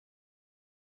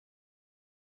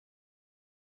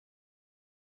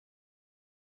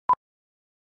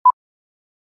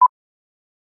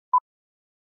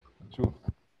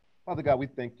Father God, we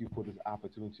thank you for this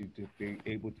opportunity to be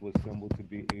able to assemble, to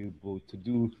be able to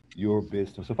do your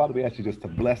business. So, Father, we ask you just to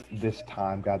bless this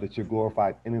time, God, that you're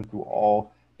glorified in and through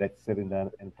all that's said and done,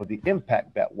 and for the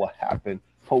impact that will happen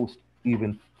post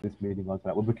even this meeting on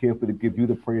tonight. We'll be careful to give you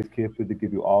the praise, careful to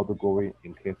give you all the glory,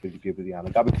 and careful to give you the honor.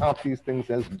 God, we count these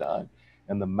things as done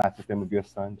in the master's name of your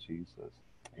Son, Jesus.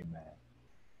 Amen.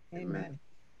 Amen.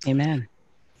 Amen.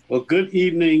 Well, good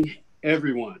evening,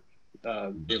 everyone.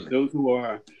 Those who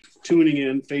are tuning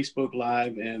in Facebook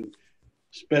Live, and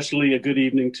especially a good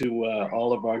evening to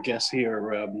all of our guests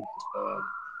here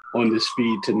on this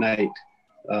feed tonight.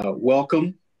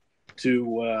 Welcome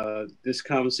to this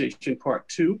conversation part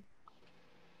 2.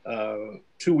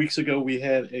 2 weeks ago, we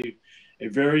had a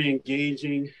very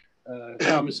engaging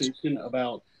conversation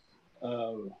about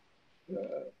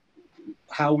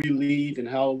how we lead and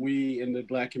how we in the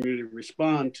Black community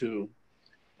respond to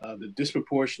the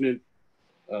disproportionate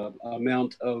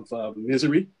amount of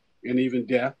misery and even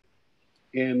death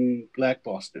in Black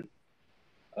Boston.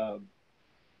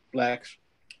 Blacks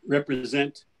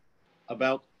represent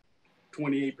about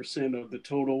 28% of the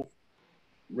total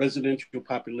residential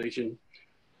population,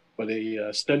 but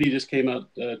a study just came out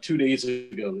 2 days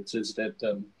ago that says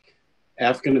that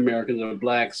African Americans or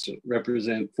Blacks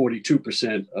represent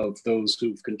 42% of those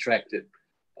who've contracted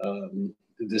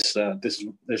this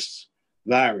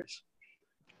virus.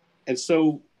 And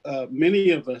so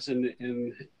many of us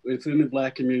within the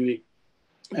Black community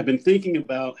have been thinking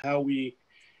about how we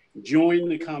join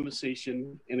the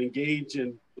conversation and engage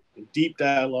in deep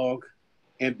dialogue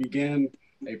and begin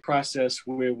a process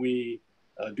where we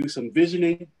do some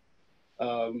visioning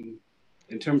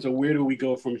in terms of where do we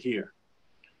go from here.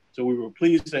 So we were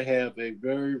pleased to have a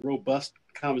very robust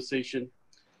conversation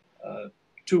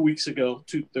 2 weeks ago,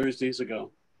 2 Thursdays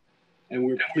ago. And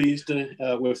we're pleased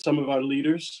to, with some of our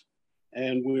leaders,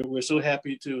 and we're so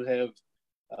happy to have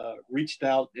reached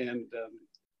out and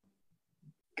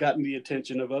gotten the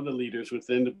attention of other leaders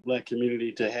within the Black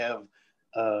community to have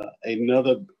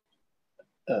another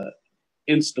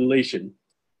installation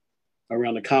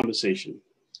around the conversation.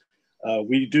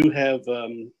 We do have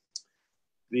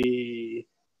the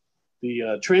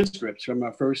transcripts from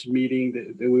our first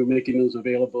meeting that we're making those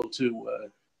available to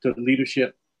the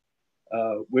leadership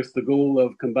with the goal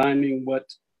of combining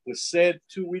what was said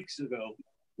 2 weeks ago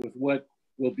with what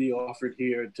will be offered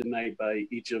here tonight by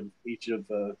each of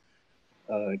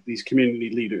these community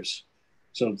leaders.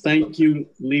 So thank you,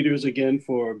 leaders, again,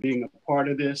 for being a part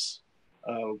of this.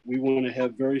 We want to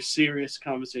have very serious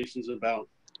conversations about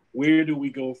where do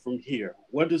we go from here?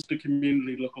 What does the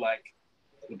community look like,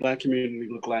 the Black community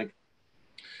look like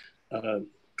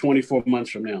 24 months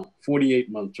from now,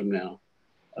 48 months from now,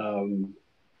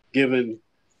 given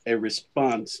a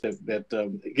response that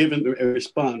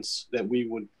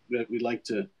we'd like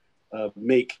to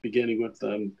make, beginning with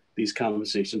these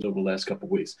conversations over the last couple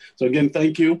of weeks. So again,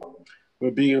 thank you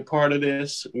for being a part of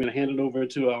this. I'm going to hand it over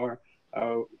to our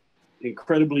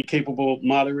incredibly capable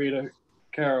moderator,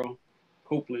 Carroll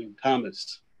Copeland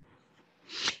Thomas.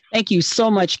 Thank you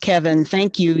so much, Kevin.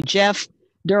 Thank you, Jeff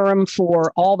Durham,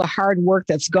 for all the hard work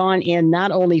that's gone in, not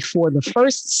only for the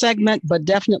first segment, but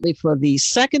definitely for the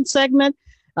second segment.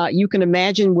 You can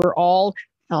imagine we're all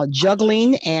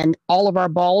juggling and all of our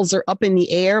balls are up in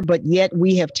the air, but yet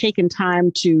we have taken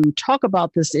time to talk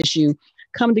about this issue,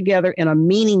 come together in a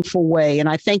meaningful way. And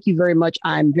I thank you very much.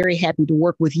 I'm very happy to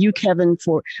work with you, Kevin,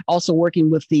 for also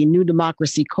working with the New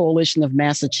Democracy Coalition of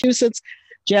Massachusetts,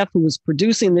 Jeff, who is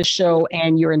producing this show,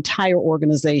 and your entire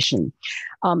organization.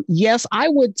 Yes, I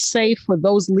would say for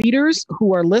those leaders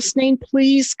who are listening,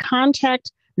 please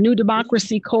contact New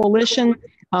Democracy Coalition.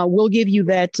 We'll give you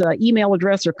that email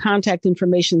address or contact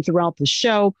information throughout the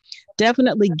show.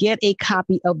 Definitely get a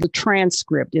copy of the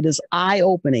transcript. It is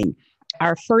eye-opening.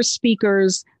 Our first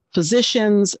speakers,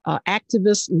 physicians,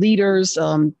 activists, leaders,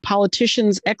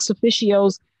 politicians, ex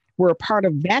officios were a part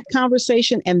of that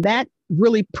conversation, and that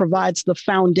really provides the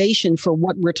foundation for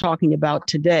what we're talking about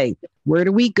today. Where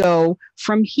do we go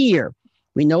from here?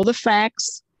 We know the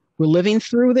facts. We're living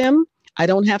through them. I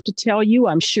don't have to tell you,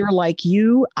 I'm sure like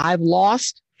you, I've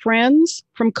lost friends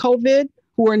from COVID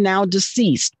who are now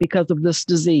deceased because of this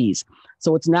disease.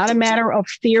 So it's not a matter of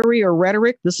theory or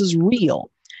rhetoric. This is real.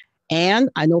 And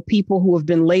I know people who have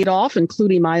been laid off,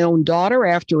 including my own daughter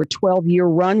after a 12-year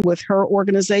run with her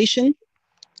organization.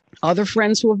 Other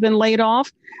friends who have been laid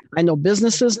off. I know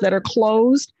businesses that are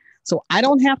closed. So I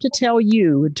don't have to tell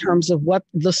you in terms of what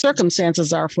the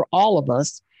circumstances are for all of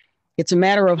us. It's a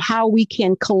matter of how we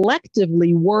can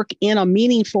collectively work in a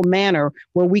meaningful manner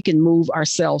where we can move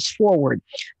ourselves forward.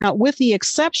 Now, with the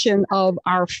exception of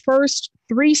our first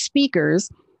 3 speakers,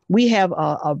 We have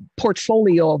a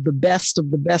portfolio of the best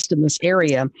in this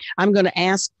area. I'm going to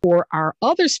ask for our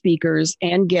other speakers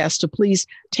and guests to please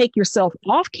take yourself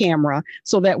off camera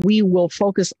so that we will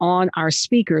focus on our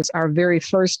speakers, our very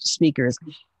first speakers.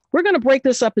 We're going to break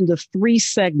this up into 3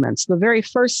 segments. The very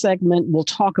first segment will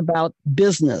talk about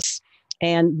business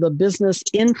and the business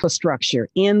infrastructure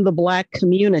in the Black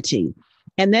community.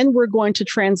 And then we're going to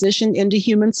transition into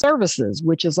human services,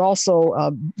 which is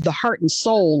also the heart and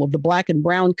soul of the Black and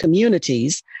Brown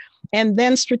communities. And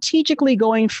then strategically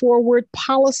going forward,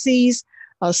 policies,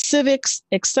 civics,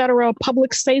 et cetera,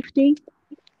 public safety,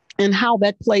 and how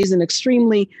that plays an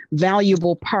extremely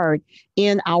valuable part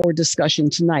in our discussion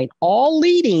tonight, all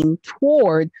leading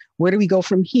toward where do we go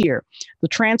from here. The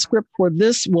transcript for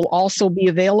this will also be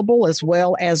available, as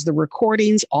well as the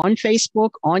recordings on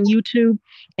Facebook, on YouTube,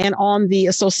 and on the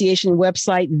association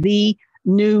website,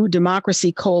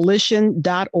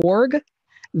 thenewdemocracycoalition.org,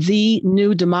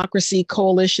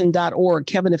 thenewdemocracycoalition.org.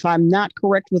 Kevin, if I'm not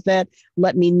correct with that,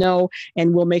 let me know,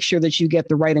 and we'll make sure that you get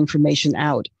the right information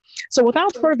out. So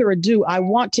without further ado, I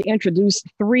want to introduce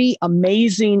 3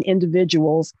 amazing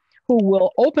individuals who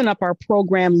will open up our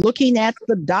program looking at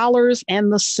the dollars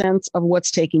and the cents of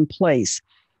what's taking place.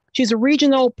 She's a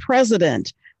regional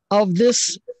president of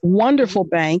this wonderful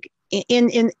bank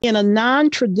in a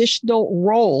non-traditional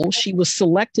role. She was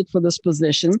selected for this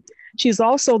position. She's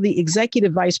also the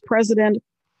executive vice president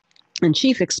and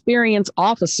chief experience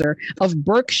officer of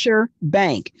Berkshire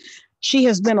Bank. She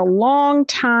has been a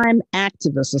long-time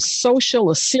activist, a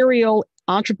serial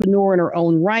entrepreneur in her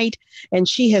own right, and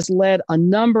she has led a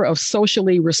number of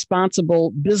socially responsible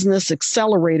business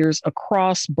accelerators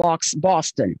across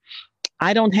Boston.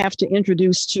 I don't have to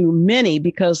introduce too many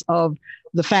because of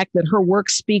the fact that her work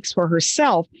speaks for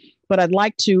herself, but I'd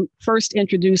like to first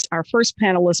introduce our first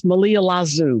panelist, Malia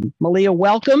Lazu. Malia,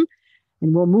 welcome,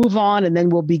 and we'll move on and then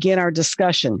we'll begin our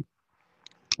discussion.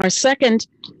 Our second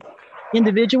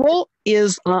individual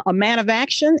is a man of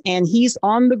action, and he's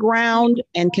on the ground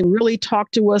and can really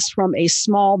talk to us from a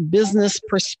small business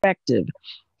perspective.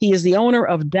 He is the owner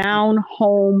of Down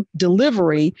Home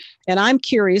Delivery, and I'm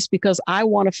curious because I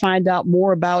want to find out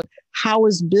more about how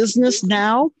is business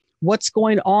now, what's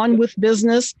going on with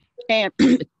business, and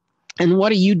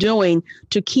what are you doing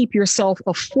to keep yourself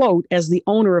afloat as the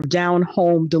owner of Down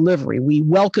Home Delivery. We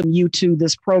welcome you to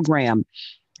this program.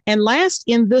 And last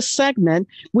in this segment,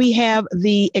 we have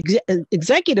the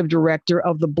executive director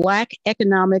of the Black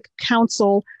Economic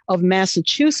Council of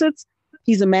Massachusetts.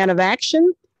 He's a man of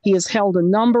action. He has held a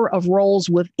number of roles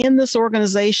within this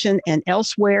organization and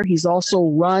elsewhere. He's also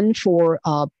run for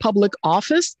public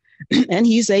office, and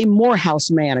he's a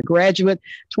Morehouse man, a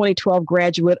 2012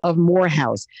 graduate of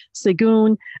Morehouse.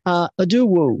 Segun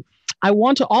Idowu. I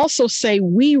want to also say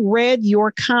we read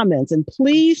your comments, and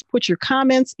please put your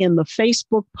comments in the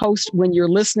Facebook post when you're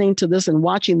listening to this and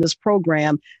watching this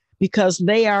program, because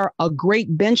they are a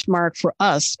great benchmark for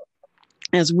us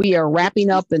as we are wrapping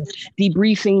up and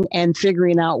debriefing and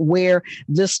figuring out where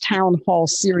this town hall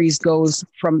series goes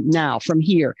from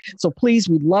here. So please,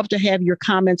 we'd love to have your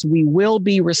comments. We will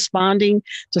be responding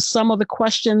to some of the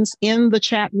questions in the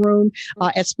chat room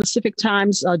at specific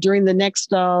times during the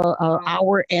next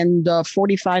hour and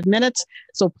 45 minutes.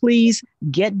 So please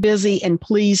get busy and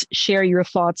please share your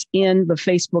thoughts in the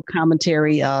Facebook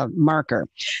commentary marker.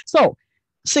 So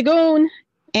Segun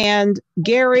and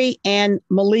Gary and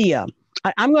Malia,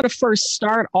 I'm going to first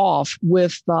start off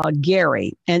with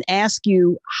Gary and ask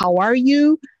you, how are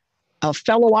you, a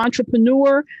fellow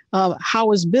entrepreneur?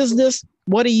 How is business?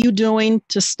 What are you doing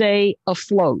to stay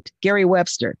afloat? Gary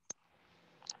Webster.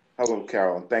 Hello,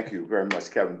 Carol. Thank you very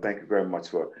much, Kevin. Thank you very much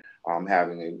for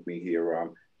having me here.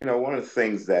 One of the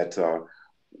things that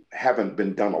haven't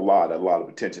been done a lot of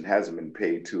attention hasn't been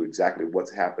paid to exactly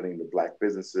what's happening to Black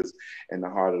businesses in the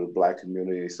heart of the Black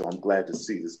community. So I'm glad to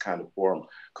see this kind of forum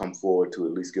come forward to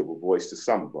at least give a voice to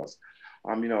some of us.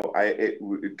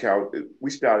 Carol, we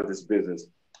started this business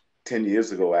 10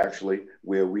 years ago, actually,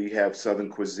 where we have Southern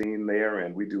cuisine there,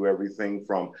 and we do everything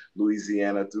from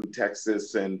Louisiana through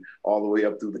Texas and all the way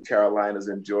up through the Carolinas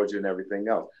and Georgia and everything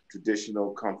else,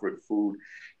 traditional comfort food.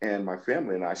 And my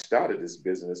family and I started this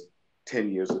business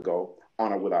 10 years ago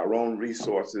with our own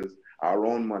resources, our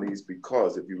own monies,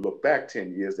 because if you look back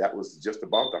 10 years, that was just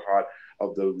about the heart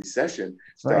of the recession,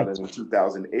 started in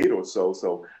 2008 or so.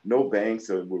 So no banks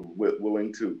were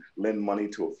willing to lend money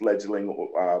to a fledgling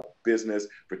business,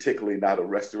 particularly not a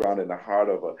restaurant in the heart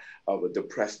of a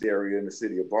depressed area in the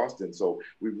city of Boston. So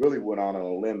we really went on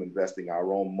a limb investing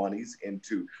our own monies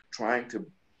into trying to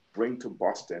bring to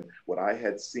Boston what I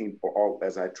had seen for all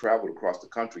as I traveled across the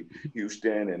country,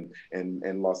 Houston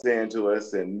and Los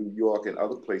Angeles and New York and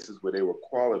other places where they were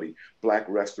quality Black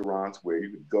restaurants where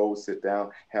you could go, sit down,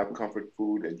 have comfort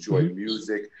food, enjoy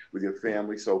music with your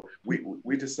family. So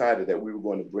we decided that we were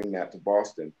going to bring that to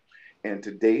Boston. And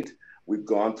to date, we've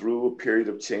gone through a period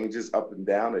of changes up and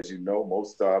down. As you know,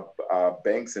 most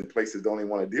banks and places don't even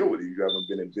want to deal with you. You haven't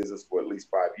been in business for at least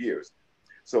 5 years.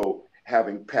 So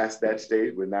having passed that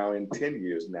stage, we're now in 10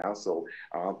 years now. So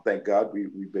thank God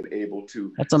we've been able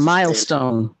to. That's a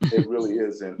milestone. It really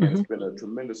is. And it's been a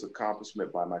tremendous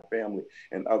accomplishment by my family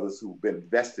and others who've been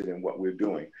vested in what we're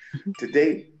doing. To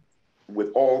date,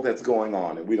 with all that's going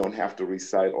on, and we don't have to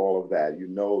recite all of that, you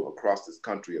know, across this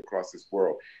country, across this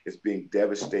world, it's being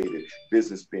devastated,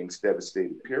 business being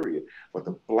devastated, period. But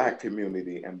the Black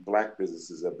community and Black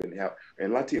businesses have been hurt,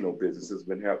 and Latino businesses have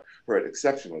been hurt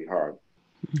exceptionally hard.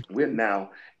 We're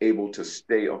now able to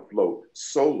stay afloat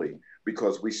solely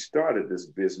because we started this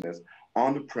business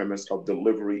on the premise of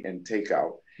delivery and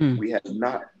takeout. We had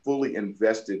not fully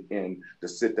invested in the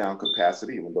sit-down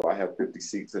capacity, even though I have 50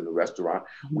 seats in the restaurant.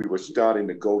 We were starting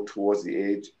to go towards the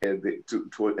edge and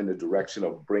in the direction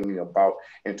of bringing about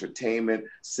entertainment,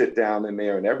 sit down in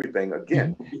there and everything,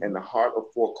 again, in the heart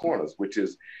of Four Corners, which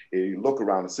is, if you look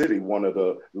around the city, one of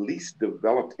the least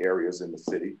developed areas in the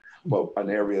city, but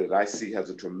an area that I see has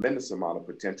a tremendous amount of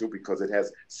potential because it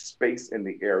has space in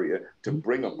the area to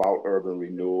bring about urban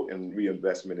renewal and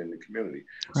reinvestment in the community.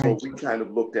 So we kind of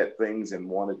looked at things and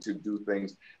wanted to do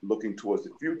things looking towards the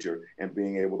future and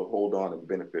being able to hold on and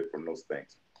benefit from those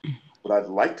things. What I'd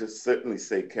like to certainly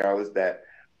say, Carol, is that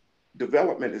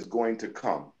development is going to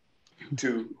come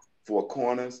to Four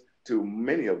Corners, to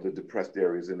many of the depressed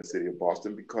areas in the city of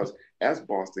Boston, because as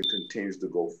Boston continues to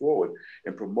go forward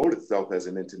and promote itself as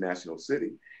an international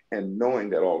city, and knowing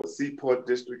that all the Seaport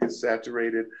District is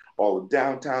saturated, all the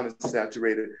downtown is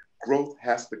saturated, growth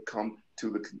has to come to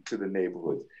the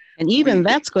neighborhoods. And even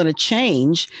that's going to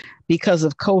change because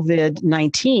of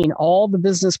COVID-19. All the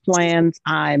business plans,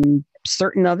 I'm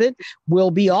certain of it,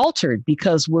 will be altered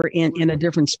because we're in a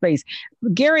different space.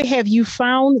 Gary, have you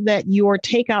found that your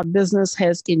takeout business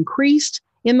has increased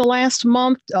in the last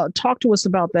month? Talk to us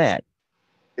about that.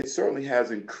 It certainly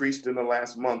has increased in the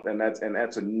last month, and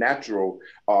that's a natural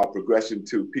progression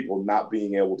to people not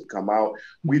being able to come out.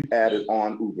 We've added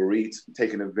on Uber Eats,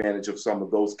 taking advantage of some of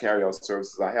those carryout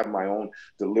services. I have my own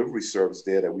delivery service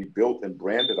there that we built and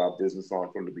branded our business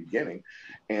on from the beginning,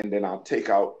 and then our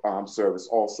takeout service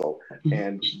also.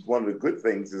 And one of the good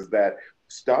things is that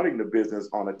starting the business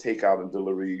on a takeout and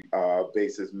delivery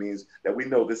basis means that we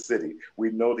know this city, we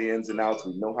know the ins and outs,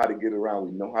 we know how to get around,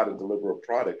 we know how to deliver a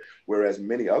product, whereas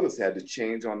many others had to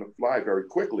change on the fly very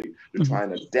quickly to try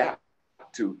and adapt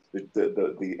to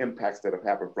the impacts that have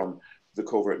happened from the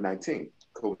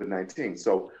COVID-19.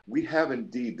 So we have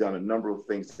indeed done a number of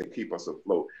things to keep us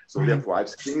afloat. So therefore, I've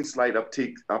seen slight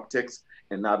upticks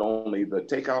in not only the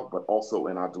takeout, but also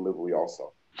in our delivery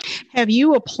also. Have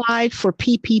you applied for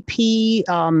PPP,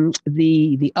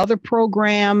 the other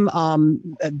program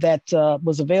that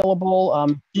was available,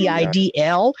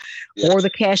 EIDL, or the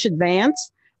cash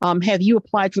advance? Have you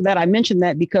applied for that? I mentioned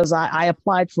that because I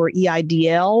applied for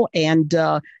EIDL and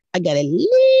I got a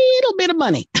little bit of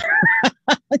money,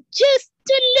 just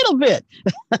a little bit.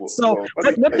 So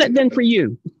what's that been for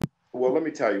you? Well, let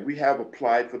me tell you, we have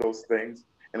applied for those things.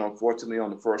 And unfortunately, on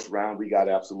the first round, we got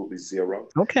absolutely zero.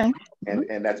 Okay.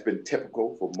 And that's been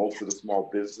typical for most of the small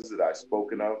businesses that I've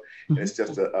spoken of. And it's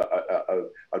just a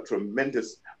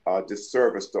tremendous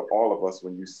disservice to all of us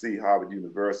when you see Harvard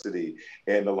University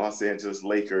and the Los Angeles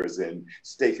Lakers and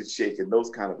Steak and Shake and those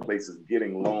kind of places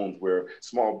getting loans where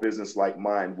small business like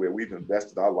mine, where we've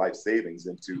invested our life savings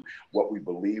into what we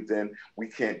believed in,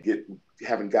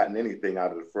 haven't gotten anything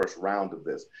out of the first round of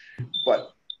this.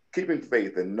 But keeping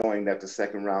faith and knowing that the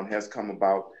second round has come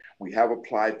about, we have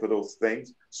applied for those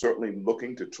things, certainly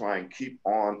looking to try and keep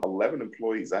on 11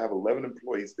 employees. I have 11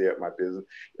 employees there at my business,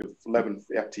 11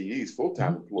 FTEs,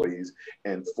 full-time employees,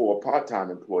 and 4 part-time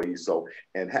employees. So,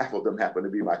 and half of them happen to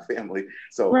be my family.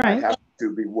 So I have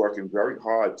to be working very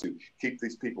hard to keep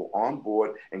these people on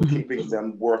board and keeping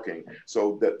them working.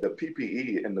 So the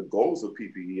PPE and the goals of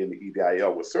PPE and the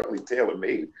EIDL were certainly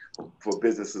tailor-made for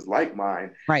businesses like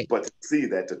mine. But to see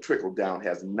that the trickle down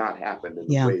has not happened in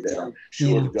the way that I'm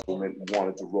sure the government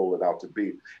wanted to roll it out to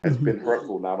be. has been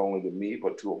hurtful, not only to me,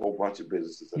 but to a whole bunch of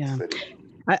businesses in the city.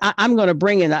 I'm going to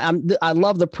bring in, I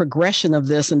love the progression of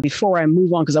this. And before I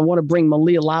move on, because I want to bring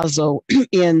Malia Lazu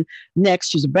in next,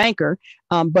 she's a banker.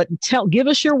 But give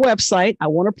us your website. I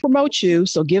want to promote you.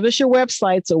 So give us your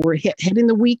website. So we're hitting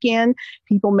the weekend.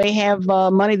 People may have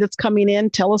money that's coming in.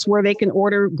 Tell us where they can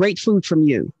order great food from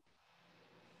you.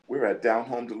 We're at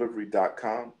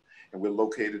downhomedelivery.com, and we're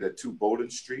located at 2 Bowden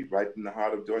Street, right in the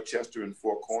heart of Dorchester in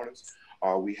Four Corners.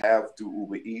 We have, through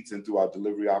Uber Eats and through our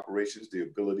delivery operations, the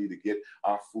ability to get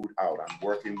our food out. I'm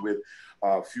working with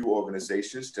a few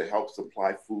organizations to help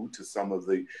supply food to some of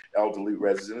the elderly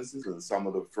residences and some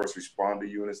of the first responder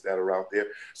units that are out there.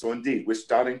 So indeed, we're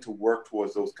starting to work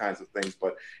towards those kinds of things,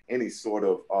 but any sort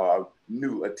of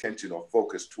new attention or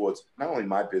focus towards not only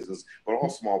my business, but all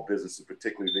small businesses,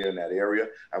 particularly there in that area.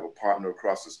 I have a partner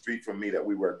across the street from me that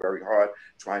we work very hard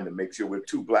trying to make sure we're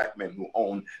 2 Black men who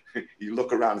own, you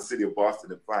look around the city of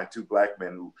Boston and find 2 Black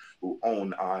men who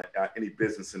own any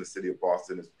business in the city of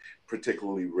Boston is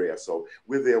particularly rare. So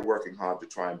we're there working hard to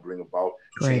try and bring about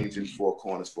change in Four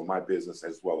Corners for my business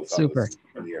as well as others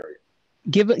in the area.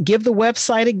 Give the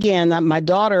website again. My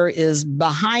daughter is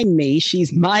behind me.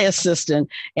 She's my assistant,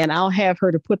 and I'll have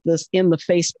her to put this in the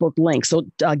Facebook link. So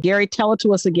Gary, tell it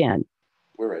to us again.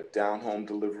 We're at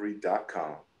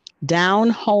downhomedelivery.com.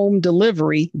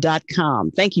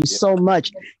 downhomedelivery.com. Thank you so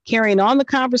much. Carrying on the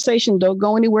conversation, don't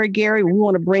go anywhere, Gary. We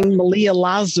want to bring Malia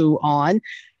Lazu on.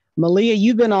 Malia,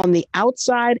 you've been on the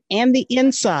outside and the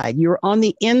inside. You're on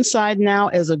the inside now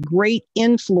as a great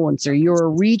influencer. You're a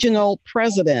regional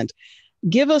president.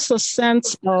 Give us a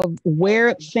sense of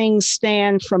where things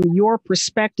stand from your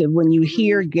perspective when you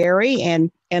hear Gary and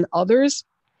others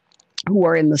who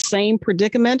are in the same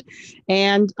predicament,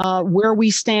 and where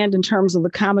we stand in terms of the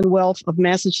Commonwealth of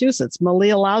Massachusetts.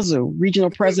 Malia Lazu,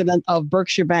 regional president of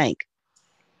Berkshire Bank.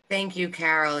 Thank you,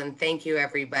 Carol, and thank you,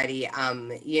 everybody.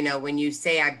 You know, when you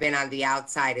say I've been on the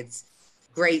outside, it's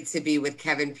great to be with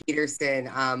Kevin Peterson,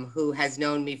 who has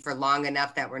known me for long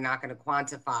enough that we're not going to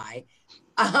quantify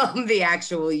the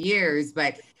actual years,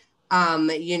 but,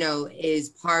 you know, is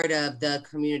part of the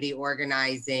community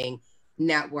organizing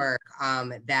network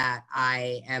that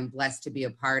I am blessed to be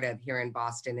a part of here in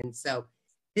Boston. And so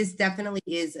this definitely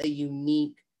is a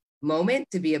unique moment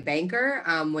to be a banker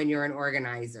when you're an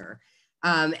organizer.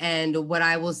 And what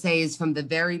I will say is from the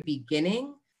very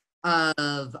beginning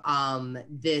of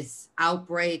this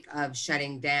outbreak of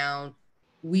shutting down,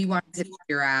 we wanted to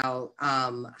figure out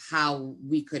how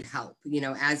we could help. You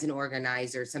know, as an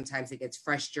organizer, sometimes it gets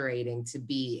frustrating to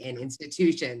be in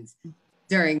institutions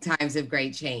during times of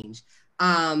great change.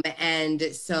 And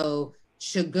so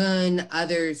Segun,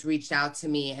 others reached out to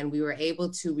me, and we were able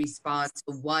to respond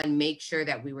to one, make sure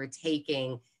that we were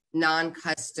taking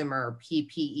non-customer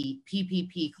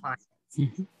PPP clients.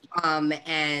 Mm-hmm.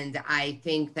 And I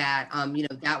think that, you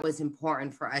know, that was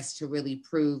important for us to really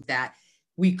prove that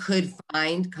we could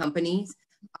find companies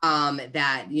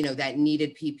that, you know, that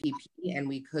needed PPP, and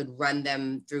we could run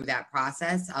them through that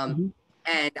process. Mm-hmm.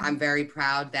 And I'm very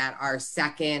proud that our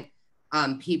second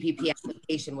PPP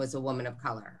application was a woman of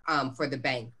color for the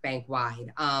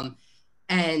bank-wide.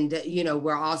 And, you know,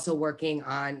 we're also working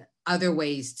on other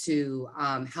ways to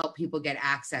help people get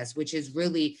access, which is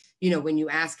really, you know, when you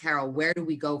ask Carol, where do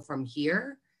we go from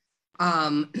here?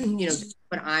 You know, that's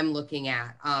what I'm looking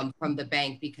at from the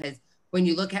bank, because when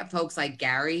you look at folks like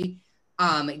Gary,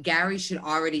 Gary should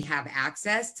already have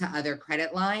access to other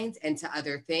credit lines and to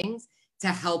other things to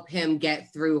help him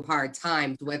get through hard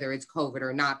times, whether it's COVID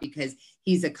or not, because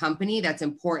he's a company that's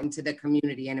important to the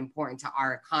community and important to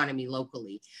our economy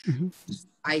locally. Mm-hmm.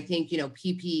 I think, you know,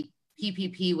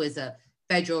 PPP was a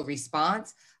federal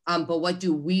response, but what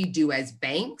do we do as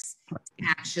banks to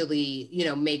actually, you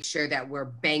know, make sure that we're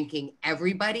banking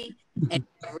everybody and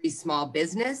every small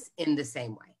business in the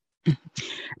same way?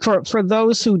 For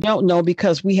those who don't know,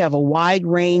 because we have a wide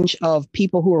range of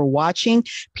people who are watching,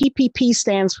 PPP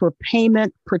stands for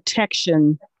Payment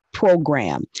Protection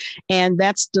Program. And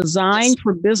that's designed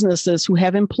for businesses who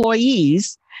have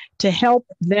employees to help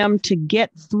them to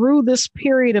get through this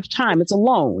period of time. It's a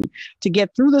loan to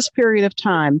get through this period of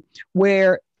time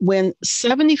where when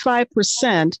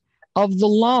 75% of the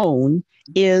loan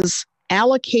is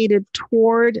allocated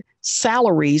toward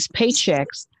salaries,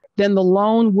 paychecks, then the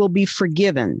loan will be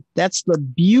forgiven. That's the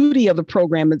beauty of the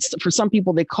program. It's, for some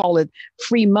people, they call it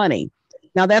free money.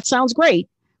 Now, that sounds great,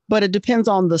 but it depends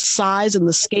on the size and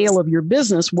the scale of your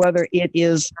business, whether it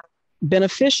is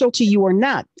beneficial to you or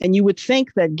not. And you would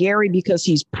think that Gary, because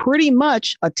he's pretty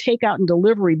much a takeout and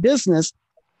delivery business,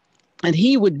 And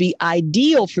he would be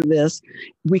ideal for this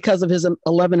because of his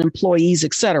 11 employees,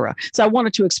 et cetera. So I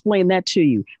wanted to explain that to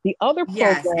you. The other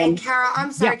program. Yes, and Carol,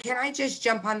 I'm sorry, can I just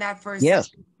jump on that for a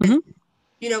second? Yes.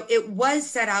 You know, it was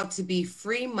set out to be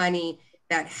free money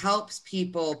that helps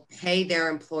people pay their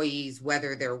employees,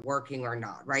 whether they're working or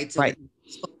not, right? So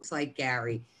folks like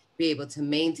Gary be able to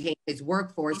maintain his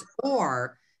workforce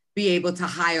or be able to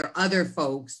hire other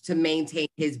folks to maintain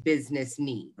his business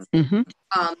needs.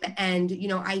 And, you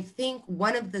know, I think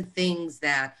one of the things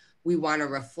that we want to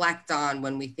reflect on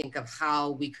when we think of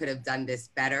how we could have done this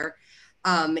better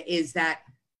is that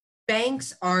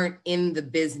banks aren't in the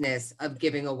business of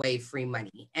giving away free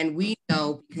money. And we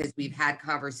know, because we've had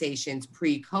conversations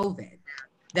pre-COVID,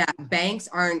 that banks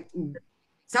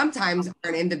sometimes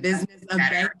aren't in the business of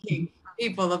banking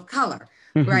people of color,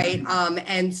 right?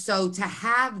 And so to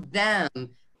have them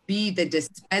be the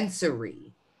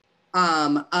dispensary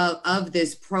of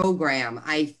this program,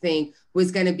 I think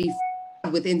was going to be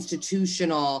with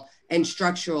institutional and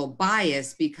structural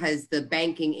bias, because the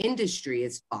banking industry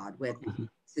is flawed with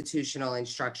institutional and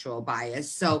structural bias.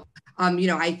 So, you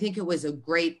know, I think it was a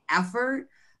great effort.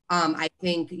 I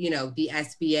think, you know, the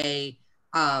SBA,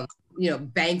 you know,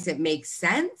 banks, it makes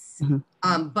sense.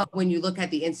 But when you look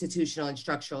at the institutional and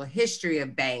structural history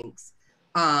of banks,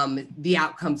 the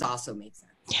outcomes also make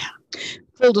sense. Yeah.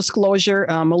 Full disclosure,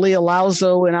 Malia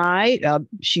Lazu and I,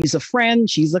 she's a friend,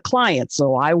 she's a client.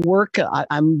 So I work,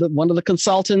 I'm one of the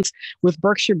consultants with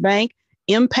Berkshire Bank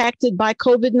impacted by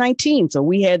COVID-19. So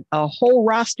we had a whole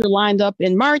roster lined up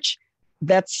in March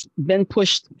that's been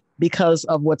pushed because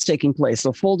of what's taking place.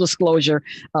 So full disclosure,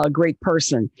 a great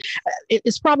person.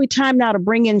 It's probably time now to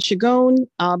bring in Segun.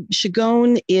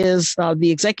 Segun is the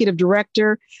executive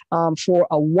director for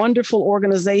a wonderful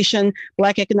organization,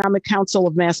 Black Economic Council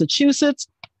of Massachusetts.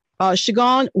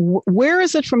 Segun, where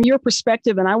is it from your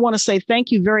perspective? And I want to say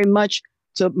thank you very much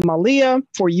to Malia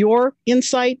for your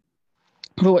insight,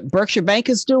 for what Berkshire Bank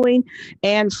is doing,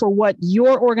 and for what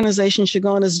your organization,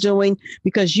 Segun, is doing,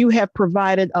 because you have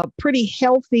provided a pretty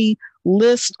healthy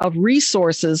list of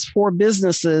resources for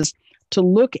businesses to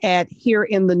look at here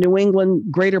in the New England,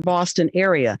 Greater Boston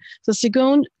area. So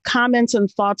Segun, comments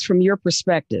and thoughts from your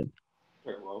perspective.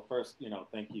 Sure. Well, first, you know,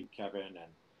 thank you, Kevin,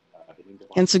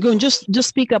 and Segun, just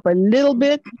speak up a little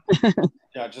bit.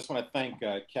 Yeah, I just want to thank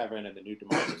Kevin and the New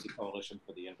Democracy Coalition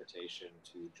for the invitation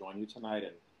to join you tonight.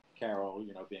 And Carol,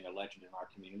 you know, being a legend in our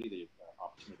community, the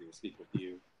opportunity to speak with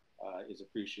you is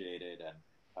appreciated. And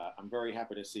I'm very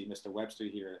happy to see Mr. Webster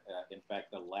here. In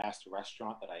fact, the last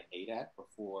restaurant that I ate at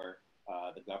before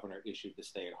the governor issued the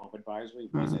stay-at-home advisory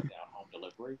was at down-home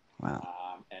delivery. Wow.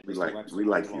 And Mr. Webster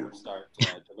will start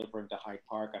delivering to Hyde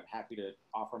Park. I'm happy to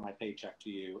offer my paycheck to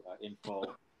you in full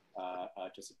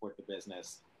to support the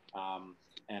business.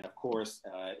 And of course,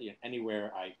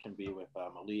 anywhere I can be with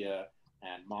Malia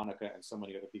and Monica and so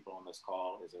many other people on this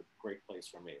call is a great place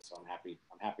for me. So I'm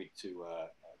happy to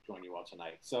join you all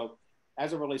tonight. So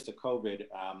as it relates to COVID,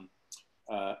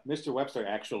 Mr. Webster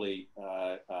actually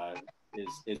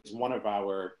is one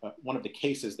of the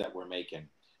cases that we're making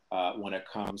when it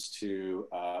comes to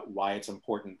why it's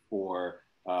important for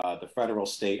the federal,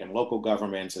 state, and local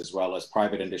governments, as well as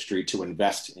private industry, to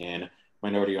invest in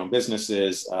minority-owned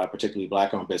businesses, particularly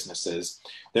Black-owned businesses.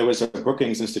 There was a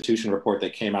Brookings Institution report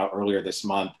that came out earlier this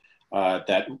month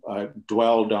that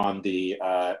dwelled on the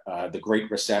Great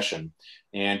Recession.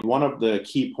 And one of the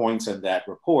key points in that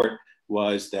report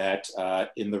was that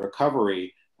in the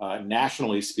recovery,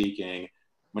 nationally speaking,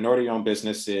 minority-owned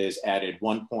businesses added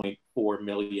 1.4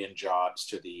 million jobs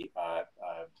to the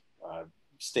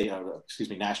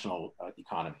national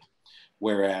economy,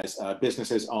 whereas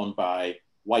businesses owned by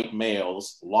white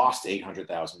males lost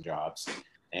 800,000 jobs,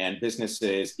 and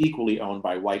businesses equally owned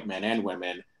by white men and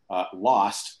women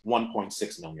lost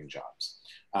 1.6 million jobs.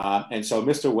 And so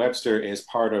Mr. Webster is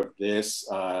part of this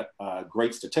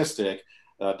great statistic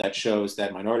that shows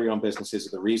that minority-owned businesses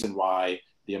are the reason why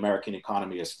the American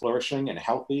economy is flourishing and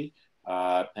healthy,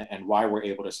 and why we're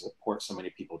able to support so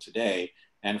many people today.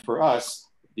 And for us,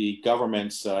 the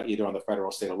governments, either on the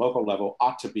federal, state, or local level,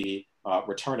 ought to be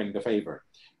returning the favor.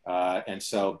 And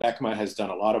so BECMA has done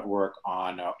a lot of work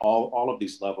on all of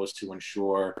these levels to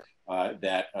ensure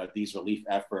that these relief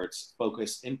efforts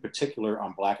focus in particular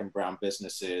on Black and brown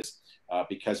businesses,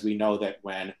 because we know that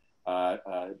when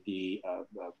the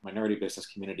minority business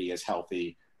community is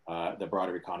healthy, the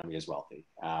broader economy is wealthy.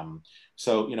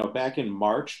 So, you know, back in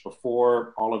March,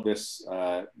 before all of this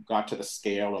got to the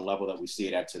scale and level that we see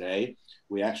it at today,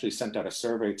 we actually sent out a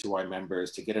survey to our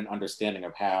members to get an understanding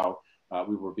of how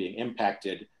we were being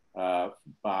impacted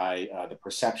by the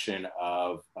perception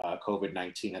of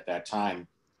COVID-19 at that time.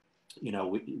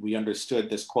 we understood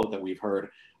this quote that we've heard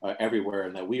everywhere,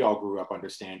 and that we all grew up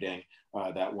understanding,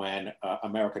 that when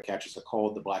America catches a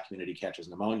cold, the Black community catches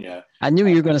pneumonia. I knew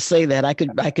you were going to say that.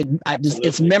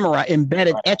 It's memorized,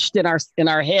 embedded, right, etched in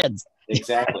our heads.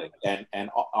 Exactly, and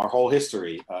our whole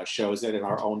history shows it, and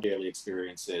our own daily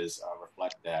experiences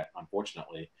reflect that,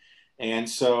 unfortunately. And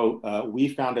so we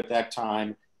found at that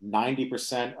time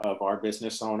 90% of our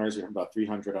business owners, we have about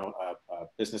 300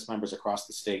 business members across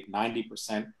the state,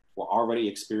 90% were already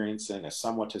experiencing a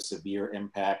somewhat to severe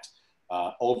impact.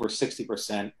 Over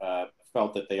 60%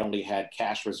 felt that they only had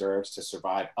cash reserves to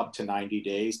survive up to 90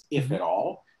 days, if at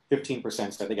all.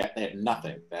 15% said they had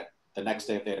nothing, that the next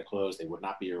day if they had to close, they would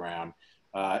not be around.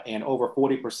 And over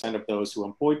 40% of those who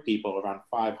employed people, around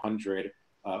 500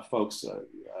 folks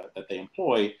that they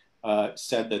employ,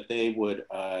 said that they would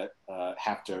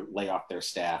have to lay off their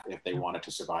staff if they wanted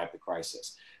to survive the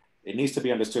crisis. It needs to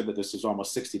be understood that this was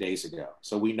almost 60 days ago.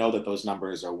 So we know that those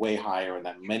numbers are way higher and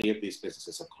that many of these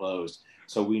businesses have closed.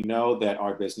 So we know that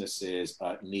our businesses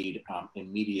need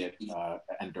immediate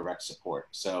and direct support.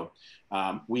 So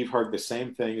we've heard the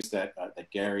same things that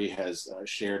Gary has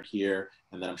shared here,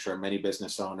 and that I'm sure many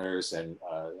business owners and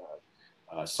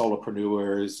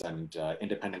solopreneurs and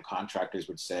independent contractors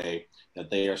would say,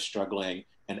 that they are struggling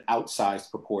an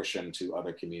outsized proportion to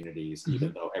other communities,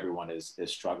 even though everyone is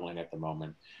struggling at the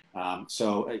moment.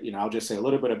 So, I'll just say a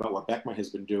little bit about what BECMA has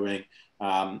been doing.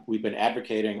 We've been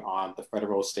advocating on the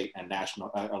federal, state, and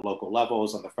national, local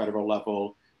levels. On the federal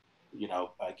level,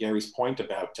 Gary's point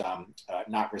about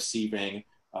not receiving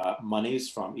monies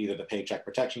from either the Paycheck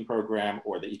Protection Program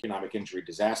or the Economic Injury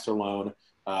Disaster Loan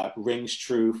rings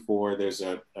true for, there's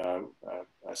a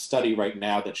study right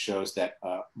now that shows that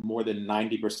more than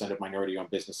 90% of minority-owned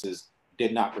businesses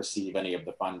did not receive any of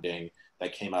the funding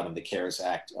that came out of the CARES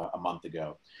Act a month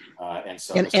ago.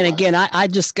 And again, I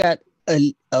just got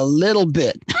a little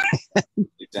bit, exactly.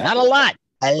 Not a lot,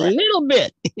 a little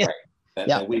bit. Right.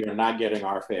 That we are not getting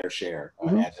our fair share,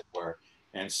 as it were.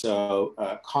 And so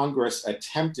Congress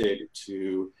attempted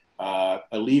to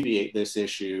alleviate this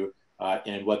issue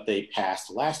in what they passed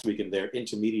last week in their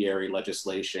intermediary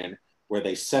legislation, where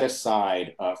they set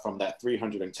aside from that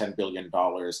 $310 billion,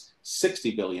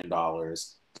 $60 billion,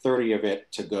 30 of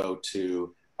it to go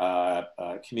to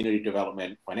community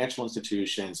development, financial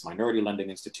institutions, minority lending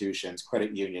institutions,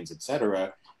 credit unions, et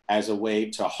cetera, as a way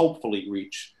to hopefully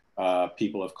reach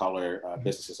people of color,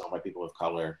 businesses owned by people of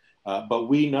color. But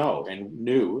we know and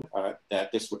knew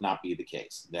that this would not be the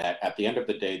case, that at the end of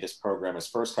the day, this program is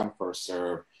first come, first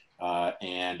serve,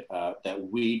 and that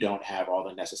we don't have all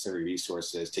the necessary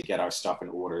resources to get our stuff in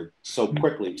order so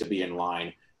quickly to be in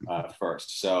line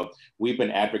first. So we've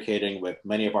been advocating with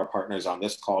many of our partners on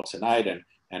this call tonight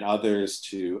and others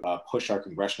to push our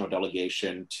congressional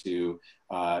delegation to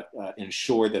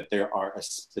ensure that there are a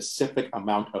specific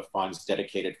amount of funds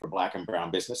dedicated for Black and Brown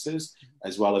businesses,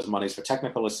 as well as monies for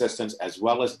technical assistance, as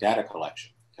well as data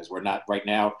collection. Because we're not, right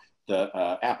now, the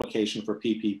application for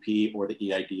PPP or the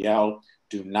EIDL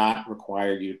do not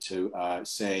require you to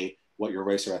say what your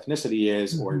race or ethnicity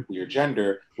is or your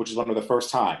gender, which is one of the first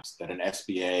times that an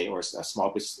SBA or a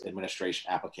Small Business Administration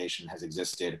application has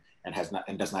existed and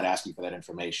does not ask you for that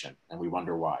information. And we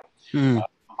wonder why.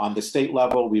 On the state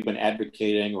level, we've been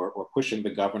advocating or pushing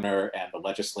the governor and the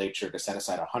legislature to set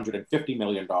aside $150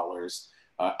 million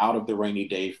out of the rainy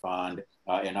day fund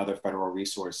and other federal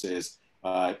resources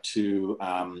for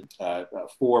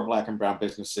Black and Brown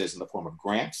businesses in the form of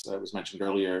grants. It was mentioned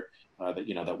earlier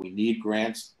that we need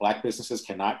grants. Black businesses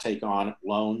cannot take on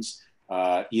loans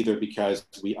either because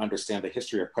we understand the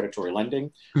history of predatory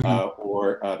lending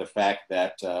or the fact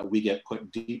that we get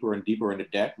put deeper and deeper into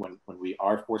debt when we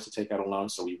are forced to take out a loan.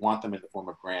 So we want them in the form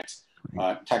of grants,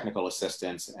 technical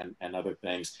assistance, and other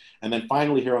things. And then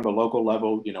finally, here on the local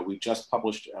level, we just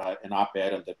published an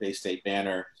op-ed on the Bay State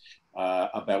Banner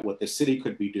about what the city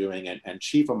could be doing. And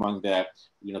chief among that,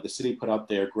 the city put out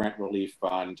their grant relief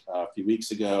fund a few weeks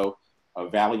ago. A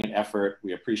valiant effort.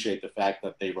 We appreciate the fact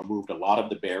that they removed a lot of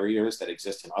the barriers that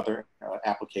exist in other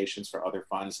applications for other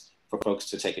funds for folks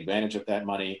to take advantage of that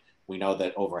money. We know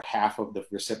that over half of the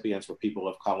recipients were people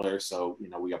of color, so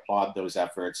we applaud those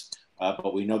efforts.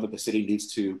 But we know that the city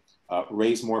needs to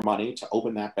raise more money to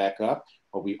open that back up.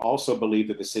 But we also believe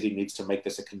that the city needs to make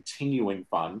this a continuing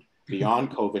fund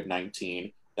beyond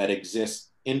COVID-19 that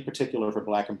exists in particular for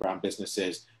Black and Brown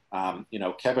businesses.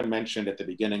 Kevin mentioned at the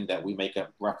beginning that we make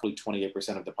up roughly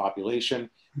 28% of the population,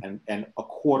 and a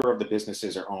quarter of the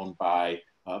businesses are owned by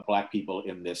Black people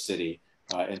in this city.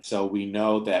 And so we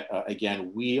know that,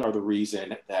 again, we are the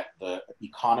reason that the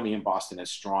economy in Boston is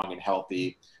strong and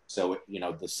healthy. So,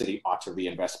 the city ought to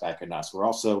reinvest back in us. We're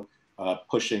also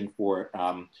pushing for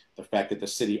the fact that the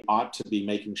city ought to be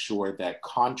making sure that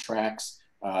contracts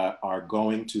are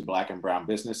going to Black and brown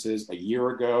businesses. A year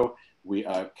ago,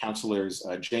 councilors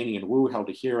Jouney and Wu held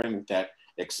a hearing that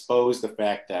exposed the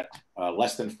fact that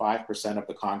less than 5% of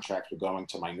the contracts were going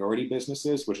to minority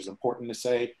businesses, which is important to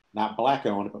say, not Black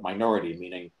owned, but minority,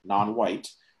 meaning non-white.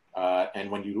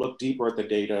 And when you look deeper at the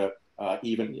data,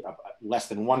 even less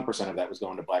than 1% of that was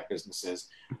going to Black businesses.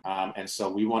 And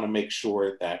so we want to make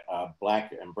sure that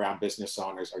Black and brown business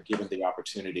owners are given the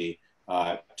opportunity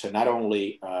to not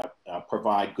only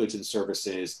provide goods and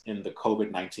services in the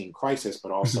COVID-19 crisis,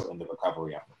 but also in the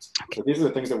recovery efforts. So these are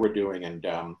the things that we're doing, and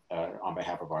on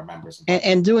behalf of our members.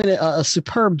 And doing a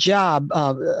superb job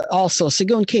also.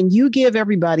 Segun, can you give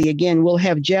everybody, again, we'll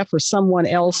have Jeff or someone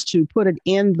else to put it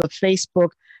in the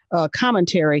Facebook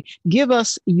commentary. Give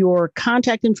us your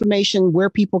contact information, where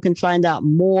people can find out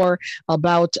more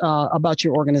about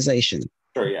your organization.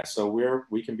 Sure, yeah. So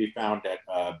we can be found at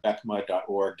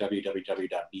becma.org,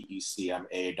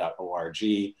 www.becma.org.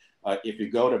 If you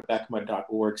go to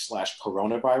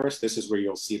becma.org/coronavirus, this is where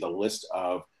you'll see the list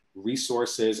of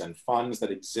resources and funds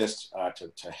that exist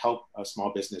to help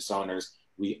small business owners.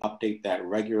 We update that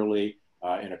regularly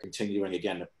and are continuing,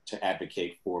 again, to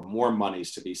advocate for more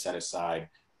monies to be set aside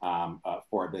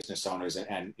for our business owners.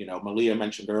 And you know, Malia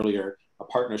mentioned earlier a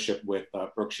partnership with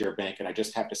Berkshire Bank. And I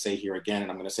just have to say here again,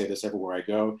 and I'm going to say this everywhere I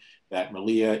go, that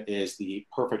Malia is the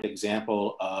perfect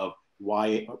example of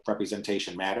why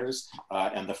representation matters,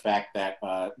 and the fact that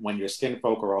when your skin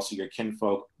folk are also your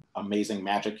kinfolk, amazing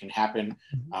magic can happen.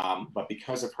 But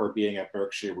because of her being at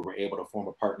Berkshire, we were able to form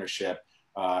a partnership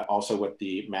also with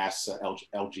the Mass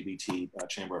LGBT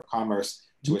Chamber of Commerce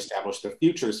to establish the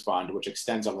Futures Fund, which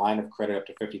extends a line of credit up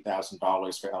to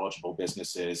 $50,000 for eligible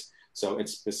businesses. So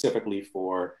it's specifically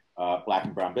for Black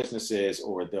and brown businesses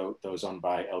or those owned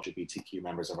by LGBTQ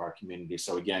members of our community.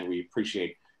 So again, we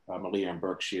appreciate Malia and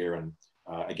Berkshire, and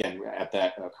again, at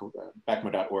that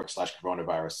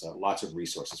becma.org/coronavirus, lots of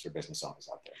resources for business owners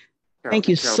out there. Thank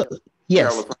you. Yes.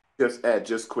 Carol, if I just add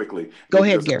just quickly. Go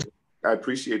ahead, Gary. I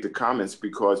appreciate the comments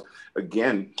because,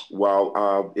 again,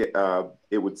 while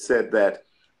it was said that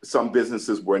some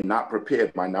businesses were not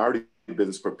prepared, minority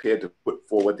business prepared to put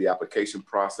forward the application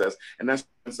process, and that's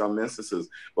in some instances.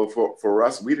 But for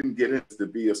us, we didn't get into to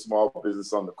be a small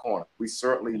business on the corner. We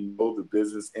certainly know the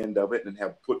business end of it and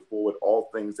have put forward all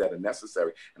things that are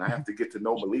necessary. And I have to get to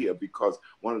know Malia, because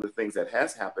one of the things that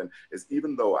has happened is,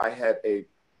 even though I had a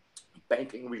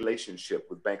banking relationship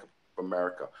with Bank of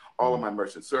America, all of my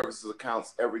merchant services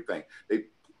accounts, everything, they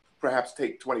perhaps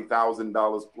take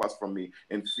 $20,000 plus from me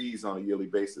in fees on a yearly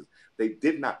basis. They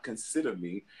did not consider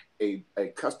me a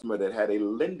customer that had a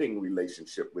lending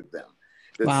relationship with them.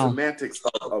 The semantics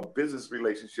of a business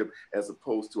relationship as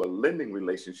opposed to a lending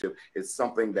relationship is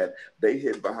something that they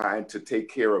hid behind to take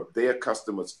care of their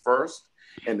customers first.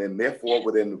 And then therefore,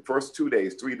 within the first 2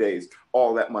 days, 3 days,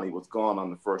 all that money was gone on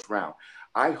the first round.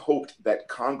 I hoped that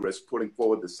Congress, putting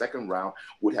forward the second round,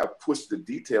 would have pushed the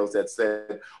details that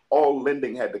said all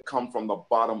lending had to come from the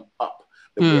bottom up.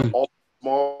 That all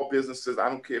small businesses, I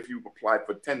don't care if you applied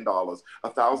for $10,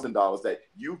 $1,000, that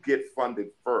you get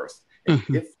funded first. And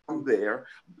if from there,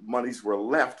 monies were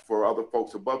left for other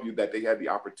folks above you, that they had the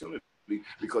opportunity,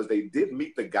 because they did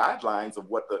meet the guidelines of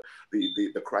what the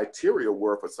criteria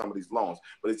were for some of these loans.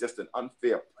 But it's just an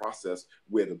unfair process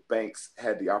where the banks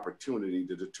had the opportunity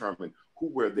to determine who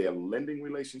were their lending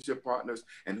relationship partners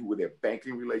and who were their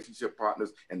banking relationship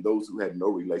partners, and those who had no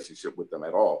relationship with them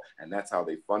at all. And that's how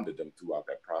they funded them throughout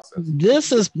that process.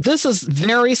 This is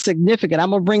very significant.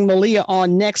 I'm going to bring Malia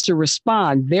on next to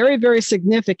respond. Very, very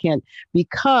significant,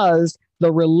 because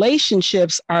the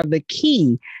relationships are the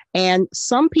key. And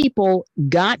some people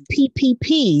got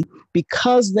PPP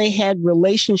because they had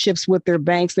relationships with their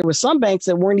banks. There were some banks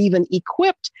that weren't even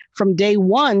equipped from day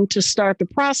one to start the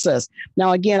process.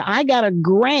 Now, again, I got a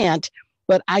grant,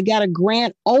 but I got a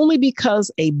grant only because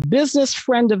a business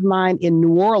friend of mine in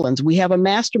New Orleans, we have a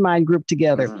mastermind group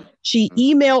together. She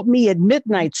emailed me at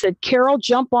midnight, said, Carol,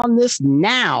 jump on this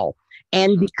now.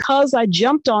 And because I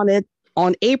jumped on it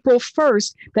on April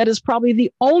 1st, that is probably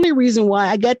the only reason why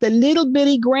I got the little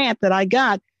bitty grant that I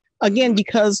got, again,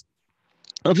 because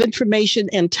of information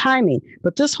and timing.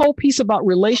 But this whole piece about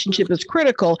relationship is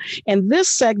critical. And this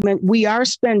segment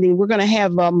we're going to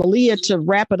have Malia to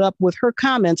wrap it up with her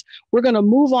comments. We're going to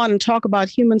move on and talk about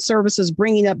human services,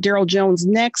 bringing up Darrell Jones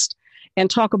next,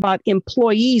 and talk about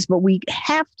employees. But we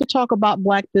have to talk about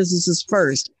Black businesses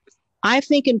first. I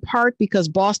think in part because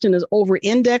Boston is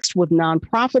over-indexed with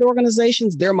nonprofit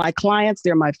organizations. They're my clients,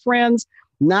 they're my friends,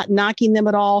 not knocking them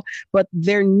at all. But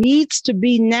there needs to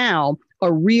be now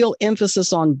a real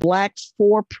emphasis on Black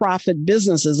for-profit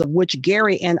businesses, of which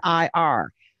Gary and I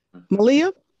are.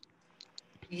 Malia?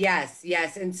 Yes,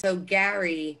 yes. And so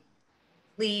Gary,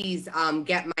 please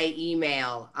get my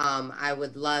email. I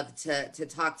would love to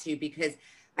talk to you, because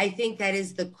I think that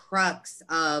is the crux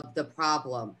of the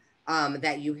problem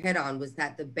that you hit on, was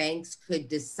that the banks could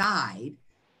decide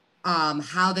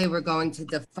how they were going to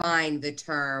define the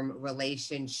term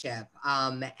relationship.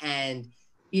 And,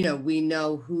 you know, we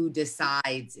know who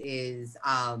decides is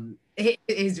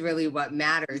really what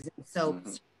matters. And so,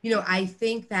 you know, I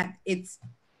think that it's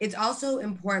also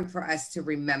important for us to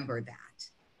remember that,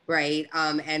 right?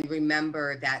 And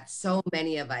remember that so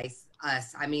many of us,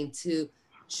 I mean, to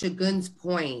Segun's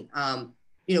point,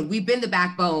 you know, we've been the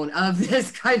backbone of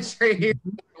this country.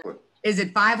 Is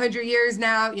it 500 years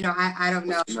now? You know, I don't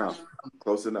know.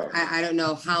 Close enough. I don't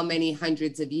know how many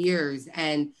hundreds of years,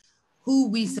 and who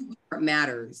we support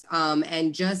matters.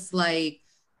 And just like,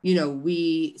 you know,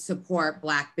 we support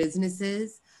Black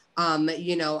businesses,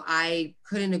 you know, I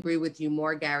couldn't agree with you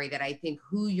more, Gary, that I think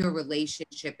who your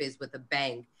relationship is with a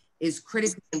bank is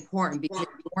critically important, because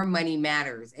your money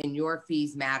matters and your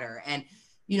fees matter. And,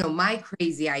 you know, my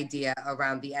crazy idea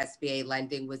around the SBA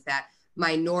lending was that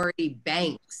minority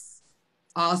banks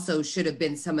also should have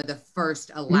been some of the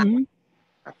first allowed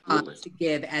to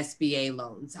give SBA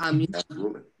loans. You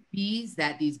know, fees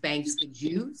that these banks could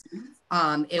use.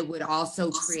 It would also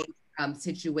create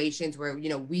situations where, you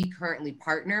know, we currently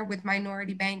partner with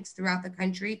minority banks throughout the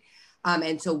country.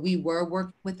 And so we were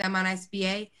working with them on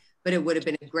SBA, but it would have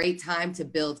been a great time to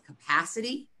build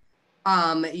capacity,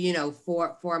 you know,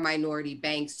 for minority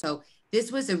banks. So this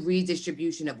was a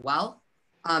redistribution of wealth.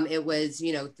 It was,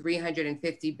 you know,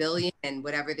 350 billion and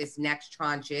whatever this next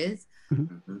tranche is.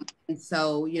 And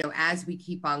so, you know, as we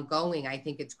keep on going, I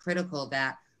think it's critical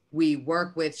that we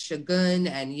work with Segun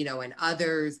and, you know, and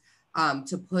others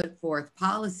to put forth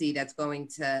policy that's going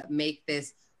to make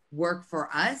this work for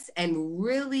us and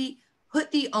really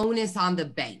put the onus on the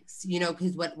banks, you know,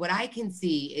 because what I can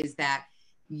see is that,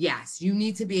 yes, you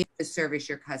need to be able to service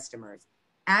your customers.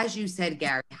 As you said,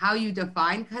 Gary, how you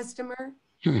define customer,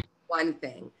 one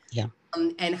thing. Yeah.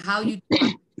 And how you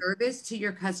define service to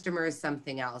your customer is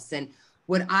something else. And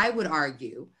what I would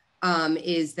argue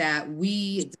is that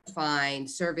we define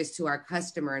service to our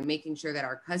customer and making sure that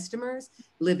our customers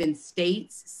live in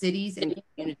states, cities, and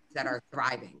communities that are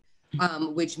thriving,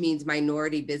 which means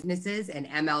minority businesses and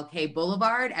MLK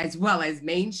Boulevard, as well as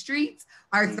Main Streets,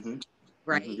 are thriving,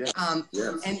 right?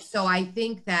 Yes. And so I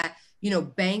think that, you know,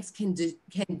 banks can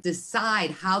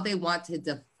decide how they want to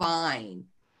define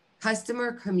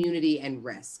customer, community, and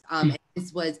risk. And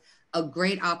this was a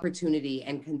great opportunity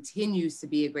and continues to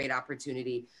be a great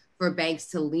opportunity for banks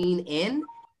to lean in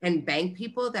and bank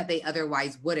people that they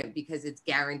otherwise wouldn't, because it's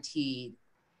guaranteed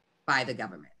by the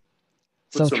government.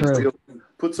 So true.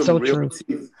 Put some real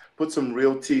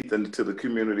teeth into the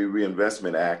Community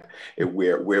Reinvestment Act,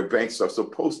 where banks are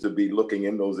supposed to be looking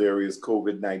in those areas,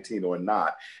 COVID-19 or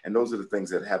not. And those are the things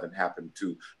that haven't happened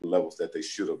to the levels that they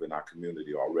should have in our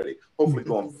community already. Hopefully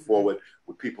going forward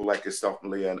with people like yourself,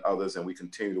 Malia, and others, and we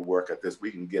continue to work at this,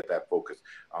 we can get that focus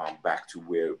back to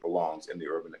where it belongs in the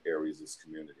urban areas of this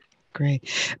community.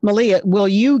 Great. Malia, will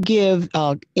you give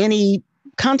any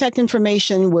contact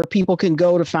information where people can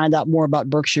go to find out more about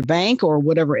Berkshire Bank or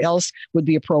whatever else would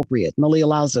be appropriate? Malia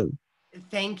Lazu.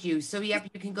 Thank you. So, yep,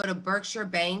 you can go to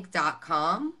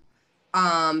berkshirebank.com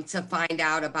to find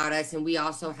out about us. And we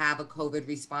also have a COVID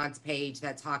response page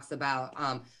that talks about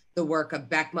the work of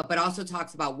BECMA, but also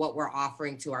talks about what we're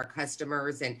offering to our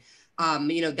customers. And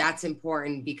you know, that's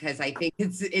important, because I think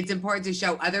it's important to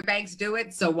show other banks do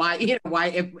it. So why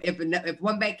if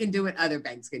one bank can do it, other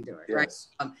banks can do it, yes.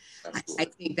 Right? I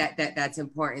think that's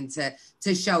important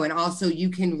to show. And also you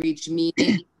can reach me,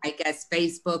 I guess,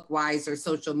 Facebook wise or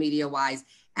social media wise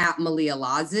at Malia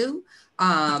Lazu.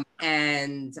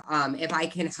 And if I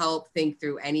can help think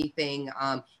through anything,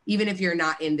 even if you're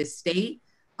not in the state,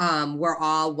 we're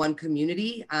all one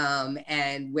community,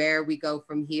 and where we go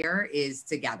from here is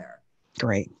together.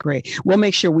 Great. We'll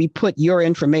make sure we put your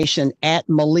information at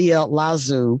Malia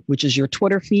Lazu, which is your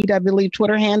Twitter feed, I believe,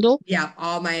 Twitter handle. Yeah,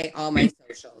 all my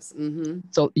socials.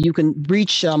 So you can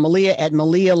reach Malia at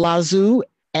Malia Lazu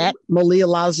at Malia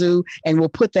Lazu, and we'll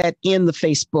put that in the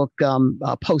Facebook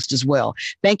post as well.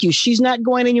 Thank you. She's not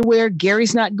going anywhere.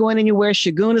 Gary's not going anywhere.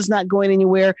 Segun is not going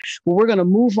anywhere. But we're going to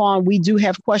move on. We do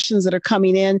have questions that are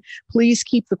coming in. Please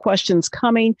keep the questions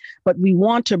coming. But we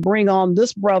want to bring on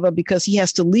this brother because he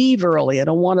has to leave early. I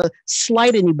don't want to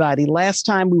slight anybody. Last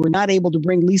time we were not able to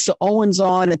bring Lisa Owens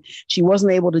on, and she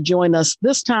wasn't able to join us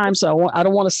this time. So I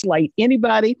don't want to slight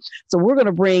anybody. So we're going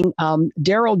to bring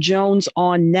Darrell Jones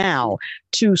on now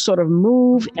to sort of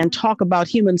move and talk about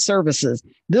human services.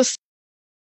 This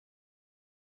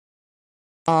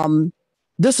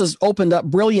has opened up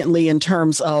brilliantly in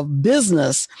terms of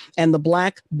business and the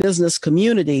Black business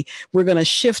community. We're going to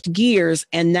shift gears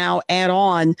and now add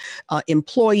on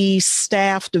employee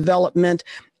staff development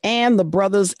and the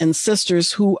brothers and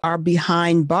sisters who are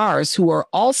behind bars, who are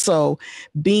also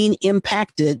being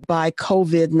impacted by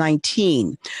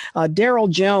COVID-19. Darrell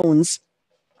Jones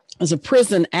is a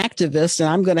prison activist, and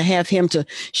I'm going to have him to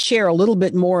share a little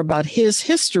bit more about his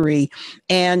history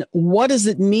and what does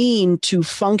it mean to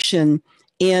function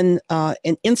in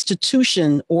an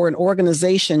institution or an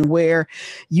organization where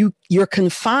you're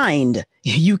confined,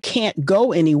 you can't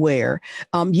go anywhere,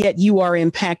 yet you are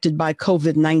impacted by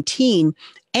COVID-19,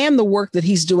 and the work that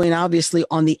he's doing, obviously,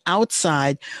 on the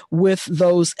outside with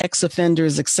those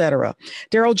ex-offenders, et cetera.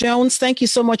 Darrell Jones, thank you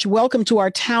so much. Welcome to our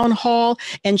town hall,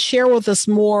 and share with us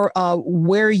more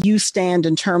where you stand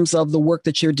in terms of the work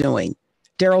that you're doing.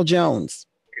 Darrell Jones.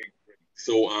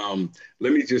 So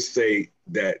let me just say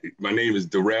that my name is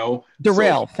Darrell.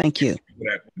 Darrell, so, thank you. People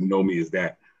that know me as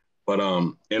that. But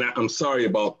and I'm sorry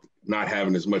about not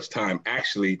having as much time.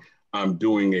 Actually, I'm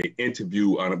doing an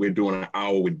interview we're doing an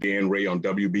hour with Dianne on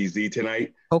WBZ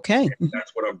tonight. Okay. And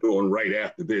that's what I'm doing right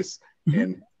after this. Mm-hmm.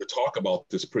 And to talk about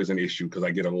this prison issue, because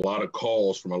I get a lot of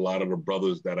calls from a lot of the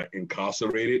brothers that are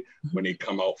incarcerated when they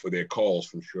come out for their calls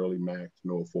from Shirley Mack,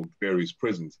 Norfolk, various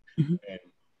prisons. Mm-hmm. And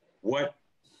what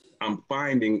I'm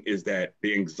finding is that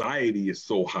the anxiety is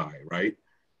so high, right?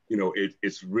 You know,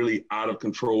 it's really out of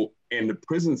control, and the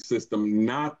prison system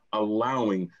not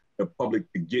allowing the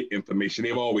public to get information.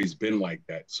 They've always been like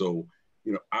that. So,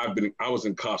 you know, I was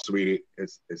incarcerated,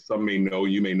 as some may know,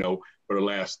 you may know, for the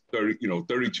last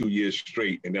 32 years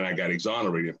straight, and then I got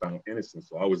exonerated and found innocent.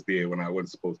 So I was there when I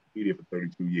wasn't supposed to be there for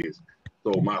 32 years.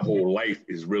 So my whole life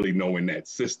is really knowing that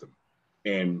system.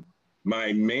 And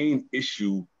my main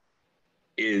issue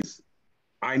is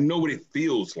I know what it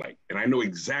feels like, and I know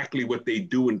exactly what they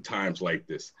do in times like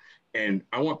this. And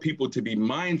I want people to be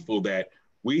mindful that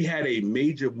we had a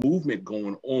major movement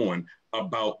going on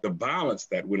about the violence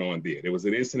that went on there. There was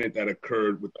an incident that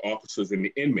occurred with the officers and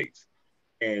the inmates.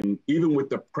 And even with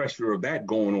the pressure of that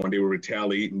going on, they were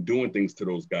retaliating, doing things to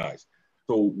those guys.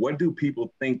 So what do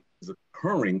people think is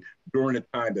occurring during the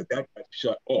time that got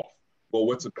shut off? Well,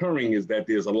 what's occurring is that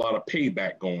there's a lot of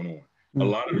payback going on. A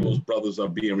lot of those brothers are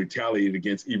being retaliated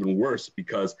against even worse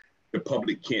because the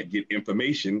public can't get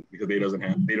information because they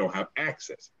don't have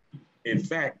access. In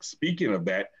fact, speaking of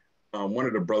that, one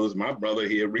of the brothers, my brother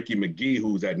here, Ricky McGee,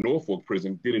 who's at Norfolk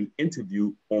Prison, did an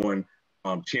interview on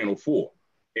Channel 4,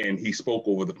 and he spoke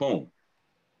over the phone.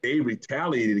 They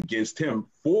retaliated against him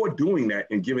for doing that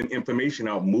and giving information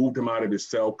out, moved him out of his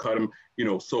cell, cut him,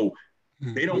 so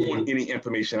they don't want any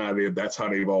information out of there. That's how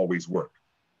they've always worked.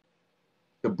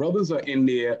 The brothers are in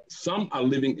there. Some are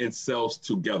living in cells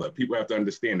together. People have to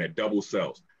understand that, double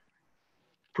cells.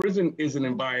 Prison is an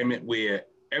environment where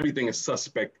everything is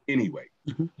suspect anyway.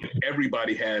 Mm-hmm.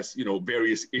 Everybody has,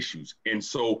 various issues. And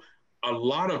so a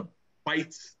lot of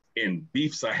fights and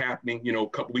beefs are happening. A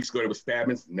couple weeks ago, there were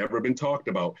stabbings, never been talked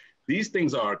about. These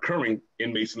things are occurring.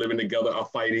 Inmates living together are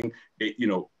fighting,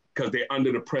 because they're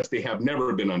under the press they have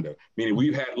never been under. Meaning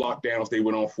we've had lockdowns, they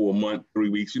went on for a month, 3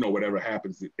 weeks, whatever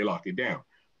happens, they lock it down.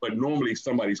 But normally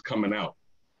somebody's coming out.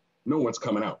 No one's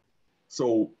coming out.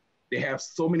 So they have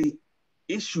so many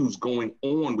issues going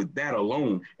on with that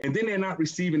alone. And then they're not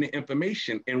receiving the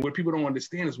information. And what people don't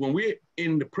understand is when we're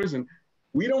in the prison,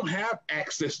 we don't have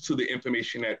access to the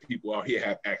information that people out here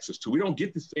have access to. We don't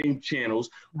get the same channels.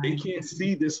 Right. They can't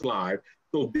see this live.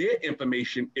 So their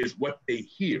information is what they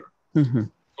hear. Mm-hmm.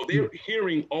 So they're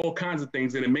hearing all kinds of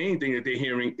things. And the main thing that they're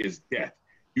hearing is death.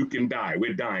 You can die.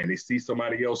 We're dying. They see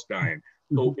somebody else dying.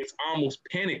 So it's almost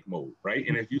panic mode, right?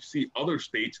 And if you see other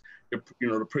states,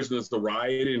 the prisoners are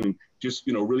rioting and just,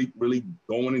 really, really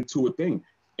going into a thing.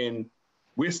 And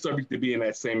we're subject to be in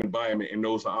that same environment, and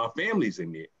those are our families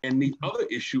in there. And the other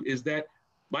issue is that,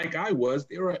 like I was,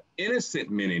 there are innocent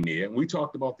men in there. And we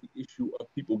talked about the issue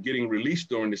of people getting released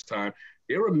during this time.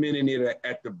 There are men in there that are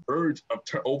at the verge of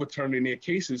overturning their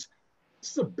cases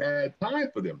this is a bad time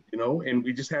for them, you know? And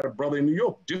we just had a brother in New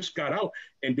York, just got out,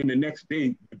 and then the next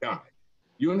day died.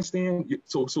 You understand?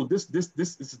 So this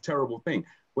is a terrible thing.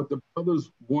 What the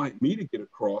brothers wanted me to get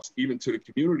across, even to the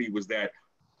community, was that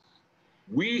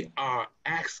we are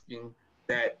asking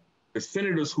that the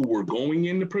senators who were going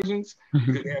into prisons,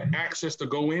 because they have access to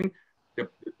go in, the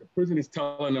prison is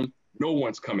telling them no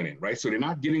one's coming in, right? So they're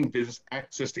not getting this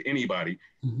access to anybody.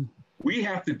 We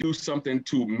have to do something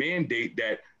to mandate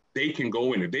that they can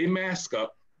go in. If they mask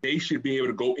up, they should be able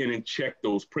to go in and check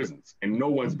those prisons, and no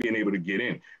one's being able to get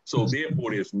in. So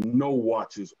therefore, there's no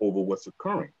watches over what's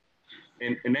occurring.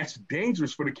 And that's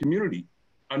dangerous for the community.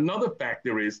 Another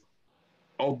factor is,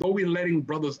 although we're letting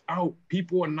brothers out,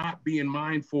 people are not being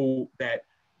mindful that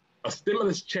a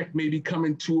stimulus check may be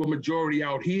coming to a majority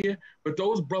out here, but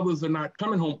those brothers are not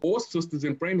coming home, or sisters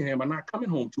in Framingham are not coming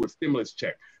home to a stimulus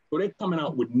check. So they're coming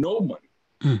out with no money.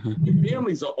 The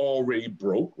families are already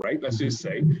broke, right? Let's just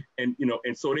say, and you know,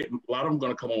 and so a lot of them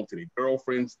going to come home to their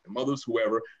girlfriends, their mothers,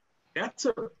 whoever.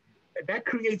 That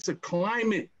creates a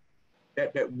climate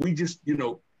that we just, you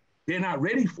know, they're not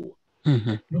ready for.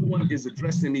 No one is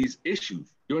addressing these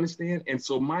issues. You understand? And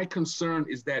so my concern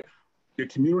is that the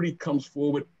community comes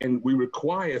forward and we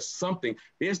require something.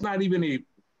 There's not even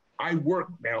I work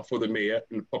now for the mayor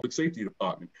in the public safety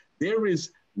department. There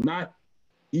is not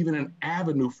even an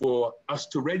avenue for us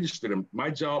to register them. My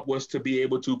job was to be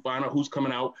able to find out who's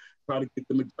coming out, try to get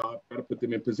them a job, try to put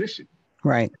them in position.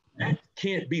 Right. That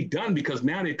can't be done because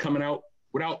now they're coming out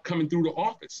without coming through the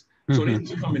office. So they're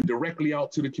just coming directly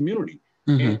out to the community.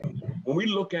 And when we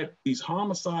look at these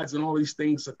homicides and all these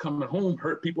things that coming home,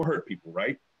 hurt people,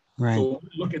 right? Right. So when we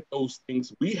look at those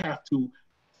things, we have to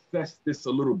assess this a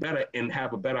little better and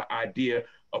have a better idea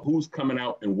of who's coming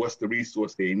out and what's the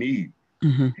resource they need.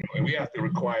 You know, and we have to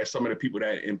require some of the people that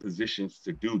are in positions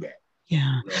to do that.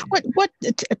 Yeah. What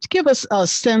to give us a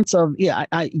sense of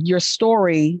your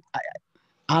story?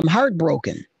 I'm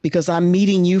heartbroken because I'm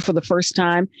meeting you for the first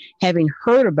time, having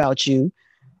heard about you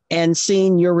and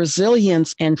seeing your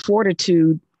resilience and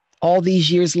fortitude all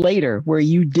these years later, where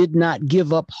you did not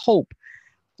give up hope.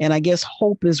 And I guess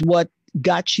hope is what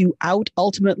got you out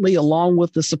ultimately, along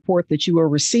with the support that you were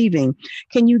receiving.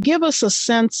 Can you give us a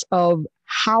sense of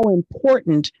how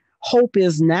important hope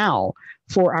is now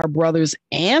for our brothers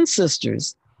and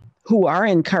sisters who are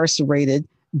incarcerated,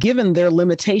 given their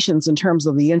limitations in terms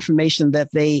of the information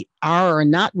that they are or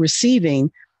not receiving,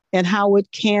 and how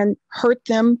it can hurt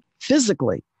them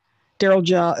physically? Darrell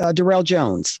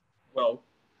Jones. Well,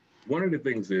 one of the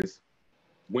things is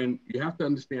when you have to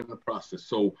understand the process.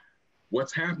 So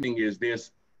what's happening is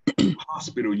there's a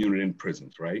hospital unit in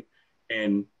prisons, right?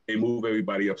 And they move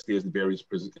everybody upstairs to various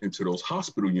prisons into those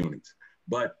hospital units.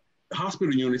 But the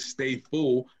hospital units stay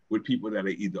full with people that are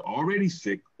either already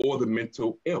sick or the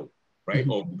mental ill, right?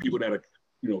 Or people that are,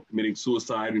 you know, committing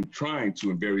suicide and trying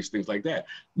to, and various things like that.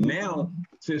 Now,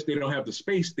 since they don't have the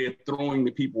space, they're throwing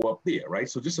the people up there, right?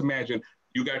 So just imagine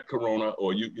you got corona,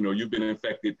 or you've been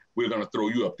infected, we're gonna throw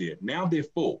you up there. Now they're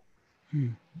full.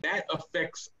 That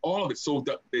affects all of it. So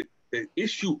the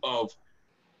issue of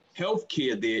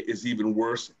healthcare there is even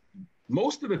worse.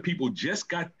 Most of the people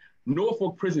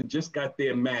Norfolk Prison just got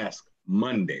their mask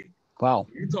Monday. Wow.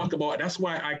 You talk about, that's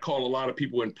why I call a lot of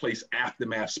people in place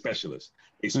aftermath specialists.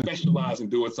 They specialize in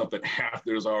doing something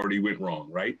after it's already went wrong,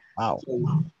 right? Wow.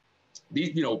 So,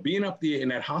 being up there in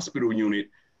that hospital unit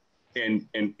and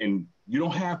you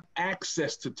don't have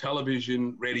access to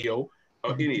television, radio,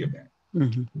 or any of that.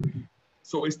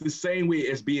 So it's the same way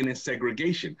as being in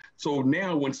segregation. So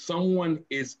now when someone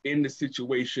is in the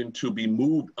situation to be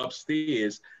moved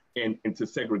upstairs and into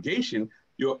segregation,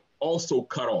 you're also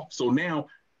cut off. So now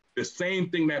the same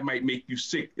thing that might make you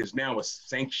sick is now a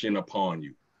sanction upon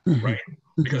you, right?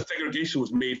 Because segregation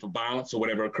was made for violence or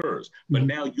whatever occurs. But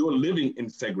now you're living in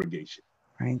segregation.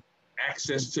 Right.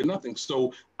 Access to nothing.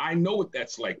 So I know what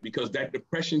that's like, because that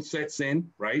depression sets in,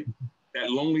 right? That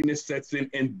loneliness sets in.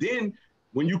 And then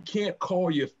when you can't call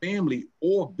your family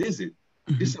or visit,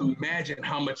 just imagine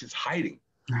how much it's hiding.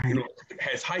 Right. It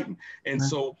has heightened. And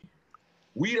so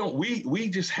we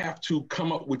just have to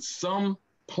come up with some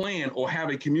plan or have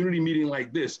a community meeting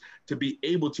like this to be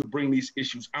able to bring these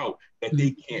issues out that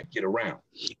they can't get around.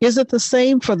 Is it the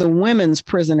same for the women's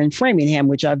prison in Framingham,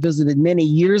 which I visited many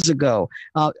years ago?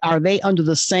 Are they under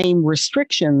the same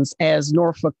restrictions as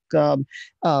Norfolk,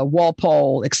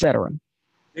 Walpole, et cetera?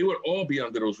 They would all be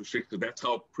under those restrictions. That's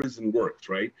how prison works,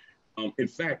 right? In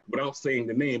fact, without saying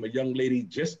the name, a young lady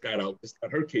just got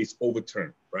her case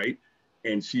overturned, right?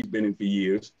 And she's been in for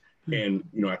years. And,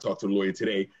 I talked to the lawyer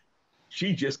today.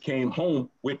 She just came home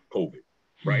with COVID,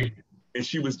 right? And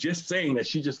she was just saying that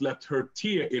she just left her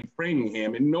tier in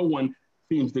Framingham, and no one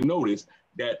seems to notice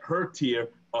that her tier,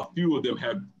 a few of them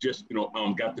have just,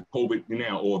 got the COVID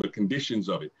now, or the conditions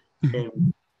of it.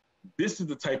 And this is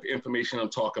the type of information I'm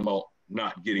talking about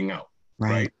not getting out,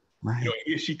 right?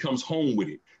 Here she comes home with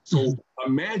it. So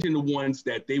imagine the ones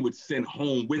that they would send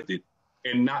home with it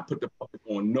and not put the public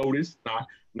on notice,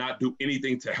 not do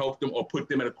anything to help them or put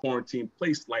them in a quarantine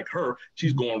place like her.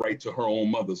 She's going right to her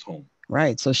own mother's home.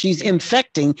 Right. So she's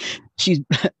infecting, she's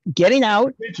getting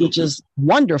out, which is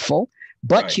wonderful,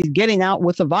 but she's getting out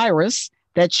with a virus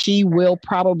that she will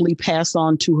probably pass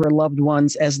on to her loved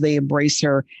ones as they embrace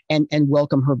her and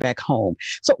welcome her back home.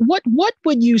 So what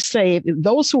would you say, if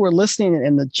those who are listening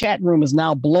and the chat room is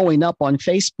now blowing up on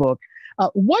Facebook,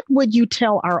 what would you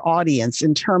tell our audience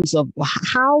in terms of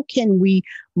how can we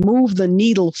move the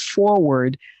needle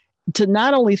forward to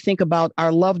not only think about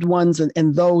our loved ones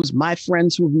and those, my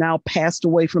friends who have now passed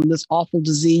away from this awful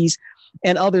disease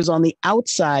and others on the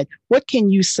outside, what can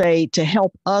you say to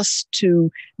help us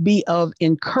to be of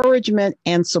encouragement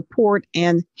and support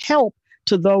and help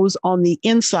to those on the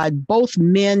inside, both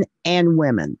men and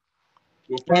women?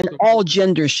 And all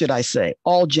genders, should I say,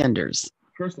 all genders.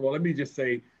 First of all, let me just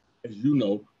say, as you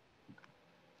know,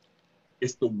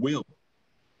 it's the will.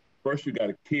 First, you got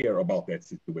to care about that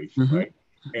situation, right?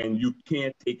 And you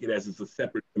can't take it as it's a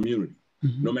separate community.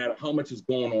 No matter how much is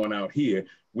going on out here,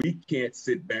 we can't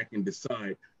sit back and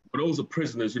decide, well, those are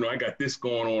prisoners, I got this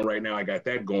going on right now, I got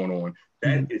that going on.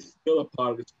 That is still a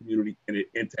part of this community, and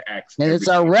it interacts. And it's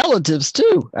our relatives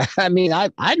too. I mean,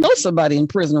 I know somebody in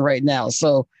prison right now,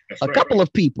 so a couple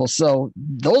of people. So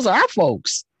those are our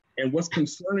folks. And what's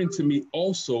concerning to me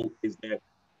also is that,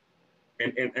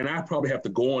 and I probably have to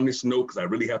go on this note because I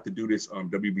really have to do this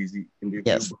WBZ interview.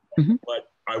 Yes.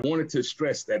 But I wanted to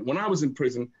stress that when I was in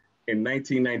prison in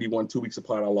 1991, 2 weeks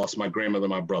apart, I lost my grandmother,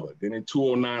 my brother. Then in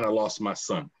 2009, I lost my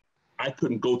son. I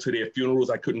couldn't go to their funerals.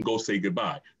 I couldn't go say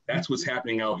goodbye. That's what's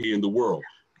happening out here in the world.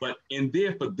 But in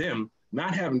there for them,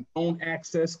 not having phone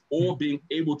access or being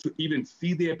able to even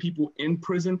see their people in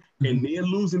prison, and they're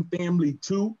losing family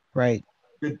too. Right.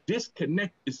 The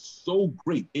disconnect is so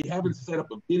great. They haven't set up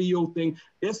a video thing.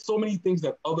 There's so many things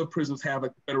that other prisons have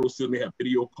at the federal system. They have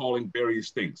video calling, various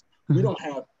things. We don't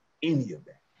have any of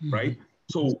that, right?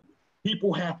 So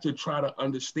people have to try to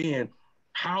understand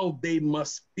how they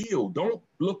must feel. Don't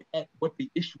look at what the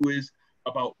issue is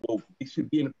about, well, they should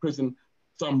be in a prison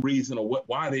some reason or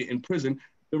why they're in prison.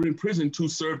 They're in prison to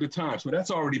serve the time. So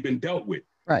that's already been dealt with.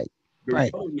 Right.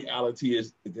 The reality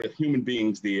is that human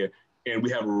beings there, and we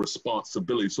have a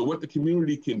responsibility. So what the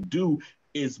community can do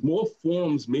is more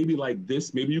forums, maybe like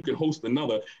this, maybe you can host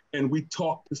another, and we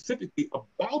talk specifically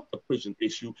about the prison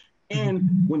issue. And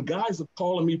when guys are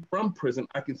calling me from prison,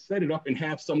 I can set it up and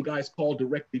have some guys call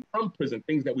directly from prison,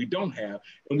 things that we don't have,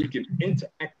 and we can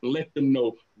interact and let them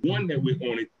know, one, that we're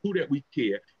on it, two, that we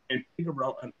care, and figure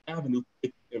out an avenue to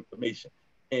get information.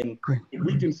 And if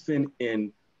we can send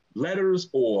in letters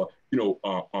or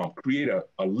create a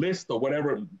list or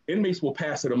whatever, inmates will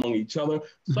pass it among each other.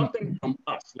 Something from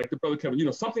us, like the brother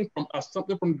Kevin, something from us,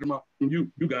 something from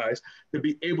you guys, to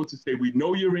be able to say, we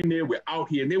know you're in there, we're out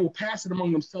here, and they will pass it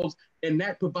among themselves, and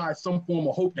that provides some form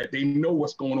of hope that they know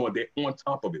what's going on, they're on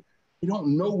top of it. They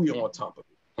don't know we're on top of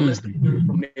it unless they hear it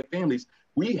from their families.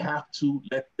 We have to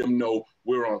let them know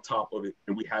we're on top of it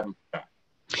and we haven't forgotten.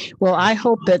 Well, I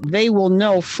hope that they will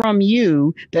know from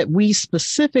you that we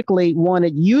specifically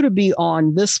wanted you to be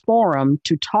on this forum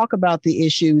to talk about the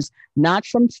issues, not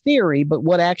from theory, but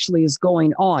what actually is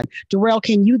going on. Darrell,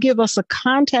 can you give us a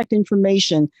contact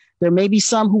information? There may be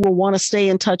some who will want to stay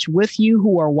in touch with you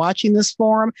who are watching this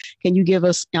forum. Can you give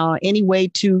us any way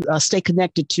to stay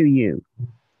connected to you?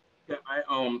 Yeah,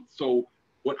 so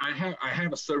what I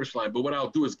have a service line, but what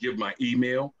I'll do is give my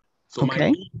email. So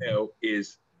my email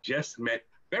is justmet.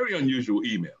 Very unusual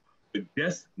email, but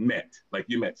just met, like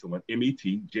you met someone, MET,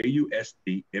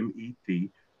 JUSTMET,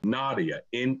 Nadia,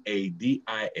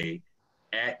 NADIA,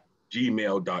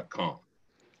 @gmail.com.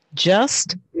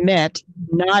 Just met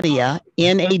Nadia,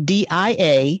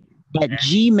 NADIA,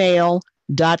 @gmail.com.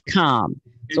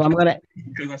 So I'm going to.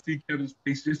 Because I see Kevin's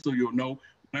face, just so you'll know,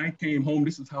 when I came home,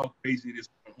 this is how crazy it is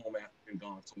coming home after being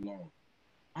gone so long.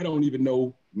 I don't even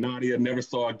know Nadia, never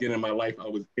saw again in my life. I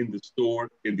was in the store,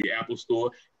 in the Apple store,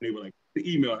 and they were like, the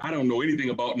email, I don't know anything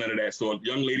about none of that. So a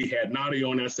young lady had Nadia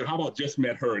on there. I said, how about just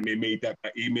met her? And they made that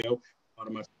my email part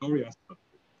of my story.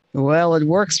 Well, it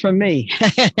works for me.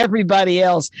 Everybody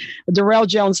else. Darrell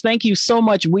Jones, thank you so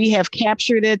much. We have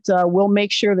captured it. We'll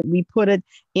make sure that we put it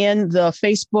in the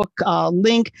Facebook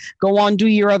link. Go on, do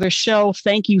your other show.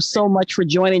 Thank you so much for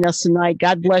joining us tonight.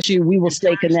 God bless you. We will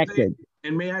stay connected.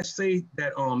 And may I say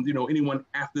that, you know, anyone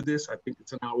after this, I think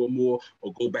it's an hour or more,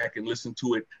 or go back and listen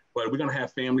to it. But we're going to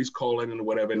have families call in and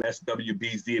whatever, and that's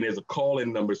WBZ. And there's a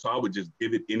call-in number, so I would just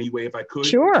give it anyway if I could.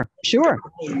 Sure, sure. The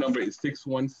call-in number is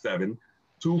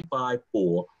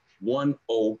 617-254-1030.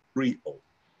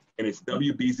 And it's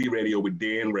WBZ Radio with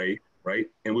Dan Ray, right?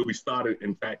 And we'll be started,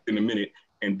 in fact, in a minute.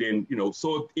 And then, you know,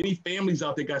 so if any families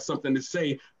out there got something to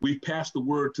say, we've passed the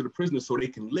word to the prisoners so they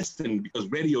can listen, because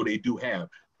radio they do have.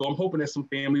 So I'm hoping that some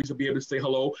families will be able to say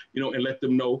hello, you know, and let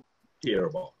them know care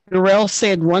about. Darrell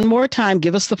said one more time,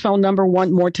 give us the phone number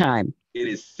one more time. It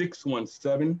is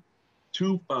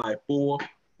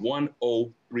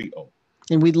 617-254-1030.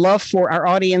 And we'd love for our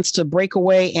audience to break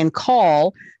away and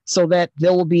call so that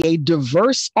there will be a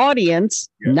diverse audience,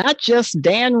 not just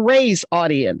Dan Ray's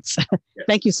audience.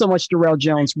 Thank you so much, Darrell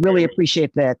Jones. Really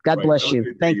appreciate that. God bless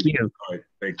you. Thank you. All right.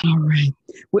 Thank you. All right.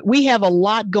 We have a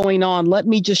lot going on. Let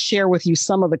me just share with you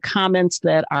some of the comments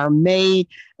that are made,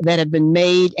 that have been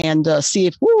made, and see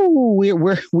if we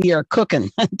are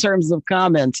cooking in terms of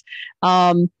comments.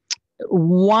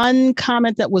 One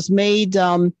comment that was made,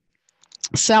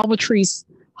 Salvatrice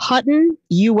Hutton,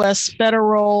 U.S.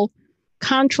 federal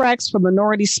contracts for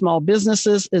minority small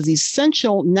businesses is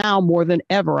essential now more than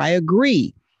ever. I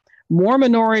agree. More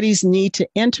minorities need to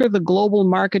enter the global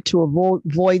market to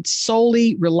avoid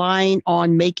solely relying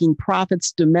on making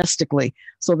profits domestically.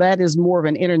 So that is more of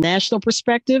an international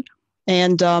perspective.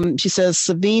 And she says,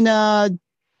 Savina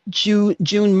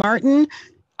June Martin,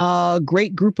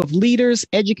 great group of leaders,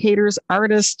 educators,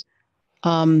 artists,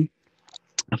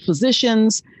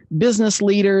 physicians, business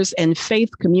leaders, and faith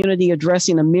community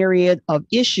addressing a myriad of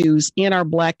issues in our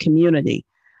Black community.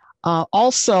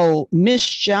 Also, Miss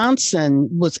Johnson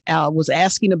was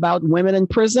asking about women in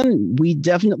prison. We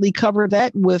definitely covered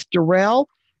that with Darrell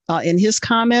in his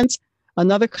comments.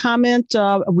 Another comment,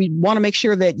 we want to make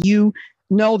sure that you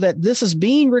know that this is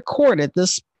being recorded.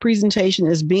 This presentation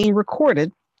is being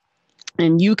recorded,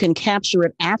 and you can capture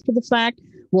it after the fact.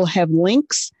 We'll have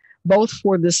links both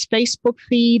for this Facebook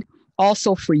feed,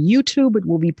 also for YouTube. It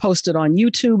will be posted on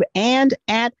YouTube and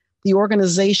at the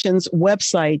organization's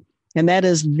website, and that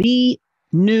is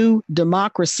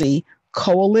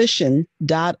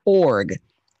thenewdemocracycoalition.org,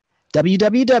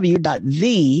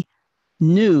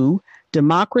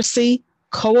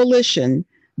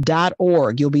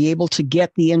 www.thenewdemocracycoalition.org. You'll be able to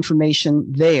get the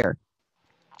information there.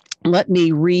 Let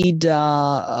me read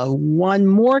one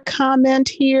more comment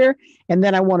here, and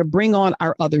then I want to bring on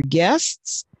our other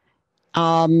guests.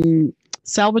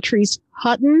 Salvatrice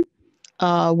Hutton,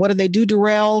 what do they do,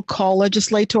 Darrell? Call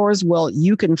legislators? Well,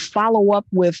 you can follow up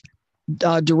with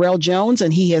Darrell Jones,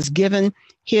 and he has given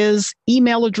his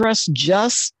email address,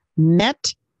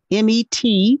 justmet,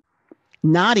 M-E-T,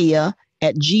 Nadia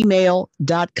at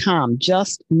gmail.com,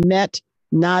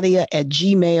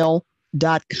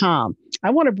 justmetnadia@gmail.com. I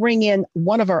want to bring in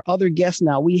one of our other guests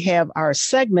now. We have our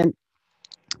segment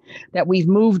that we've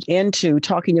moved into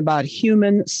talking about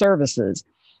human services.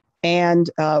 And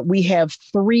we have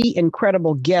three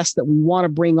incredible guests that we want to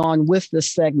bring on with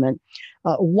this segment.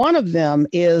 One of them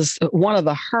is one of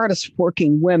the hardest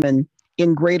working women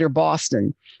in Greater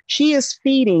Boston. She is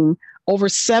feeding over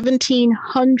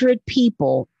 1,700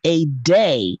 people a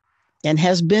day and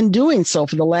has been doing so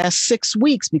for the last 6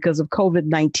 weeks because of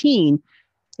COVID-19.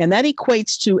 And that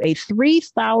equates to a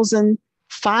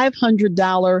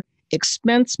 $3,500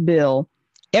 expense bill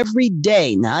every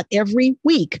day, not every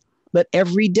week, but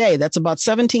every day. That's about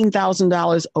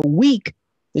 $17,000 a week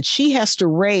that she has to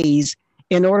raise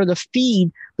in order to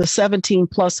feed the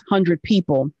 1,700+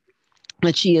 people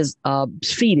that she is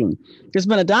feeding. There's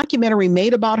been a documentary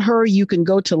made about her. You can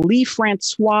go to Lee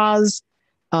Francois'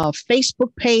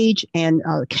 Facebook page and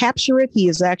capture it. He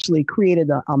has actually created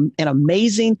an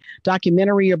amazing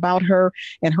documentary about her,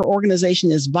 and her organization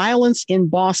is Violence in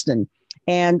Boston.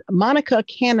 And Monica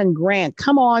Cannon Grant,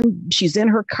 come on, she's in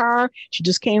her car. She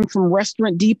just came from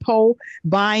Restaurant Depot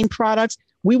buying products.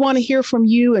 We want to hear from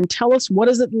you and tell us, what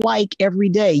is it like every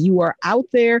day? You are out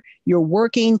there, you're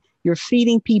working, you're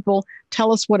feeding people.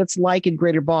 Tell us what it's like in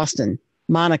Greater Boston.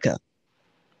 Monica.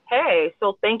 Hey,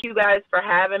 so thank you guys for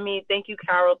having me. Thank you,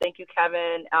 Carol. Thank you,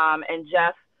 Kevin and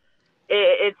Jeff.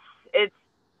 It's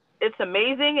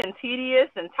amazing and tedious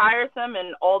and tiresome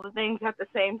and all the things at the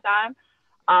same time.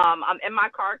 I'm in my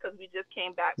car because we just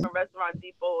came back from Restaurant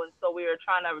Depot, and so we were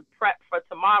trying to prep for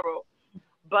tomorrow.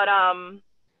 But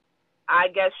I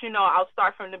guess, I'll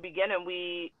start from the beginning.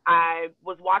 I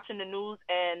was watching the news,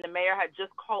 and the mayor had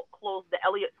just closed the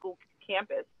Elliott School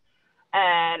campus.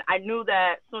 And I knew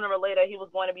that sooner or later he was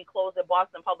going to be closed at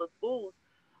Boston Public Schools.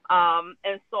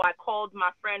 And so I called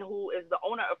my friend who is the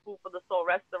owner of Food for the Soul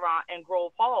restaurant in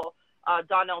Grove Hall,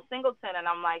 Donnell Singleton, and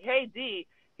I'm like, hey, D,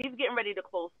 he's getting ready to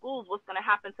close schools. What's going to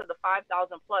happen to the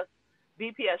 5,000 plus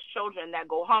BPS children that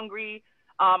go hungry?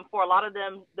 For a lot of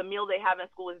them, the meal they have in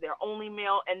school is their only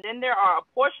meal. And then there are a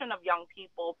portion of young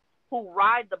people who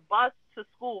ride the bus to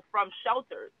school from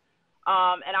shelters.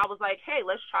 And I was like, hey,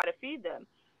 let's try to feed them.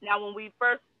 Now, when we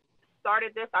first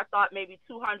started this, I thought maybe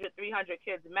 200, 300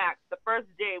 kids max. The first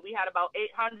day, we had about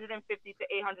 850 to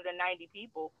 890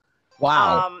 people.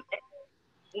 Wow.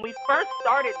 When we first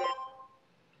started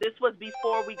this was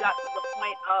before we got to the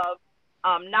point of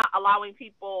not allowing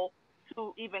people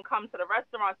to even come to the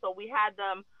restaurant. So we had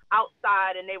them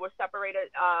outside and they were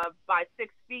separated by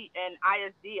 6 feet, and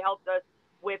ISD helped us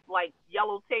with like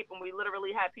yellow tape, and we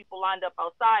literally had people lined up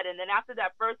outside. And then after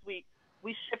that first week,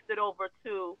 we shifted over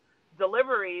to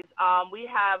deliveries. We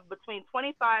have between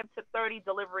 25 to 30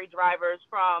 delivery drivers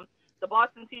from the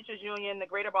Boston Teachers Union, the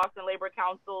Greater Boston Labor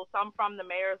Council, some from the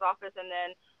mayor's office, and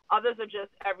then others are just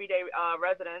everyday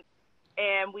residents.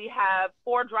 And we have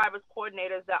 4 drivers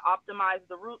coordinators that optimize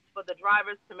the routes for the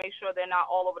drivers to make sure they're not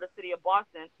all over the city of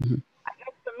Boston. Mm-hmm. I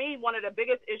guess for me, one of the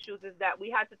biggest issues is that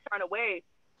we had to turn away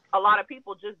a lot of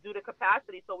people just due to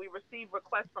capacity. So we received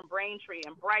requests from Braintree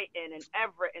and Brighton and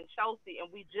Everett and Chelsea, and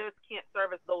we just can't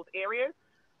service those areas.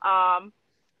 And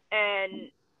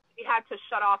we had to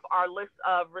shut off our list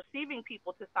of receiving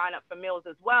people to sign up for meals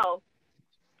as well,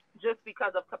 just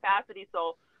because of capacity.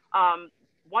 So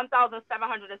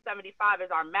 1,775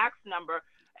 is our max number,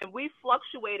 and we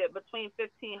fluctuated between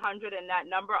 1,500 and that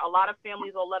number. A lot of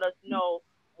families will let us know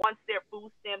once their food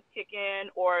stamps kick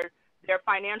in or their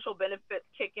financial benefits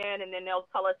kick in, and then they'll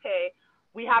tell us, hey,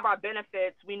 we have our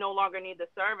benefits, we no longer need the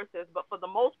services. But for the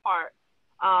most part,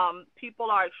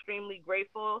 people are extremely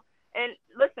grateful. And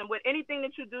listen, with anything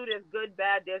that you do, there's good,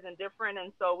 bad, there's indifferent.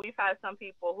 And so we've had some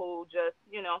people who just,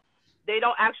 they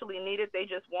don't actually need it, they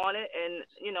just want it, and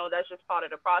that's just part of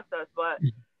the process. But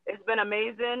it's been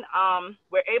amazing.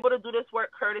 We're able to do this work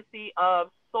courtesy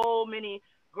of so many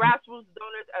grassroots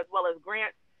donors as well as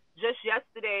grants. Just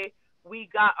yesterday, we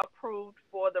got approved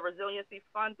for the Resiliency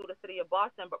Fund through the City of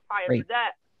Boston, but prior to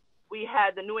that, we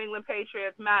had the New England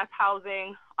Patriots, Mass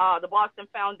Housing, the Boston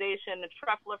Foundation, the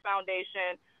Treffler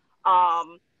Foundation,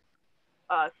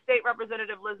 State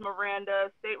Representative Liz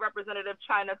Miranda, State Representative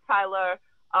China Tyler,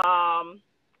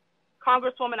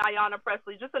 Congresswoman Ayanna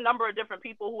Pressley, just a number of different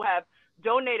people who have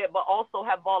donated but also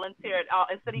have volunteered.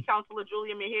 And City Councilor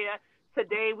Julia Mejia,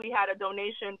 today we had a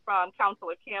donation from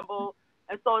Councilor Campbell.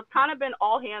 And so it's kind of been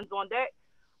all hands on deck.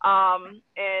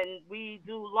 And we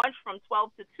do lunch from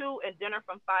 12 to 2 and dinner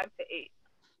from 5 to 8.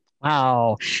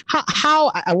 Wow.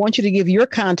 How I want you to give your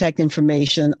contact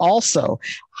information also.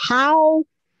 How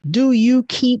do you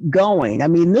keep going? I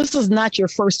mean, this is not your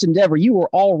first endeavor. You were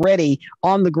already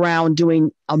on the ground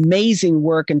doing amazing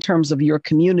work in terms of your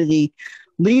community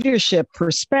leadership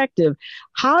perspective.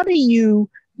 How do you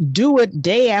do it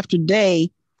day after day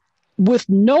with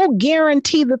no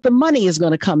guarantee that the money is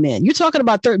going to come in? You're talking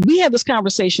about we had this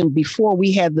conversation before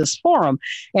we had this forum,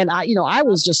 and I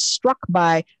was just struck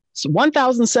by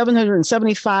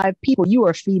 1,775 people you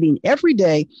are feeding every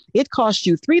day. It costs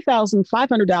you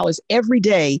 $3,500 every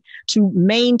day to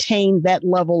maintain that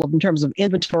level in terms of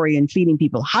inventory and feeding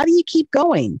people. How do you keep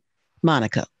going,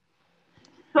 Monica?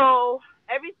 So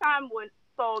every time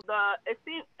it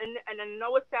seems, and I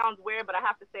know it sounds weird, but I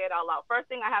have to say it out loud. First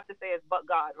thing I have to say is, but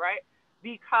God, right?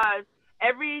 Because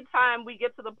every time we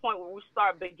get to the point where we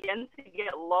begin to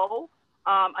get low,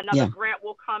 another grant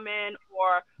will come in,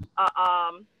 or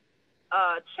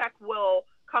a check will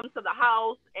come to the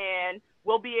house, and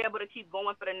we'll be able to keep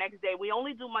going for the next day. We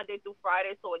only do Monday through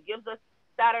Friday, so it gives us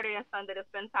Saturday and Sunday to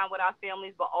spend time with our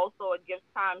families, but also it gives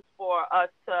time for us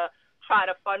to try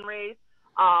to fundraise.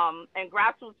 And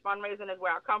grassroots fundraising is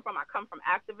where I come from. I come from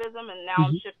activism, and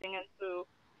now I'm shifting into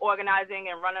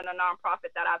organizing and running a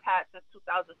nonprofit that I've had since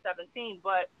 2017.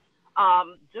 But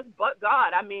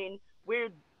God, I mean,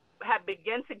 we have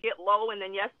begun to get low, and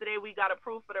then yesterday we got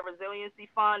approved for the Resiliency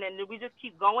Fund, and we just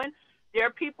keep going. There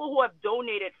are people who have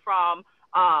donated from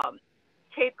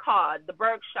Cape Cod, the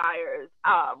Berkshires,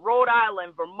 Rhode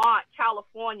Island, Vermont,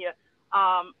 California.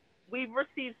 We've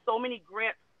received so many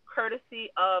grants courtesy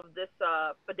of this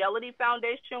Fidelity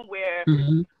Foundation, where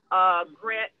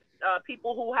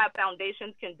people who have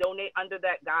foundations can donate under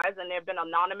that guise, and they've been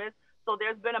anonymous. So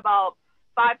there's been about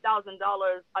 $5,000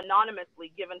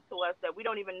 anonymously given to us that we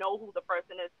don't even know who the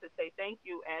person is to say thank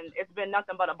you, and it's been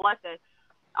nothing but a blessing.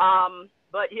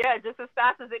 But yeah, just as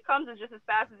fast as it comes and just as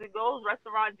fast as it goes.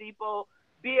 Restaurant Depot,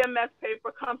 BMS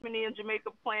Paper Company in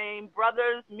Jamaica Plain,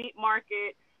 Brothers Meat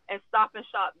Market, and Stop and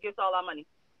Shop gets all our money.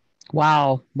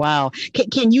 Wow. Wow.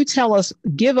 Can you tell us,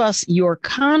 give us your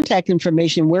contact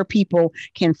information where people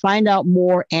can find out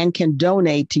more and can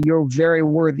donate to your very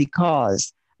worthy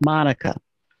cause, Monica?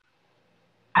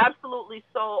 Absolutely.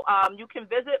 So you can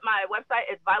visit my website.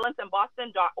 It's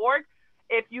violenceinboston.org.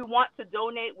 If you want to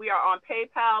donate, we are on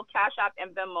PayPal, Cash App,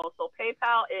 and Venmo. So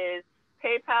PayPal is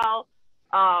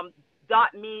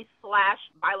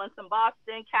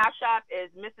paypal.me/violenceinboston. Cash App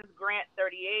is Mrs. Grant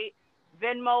 38.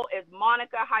 Venmo is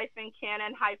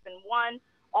Monica-Cannon-1.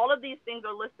 All of these things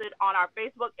are listed on our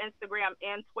Facebook, Instagram,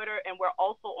 and Twitter, and we're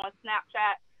also on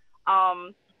Snapchat.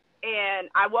 And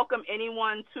I welcome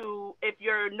anyone to, if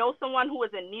you know someone who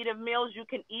is in need of meals, you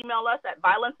can email us at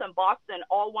violenceinboston,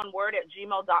 all one word,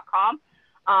 @gmail.com.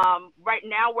 Right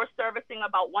now, we're servicing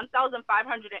about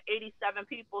 1,587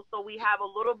 people, so we have a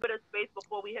little bit of space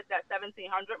before we hit that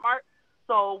 1,700 mark.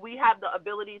 So we have the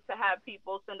ability to have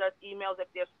people send us emails if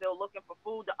they're still looking for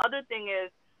food. The other thing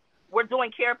is we're doing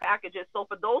care packages. So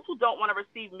for those who don't want to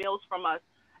receive meals from us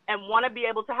and want to be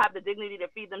able to have the dignity to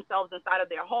feed themselves inside of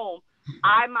their home,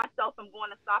 I myself am going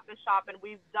to Stop and Shop, and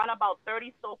we've done about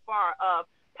 30 so far of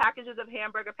packages of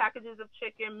hamburger, packages of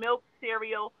chicken, milk,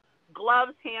 cereal,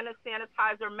 gloves, hand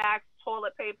sanitizer, masks,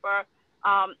 toilet paper,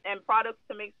 and products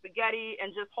to make spaghetti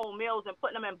and just whole meals, and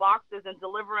putting them in boxes and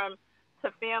deliver them to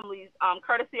families,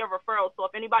 courtesy of referrals. So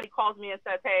if anybody calls me and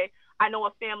says, hey, I know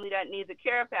a family that needs a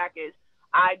care package,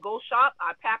 I go shop,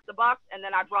 I pack the box, and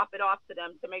then I drop it off to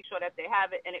them to make sure that they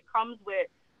have it. And it comes with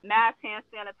mask, hand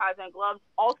sanitizer, and gloves.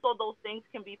 Also, those things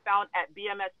can be found at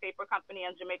BMS Paper Company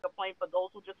in Jamaica Plain for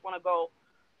those who just want to go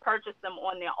purchase them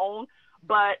on their own.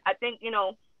 But I think,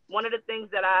 one of the things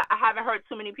that I haven't heard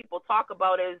too many people talk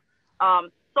about is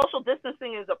social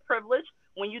distancing is a privilege.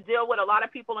 When you deal with a lot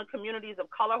of people in communities of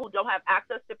color who don't have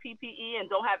access to PPE and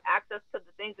don't have access to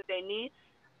the things that they need,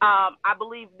 I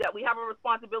believe that we have a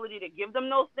responsibility to give them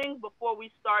those things before we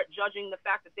start judging the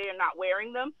fact that they are not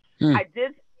wearing them. I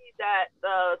did see that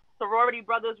the sorority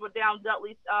brothers were down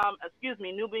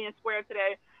Nubian Square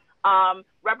today.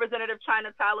 Representative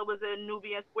China Tyler was in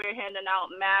Nubian Square handing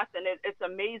out masks, and it's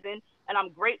amazing. And I'm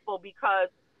grateful because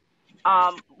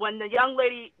when the young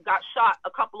lady got shot a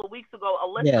couple of weeks ago,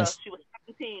 Alyssa, she was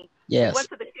 17. We went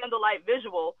to the candlelight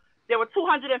visual. There were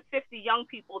 250 young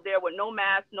people there with no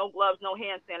mask, no gloves, no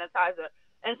hand sanitizer.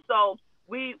 And so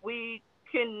we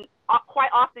can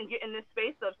quite often get in this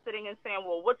space of sitting and saying,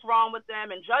 well, what's wrong with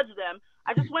them, and judge them.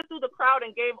 I just went through the crowd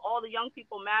and gave all the young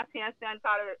people masks, hand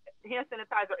sanitizer,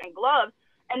 and gloves,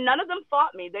 and none of them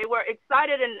fought me. They were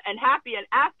excited and happy and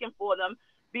asking for them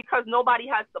because nobody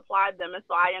has supplied them. And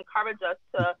so I encourage us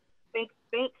to think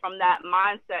from that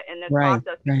mindset in this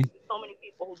process. There's so many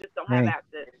people who just don't have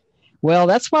access. Well,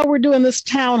 that's why we're doing this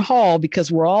town hall,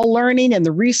 because we're all learning and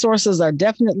the resources are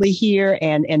definitely here.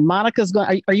 And Monica's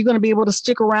going, are you going to be able to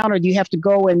stick around, or do you have to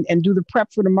go and do the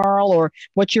prep for tomorrow, or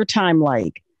what's your time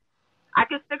like? I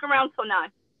can stick around till 9.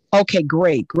 Okay,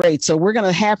 great. So we're going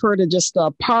to have her to just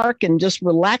park and just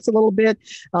relax a little bit.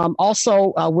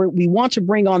 Also, we want to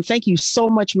bring on, thank you so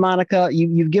much, Monica.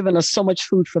 You've given us so much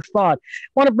food for thought. I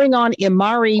want to bring on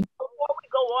Imari. Before we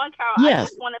go on, Carol, I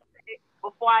just want to say,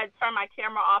 before I turn my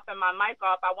camera off and my mic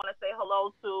off, I want to say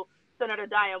hello to Senator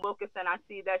Dianne Wilkerson. I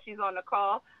see that she's on the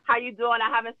call. How you doing? I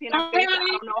haven't seen her face in I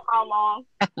don't know how long.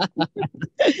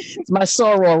 It's my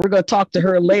soror. We're going to talk to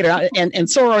her later. And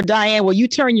soror Dianne, will you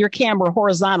turn your camera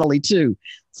horizontally too?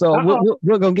 So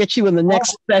we're going to get you in the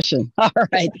next session. All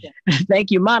right.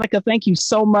 Thank you, Monica. Thank you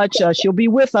so much. She'll be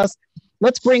with us.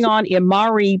 Let's bring on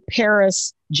Imari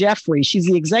Paris Jeffries. She's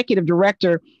the executive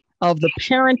director of the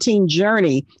Parenting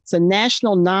Journey. It's a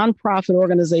national nonprofit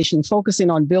organization focusing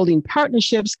on building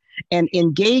partnerships and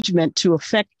engagement to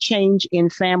affect change in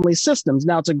family systems.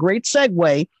 Now, it's a great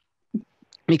segue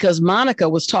because Monica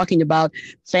was talking about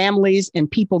families and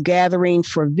people gathering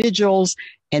for vigils,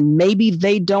 and maybe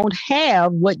they don't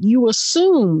have what you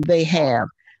assume they have.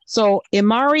 So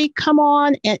Imari, come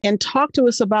on and talk to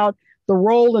us about the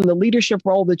role and the leadership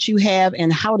role that you have,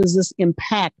 and how does this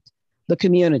impact the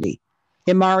community?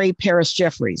 Imari Paris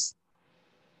Jeffries.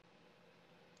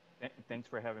 Thanks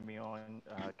for having me on,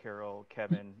 Carol,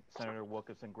 Kevin, Senator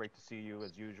Wilkerson. Great to see you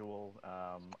as usual.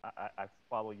 I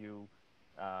follow you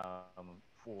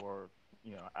for,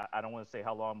 I don't want to say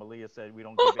how long. Malia said we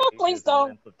don't give ages and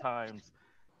length of times.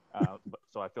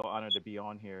 So I feel honored to be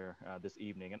on here this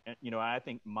evening. And I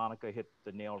think Monica hit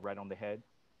the nail right on the head.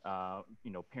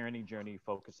 Parenting Journey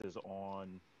focuses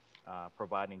on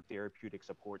providing therapeutic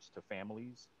supports to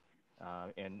families.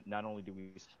 And not only do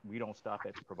we don't stop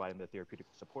at providing the therapeutic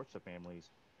supports to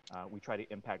families, we try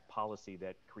to impact policy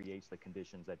that creates the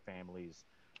conditions that families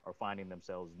are finding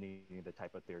themselves needing the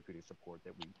type of therapeutic support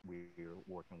that we're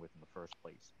working with in the first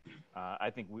place. I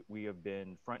think we have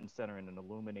been front and center in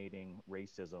illuminating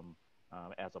racism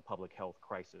as a public health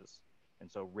crisis.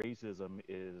 And so racism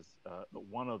is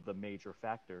one of the major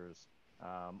factors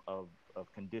of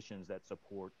conditions that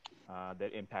support,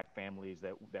 that impact families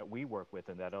that we work with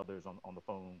and that others on the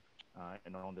phone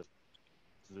and on this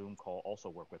Zoom call also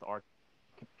work with, our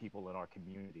people in our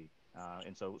community.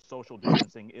 And so social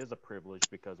distancing is a privilege,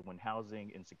 because when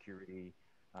housing insecurity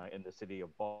in the city of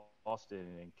Boston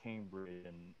and Cambridge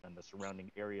and the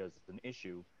surrounding areas is an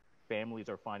issue, families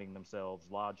are finding themselves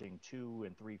lodging 2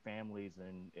 and 3 families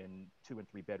in 2 and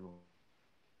 3 bedroom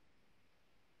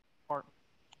apartments.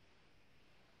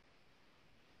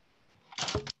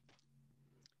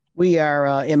 We are,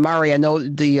 Imari, I know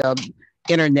the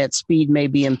internet speed may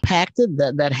be impacted.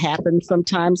 That happens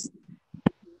sometimes.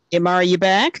 Imari, you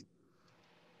back?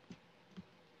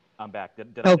 I'm back.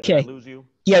 Did I lose you?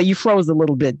 Yeah, you froze a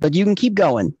little bit, but you can keep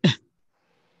going.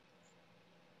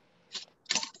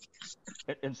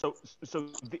 And so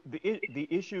the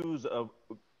issues of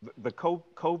the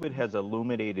COVID has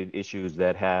illuminated issues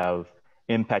that have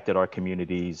impacted our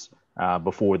communities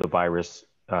before the virus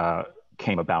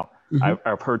came about. Mm-hmm.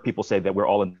 I've heard people say that we're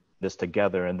all in this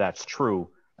together, and that's true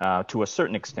to a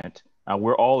certain extent.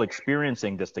 We're all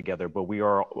experiencing this together, but we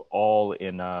are all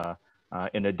in a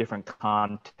different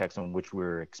context in which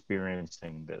we're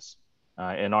experiencing this.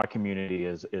 And our community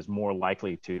is more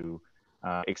likely to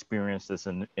experience this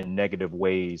in negative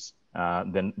ways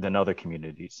than other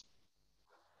communities.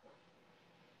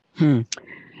 I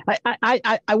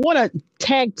want to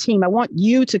tag team. I want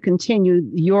you to continue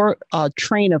your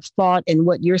train of thought and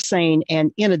what you're saying.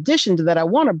 And in addition to that, I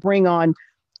want to bring on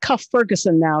Cuff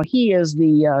Ferguson now. He is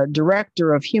the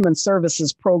Director of Human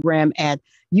Services Program at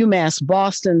UMass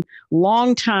Boston,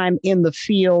 long time in the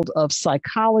field of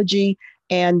psychology.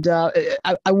 And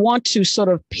I want to sort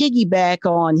of piggyback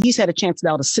on, he's had a chance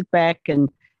now to sit back and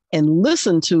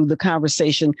listen to the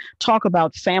conversation, talk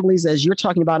about families as you're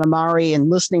talking about, Imari, and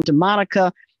listening to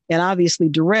Monica and obviously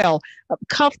Darrell.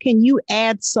 Cuff, can you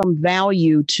add some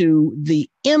value to the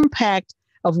impact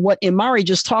of what Imari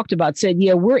just talked about? Said,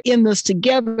 yeah, we're in this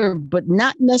together, but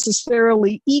not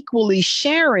necessarily equally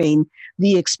sharing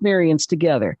the experience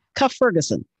together. Cuff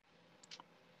Ferguson.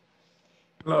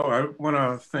 Hello, I want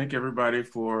to thank everybody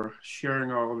for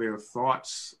sharing all their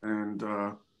thoughts and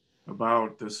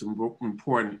about this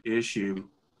important issue.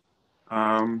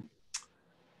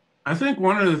 I think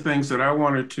one of the things that I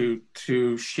wanted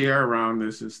to share around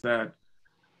this is that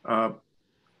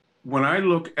when I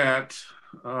look at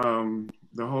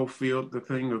the whole field, the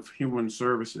thing of human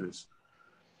services,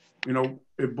 you know,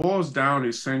 it boils down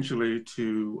essentially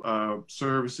to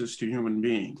services to human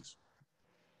beings.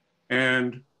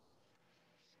 And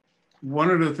one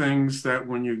of the things that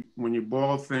when you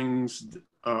boil things,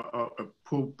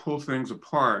 pull things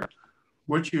apart,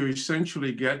 what you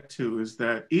essentially get to is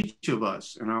that each of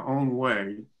us in our own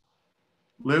way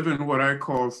live in what I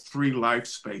call 3 life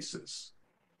spaces: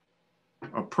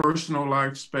 a personal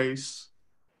life space,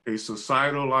 a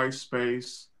societal life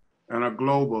space, and a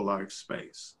global life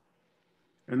space.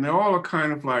 And they're all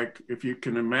kind of like, if you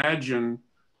can imagine,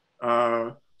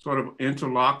 sort of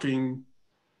interlocking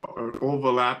or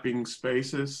overlapping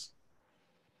spaces.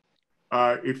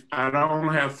 If I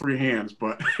don't have 3 hands,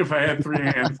 but if I had 3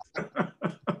 hands,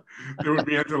 they would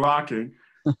be interlocking.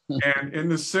 And in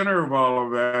the center of all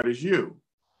of that is you.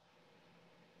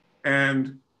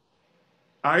 And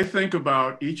I think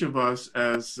about each of us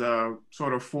as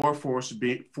sort of fourfold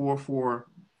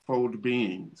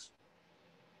beings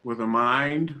with a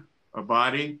mind, a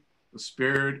body, a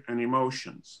spirit, and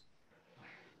emotions.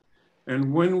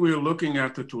 And when we're looking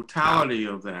at the totality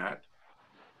of that,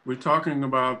 we're talking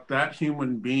about that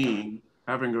human being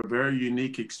having a very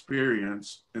unique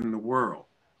experience in the world.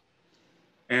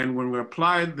 And when we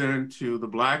apply it then to the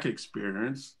Black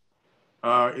experience,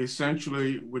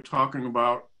 essentially we're talking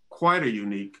about quite a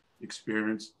unique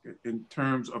experience in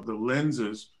terms of the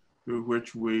lenses through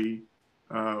which we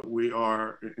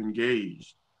are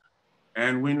engaged.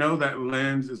 And we know that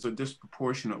lens is a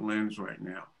disproportionate lens right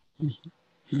now.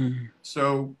 Mm-hmm.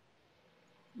 So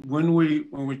when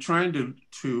we're trying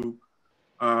to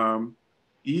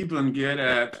even get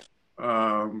at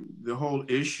the whole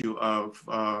issue of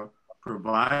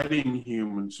providing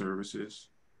human services,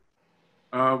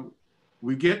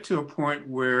 we get to a point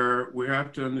where we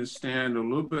have to understand a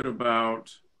little bit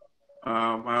about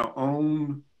our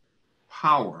own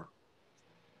power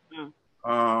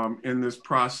in this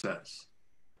process.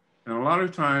 And a lot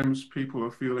of times people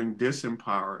are feeling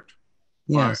disempowered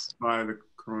by the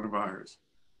coronavirus.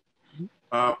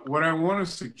 What I want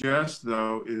to suggest,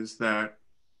 though, is that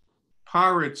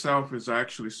power itself is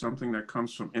actually something that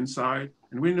comes from inside,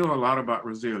 and we know a lot about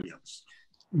resilience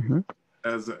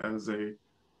as a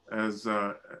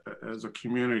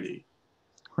community.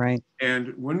 Right.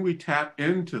 And when we tap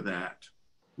into that,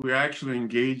 we're actually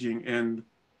engaging in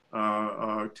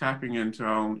tapping into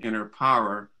our own inner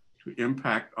power to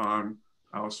impact on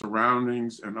our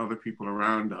surroundings and other people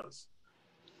around us.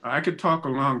 I could talk a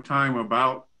long time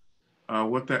about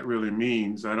what that really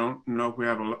means. I don't know if we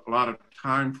have a lot of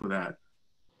time for that,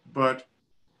 but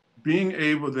being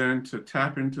able then to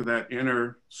tap into that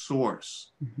inner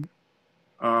source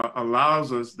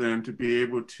allows us then to be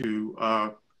able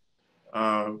to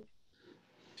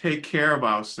take care of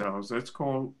ourselves. That's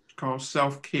called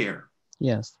self-care.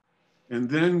 Yes. And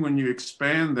then when you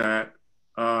expand that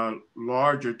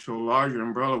larger to a larger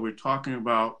umbrella, we're talking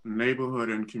about neighborhood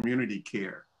and community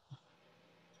care.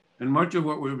 And much of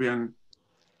what we've been,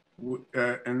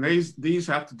 and these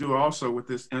have to do also with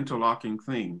this interlocking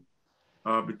thing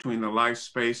between the life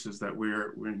spaces that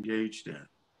we're engaged in.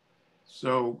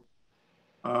 So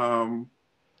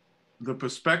the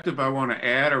perspective I want to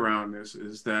add around this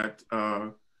is that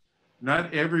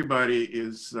not everybody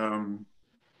is,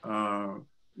 no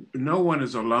one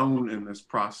is alone in this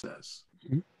process.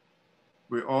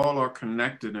 We all are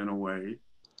connected in a way,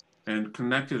 and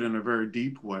connected in a very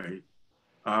deep way.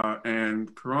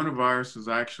 And coronavirus is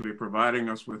actually providing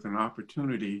us with an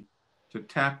opportunity to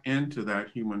tap into that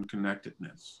human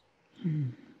connectedness,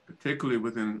 particularly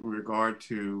within regard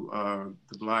to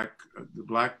the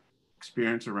Black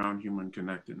experience around human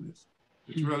connectedness.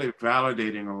 It's really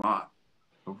validating a lot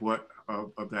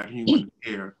of that human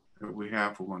care that we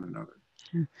have for one another.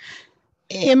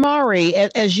 Imari,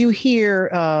 as you hear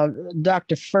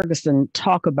Dr. Ferguson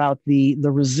talk about the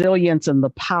resilience and the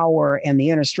power and the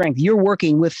inner strength, you're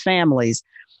working with families.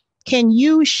 Can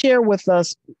you share with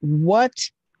us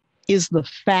what is the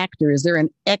factor? Is there an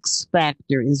X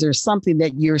factor? Is there something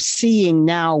that you're seeing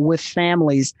now with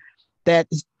families that,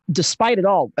 despite it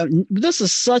all, this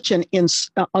is such an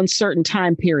uncertain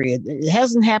time period. It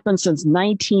hasn't happened since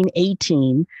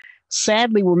 1918.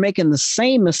 Sadly, we're making the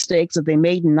same mistakes that they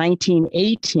made in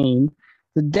 1918.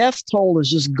 The death toll is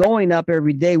just going up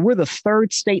every day. We're the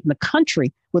third state in the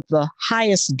country with the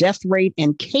highest death rate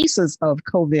and cases of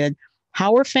COVID.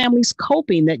 How are families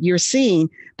coping that you're seeing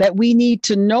that we need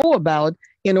to know about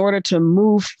in order to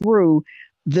move through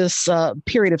this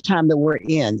period of time that we're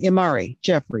in? Imari,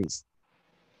 Jeffries.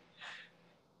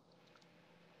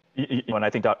 And I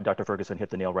think Dr. Ferguson hit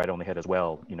the nail right on the head as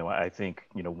well. I think,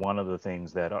 one of the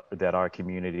things that our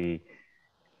community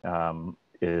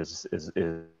is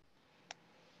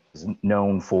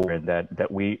known for, and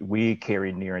that we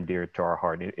carry near and dear to our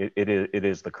heart. It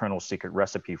is the Colonel's secret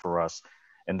recipe for us,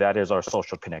 and that is our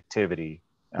social connectivity.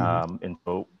 And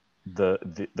so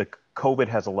the COVID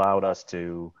has allowed us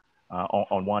to,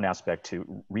 on one aspect,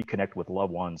 to reconnect with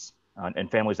loved ones and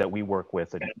families that we work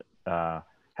with, and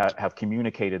have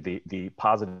communicated the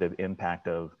positive impact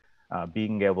of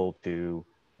being able to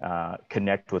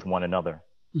connect with one another.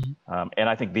 And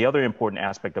I think the other important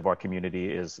aspect of our community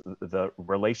is the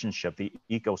relationship, the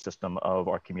ecosystem of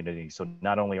our community. So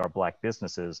not only our Black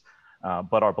businesses,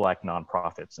 but our Black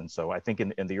nonprofits. And so I think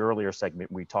in the earlier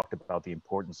segment, we talked about the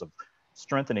importance of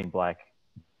strengthening Black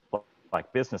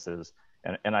businesses.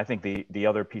 And I think the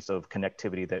other piece of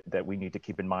connectivity that we need to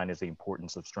keep in mind is the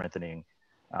importance of strengthening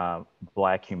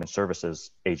Black human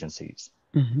services agencies.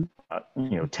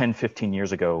 10, 15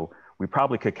 years ago, we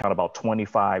probably could count about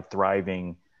 25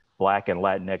 thriving Black and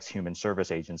Latinx human service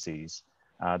agencies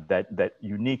that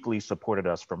uniquely supported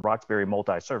us, from Roxbury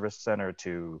Multi-Service Center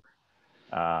to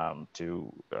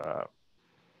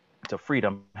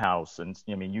Freedom House, and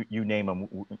you name them.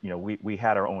 We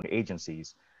had our own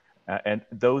agencies, and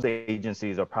those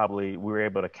agencies are probably, we were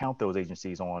able to count those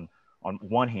agencies on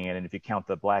one hand, and if you count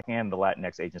the Black and the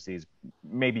Latinx agencies,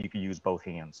 maybe you could use both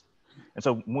hands. And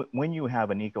so when you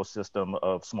have an ecosystem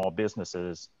of small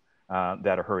businesses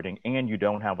that are hurting, and you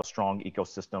don't have a strong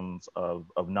ecosystems of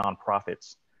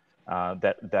nonprofits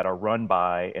that are run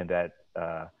by, and that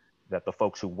the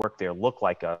folks who work there look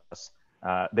like us,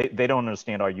 they don't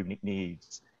understand our unique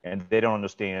needs, and they don't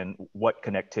understand what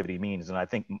connectivity means. And I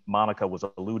think Monica was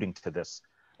alluding to this,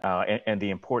 and the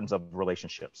importance of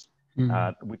relationships.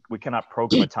 We cannot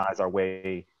programatize our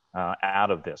way out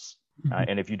of this.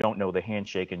 And if you don't know the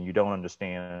handshake and you don't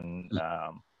understand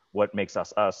what makes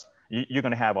us us, you're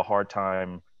going to have a hard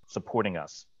time supporting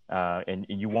us, and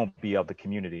you won't be of the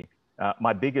community.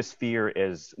 My biggest fear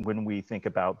is when we think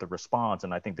about the response,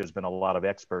 and I think there's been a lot of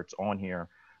experts on here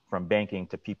from banking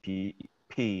to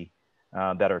PPP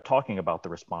that are talking about the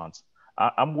response.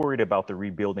 I'm worried about the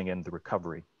rebuilding and the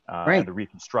recovery and the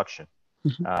reconstruction.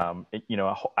 You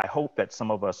know, I hope that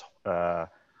some of us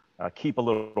keep a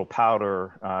little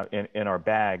powder in our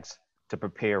bags to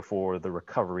prepare for the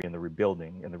recovery and the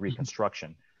rebuilding and the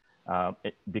reconstruction,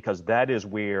 because that is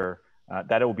where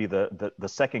that will be the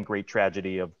second great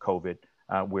tragedy of COVID,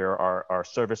 where our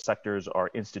service sectors, our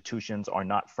institutions are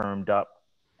not firmed up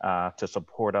to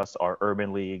support us. Our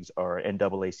urban leagues, our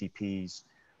NAACPs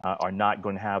are not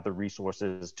going to have the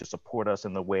resources to support us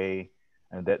in the way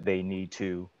that they need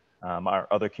to. Our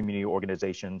other community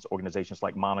organizations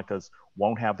like Monica's,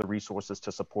 won't have the resources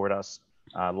to support us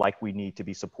like we need to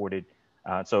be supported.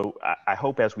 So I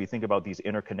hope as we think about these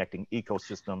interconnecting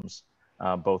ecosystems,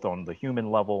 both on the human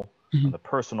level, on the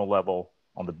personal level,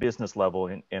 on the business level,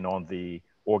 and on the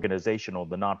organizational,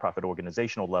 the nonprofit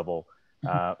organizational level,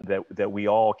 that we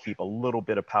all keep a little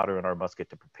bit of powder in our musket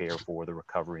to prepare for the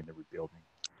recovery and the rebuilding.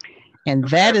 And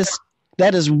that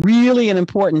is really an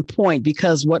important point,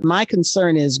 because what my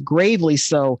concern is, gravely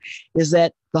so, is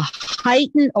that the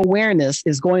heightened awareness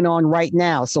is going on right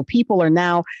now. So people are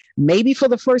now, maybe for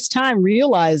the first time,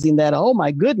 realizing that, oh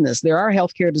my goodness, there are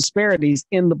healthcare disparities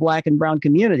in the Black and Brown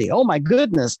community. Oh my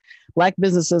goodness, Black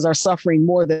businesses are suffering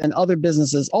more than other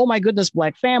businesses. Oh my goodness,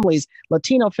 Black families,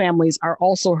 Latino families are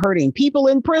also hurting. People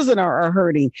in prison are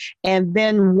hurting. And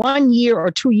then 1 year or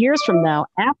 2 years from now,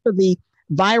 after the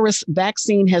virus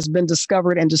vaccine has been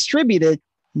discovered and distributed,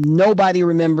 nobody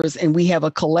remembers, and we have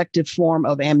a collective form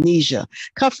of amnesia.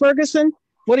 Cuff Ferguson,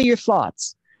 what are your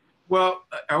thoughts? Well,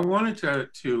 I wanted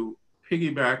to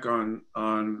piggyback on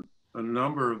a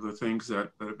number of the things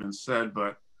that have been said,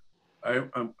 but I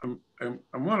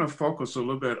want to focus a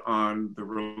little bit on the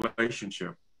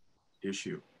relationship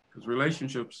issue, because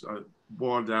relationships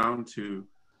boil down to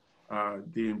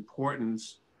the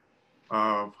importance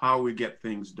of how we get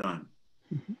things done.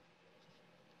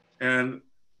 And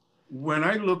when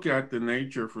I look at the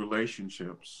nature of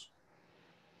relationships,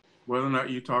 whether or not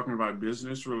you're talking about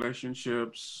business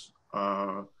relationships,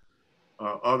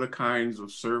 other kinds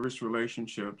of service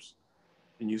relationships,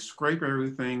 and you scrape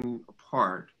everything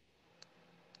apart,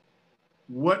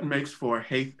 what makes for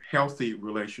a healthy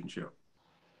relationship?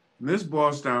 And this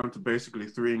boils down to basically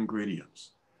 3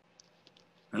 ingredients.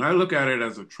 And I look at it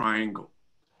as a triangle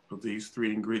of these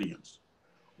 3 ingredients.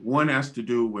 One has to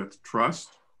do with trust.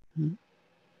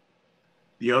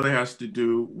 The other has to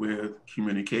do with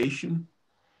communication.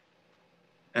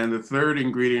 And the third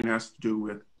ingredient has to do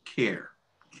with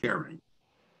caring.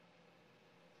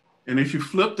 And if you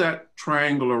flip that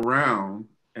triangle around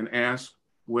and ask,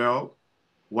 well,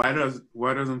 why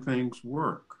doesn't things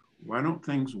work? Why don't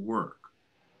things work?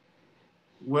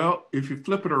 Well, if you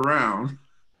flip it around,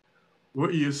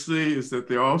 what you see is that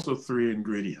there are also 3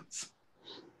 ingredients.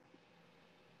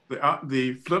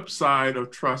 The flip side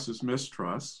of trust is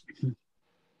mistrust.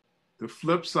 The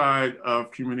flip side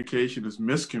of communication is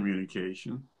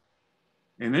miscommunication.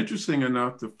 And interesting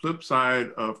enough, the flip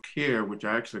side of care, which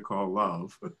I actually call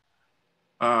love,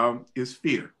 is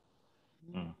fear.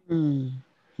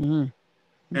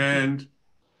 And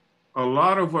a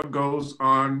lot of what goes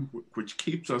on, which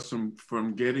keeps us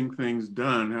from getting things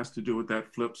done, has to do with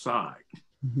that flip side.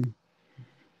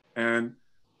 And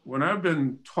when I've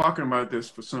been talking about this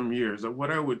for some years,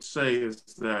 what I would say is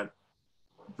that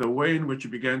the way in which you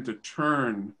begin to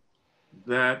turn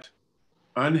that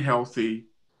unhealthy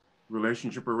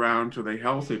relationship around to the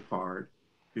healthy part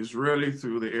is really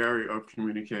through the area of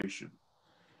communication.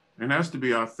 And it has to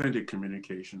be authentic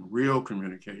communication, real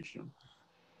communication.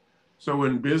 So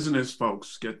when business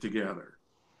folks get together,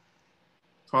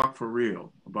 talk for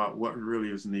real about what really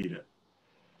is needed.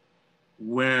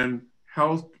 When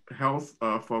health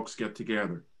folks get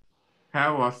together,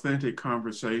 have authentic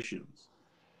conversations,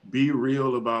 be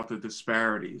real about the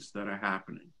disparities that are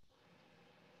happening.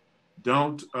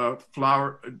 Don't put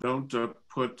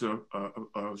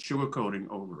sugarcoating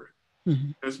over it.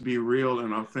 Just be real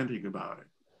and authentic about it.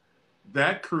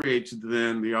 That creates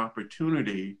then the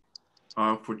opportunity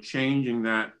for changing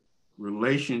that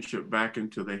relationship back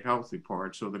into the healthy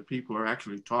part, so that people are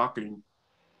actually talking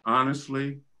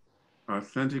honestly,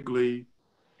 authentically,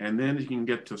 and then you can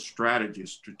get to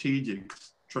strategic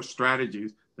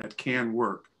strategies that can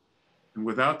work. And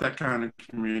without that kind of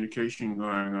communication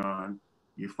going on,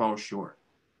 you fall short.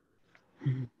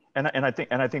 And I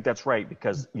think that's right,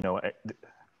 because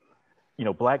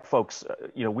Black folks,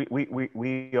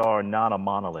 we are not a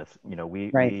monolith.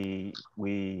 We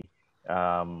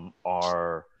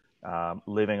are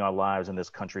living our lives in this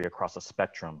country across a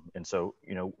spectrum, and so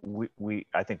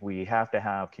I think we have to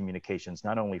have communications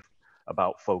not only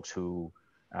about folks who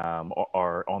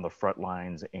are on the front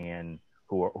lines and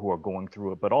who are going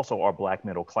through it, but also our Black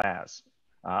middle class.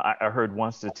 I heard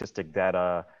one statistic that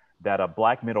a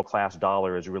Black middle class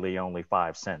dollar is really only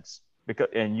 5 cents.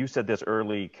 And you said this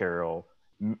early, Carol.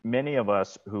 Many of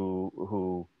us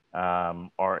who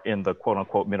are in the quote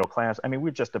unquote middle class, I mean,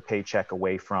 we're just a paycheck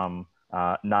away from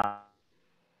not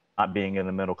being in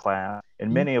the middle class.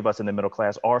 And many of us in the middle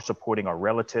class are supporting our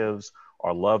relatives,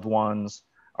 our loved ones,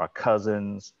 our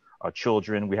cousins, our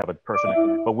children. We have a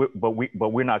person, but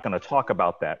we're not going to talk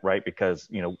about that, right? Because,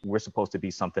 you know, we're supposed to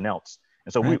be something else.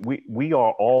 And so we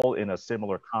are all in a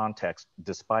similar context,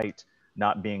 despite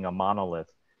not being a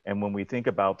monolith. And when we think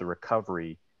about the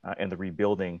recovery and the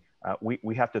rebuilding,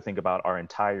 we have to think about our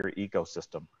entire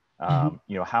ecosystem.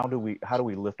 You know, how do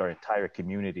we lift our entire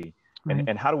community,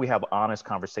 and how do we have honest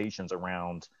conversations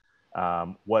around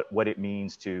what it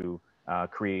means to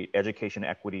create education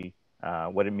equity,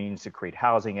 what it means to create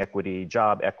housing equity,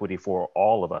 job equity for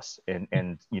all of us,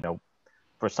 and you know,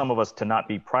 for some of us to not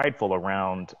be prideful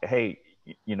around, hey,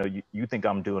 you know, you think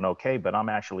I'm doing okay, but I'm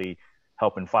actually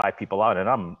helping 5 people out, and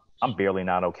I'm barely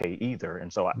not okay either.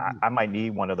 And so I might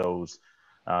need one of those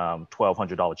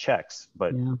 $1,200 checks,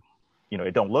 but you know,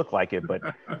 it don't look like it, but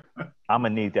I'm gonna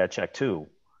need that check too.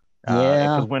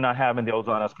 Because we're not having those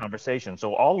honest conversations.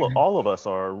 So all of us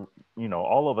are, you know,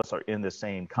 all of us are in the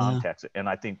same context. And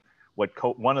I think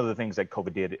one of the things that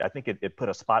COVID did, I think it put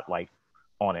a spotlight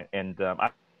on it. And I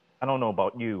don't know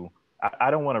about you, I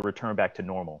don't want to return back to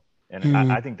normal. And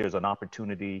I think there's an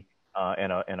opportunity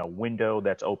and a window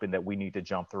that's open that we need to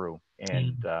jump through,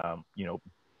 and you know,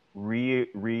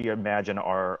 reimagine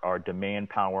our demand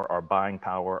power, our buying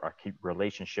power, our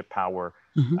relationship power.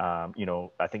 You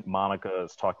know, I think Monica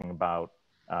is talking about,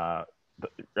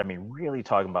 really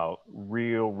talking about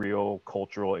real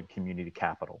cultural and community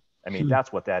capital. I mean,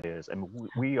 that's what that is. I mean,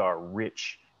 we are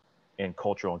rich in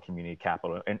cultural and community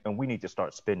capital, and we need to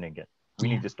start spending it. We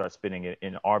need to start spending it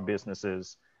in our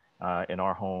businesses, in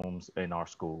our homes, in our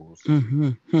schools.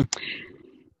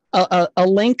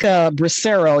 Alenka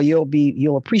Bracero,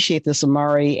 you'll appreciate this,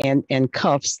 Imari and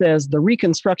Cuff, says the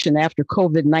reconstruction after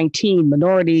COVID-19,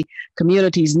 minority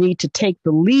communities need to take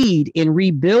the lead in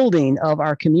rebuilding of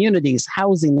our communities,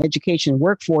 housing, education,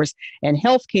 workforce, and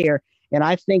healthcare. And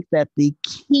I think that the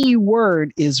key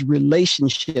word is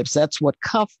relationships. That's what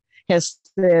Cuff has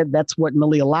said. That's what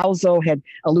Malia Lazu had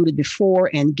alluded before,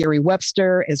 and Gary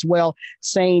Webster as well,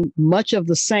 saying much of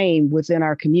the same within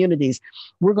our communities.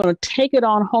 We're going to take it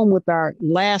on home with our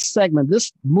last segment.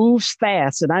 This moves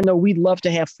fast, and I know we'd love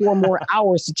to have 4 more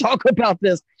hours to talk about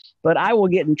this, but I will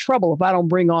get in trouble if I don't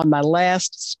bring on my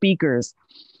last speakers.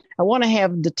 I want to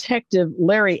have Detective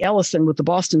Larry Ellison with the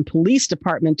Boston Police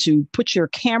Department to put your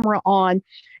camera on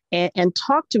and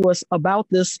talk to us about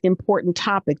this important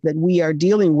topic that we are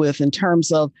dealing with in terms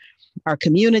of our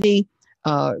community,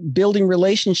 building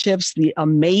relationships, the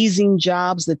amazing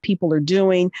jobs that people are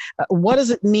doing. What does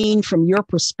it mean from your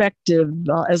perspective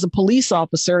as a police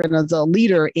officer and as a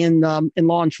leader in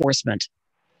law enforcement?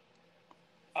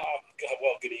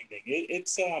 Well, good evening.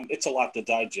 It's a lot to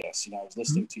digest. You know, I was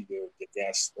listening to your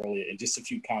guest earlier, and just a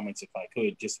few comments, if I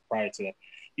could, just prior to that.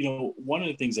 You know, one of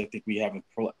the things I think we haven't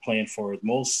planned for is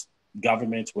most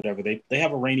governments, whatever, they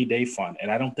have a rainy day fund. And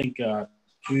I don't think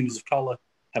communities of color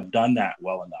have done that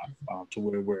well enough to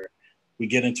where we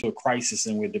get into a crisis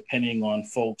and we're depending on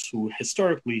folks who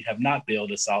historically have not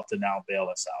bailed us out to now bail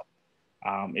us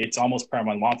out. It's almost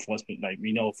paramount law enforcement. Like,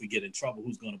 we know if we get in trouble,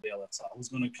 who's going to bail us out? Who's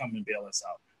going to come and bail us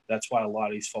out? That's why a lot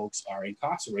of these folks are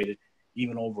incarcerated,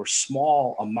 even over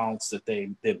small amounts that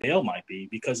their bail might be,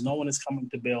 because no one is coming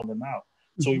to bail them out.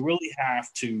 So we really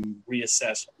have to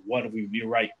reassess you're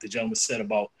right, the gentleman said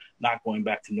about not going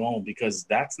back to normal, because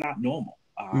that's not normal.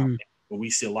 We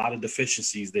see a lot of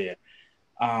deficiencies there.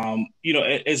 You know,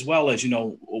 as well as, you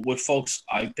know, what folks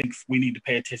I think we need to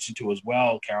pay attention to as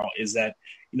well, Carol, is that,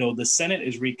 you know, the Senate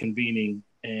is reconvening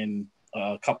in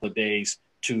a couple of days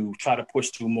to try to push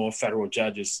through more federal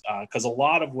judges, because a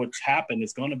lot of what's happened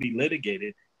is going to be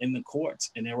litigated in the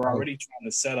courts, and they were already trying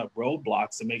to set up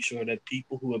roadblocks to make sure that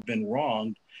people who have been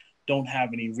wronged don't have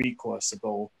any recourse to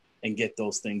go and get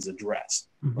those things addressed,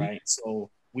 right? So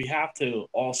we have to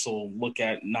also look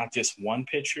at not just one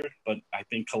picture, but I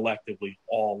think collectively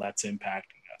all that's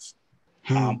impacting us.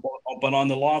 But on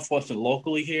the law enforcement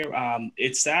locally here,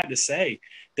 it's sad to say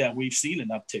that we've seen an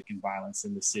uptick in violence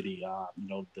in the city. You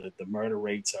know, the murder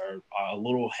rates are a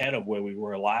little ahead of where we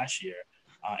were last year.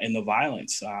 And the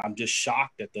violence, I'm just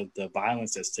shocked at the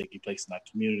violence that's taking place in our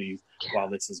community while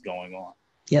this is going on.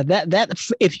 Yeah,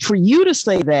 if for you to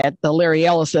say that, Larry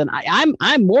Ellison,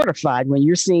 I'm mortified when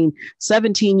you're seeing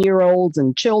 17-year-olds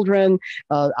and children.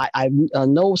 I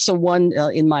know someone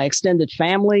in my extended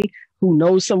family who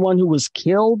knows someone who was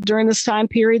killed during this time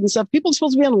period and stuff. People are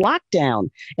supposed to be on lockdown,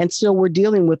 and still we're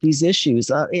dealing with these issues.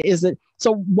 Is it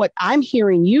so? What I'm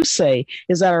hearing you say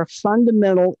is that our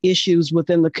fundamental issues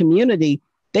within the community,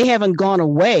 they haven't gone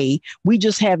away. We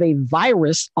just have a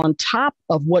virus on top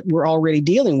of what we're already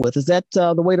dealing with. Is that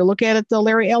the way to look at it,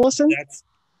 Larry Ellison? That's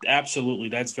absolutely.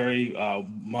 That's very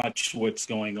much what's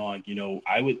going on. You know,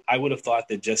 I would have thought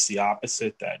that just the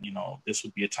opposite, that, you know, this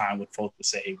would be a time when folks would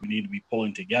say, hey, we need to be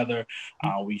pulling together.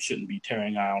 We shouldn't be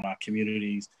tearing down our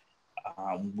communities.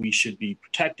 We should be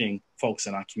protecting folks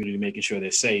in our community, making sure they're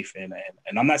safe. And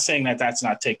I'm not saying that that's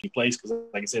not taking place, because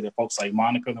like I said, there are folks like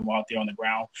Monica who are out there on the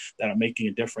ground that are making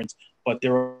a difference. But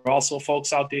there are also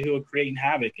folks out there who are creating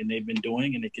havoc, and they've been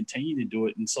doing and they continue to do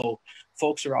it. And so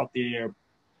folks are out there,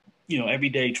 you know, every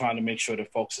day trying to make sure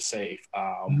that folks are safe.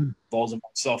 Those of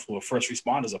myself who are first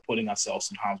responders are putting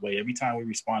ourselves in harm's way. Every time we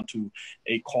respond to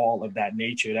a call of that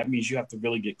nature, that means you have to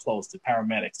really get close to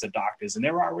paramedics, to doctors, and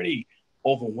they're already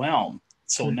overwhelmed.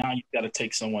 So now you've got to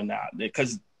take someone out,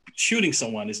 because shooting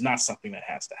someone is not something that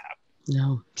has to happen.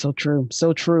 No, so true.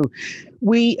 So true.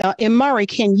 Imari,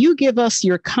 can you give us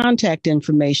your contact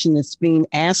information that's being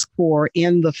asked for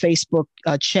in the Facebook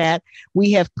chat?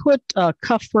 We have put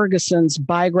Cuff Ferguson's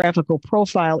biographical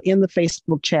profile in the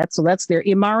Facebook chat, so that's there.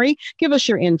 Imari, give us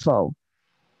your info.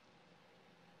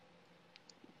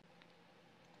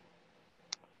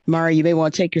 Imari, you may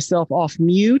want to take yourself off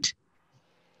mute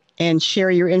and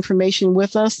share your information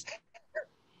with us.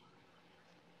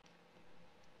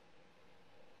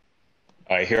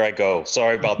 All right, here I go.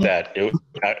 Sorry about that.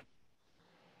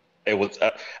 I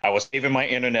was saving my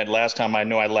internet last time. I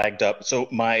know I lagged up. So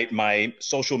my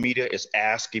social media is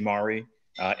Ask Imari,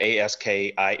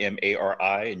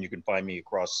 AskImari, and you can find me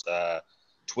across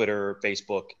Twitter,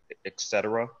 Facebook,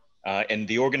 etc. And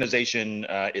the organization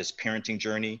is Parenting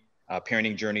Journey,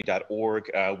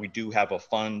 parentingjourney.org. We do have a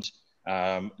fund.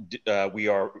 We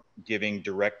are giving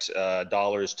direct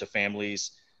dollars to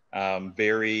families.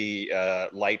 Very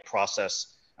light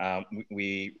process.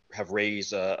 We have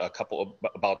raised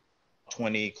about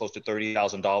 $20,000, close to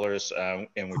 $30,000,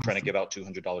 and we're trying to give out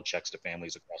 $200 checks to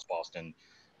families across Boston,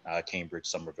 Cambridge,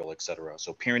 Somerville, etc.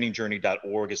 So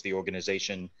parentingjourney.org is the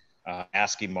organization.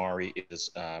 Ask Imari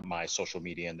is my social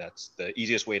media, and that's the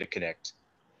easiest way to connect.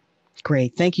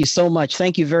 Great. Thank you so much.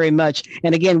 Thank you very much.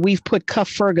 And again, we've put Cuff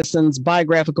Ferguson's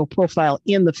biographical profile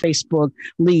in the Facebook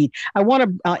lead. I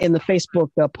want to, in the Facebook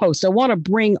post, I want to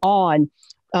bring on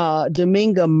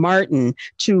Dominga Martin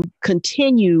to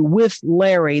continue with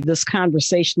Larry this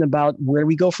conversation about where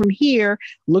we go from here,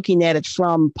 looking at it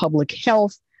from public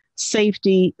health,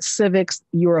 safety, civics.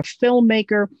 You're a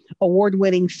filmmaker,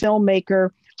 award-winning filmmaker.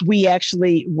 We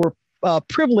actually were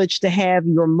privileged to have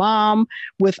your mom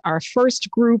with our first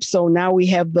group. So now we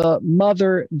have the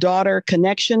mother-daughter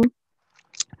connection.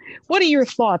 What are your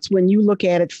thoughts when you look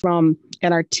at it from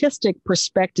an artistic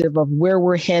perspective of where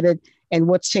we're headed and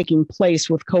what's taking place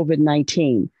with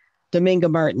COVID-19?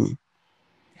 Dominga Martin.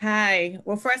 Hi.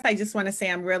 Well, first, I just want to say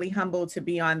I'm really humbled to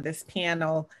be on this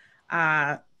panel.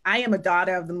 I am a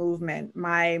daughter of the movement.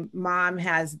 My mom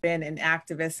has been an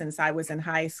activist since I was in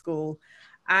high school.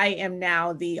 I am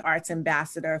now the arts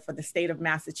ambassador for the state of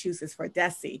Massachusetts for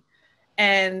DESE.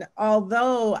 And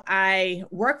although I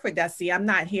work for DESE, I'm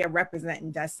not here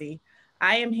representing DESE.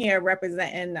 I am here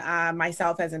representing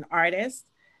myself as an artist,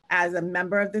 as a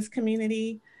member of this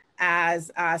community,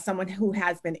 as someone who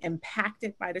has been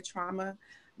impacted by the trauma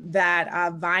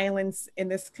that violence in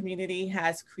this community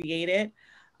has created.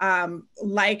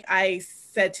 Like I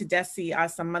said to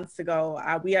DESE some months ago,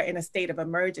 we are in a state of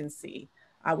emergency.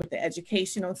 With the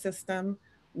educational system.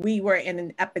 We were in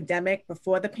an epidemic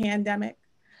before the pandemic.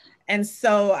 And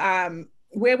so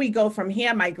where we go from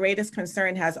here, my greatest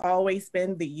concern has always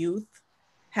been the youth,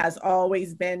 has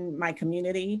always been my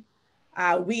community.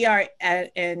 We are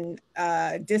at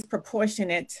a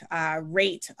disproportionate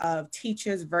rate of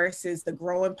teachers versus the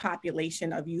growing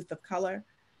population of youth of color.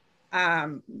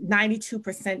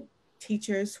 92%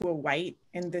 teachers who are white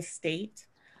in this state.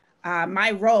 My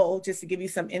role, just to give you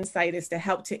some insight, is to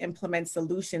help to implement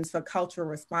solutions for cultural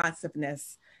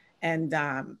responsiveness and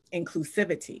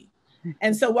inclusivity.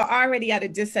 And so we're already at a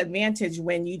disadvantage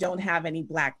when you don't have any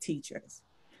Black teachers.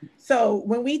 So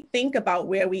when we think about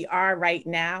where we are right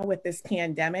now with this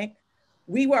pandemic,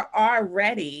 we were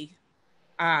already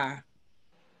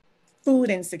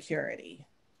food insecurity,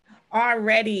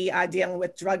 already dealing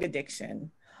with drug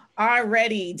addiction,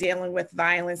 already dealing with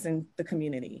violence in the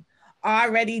community,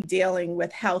 already dealing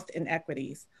with health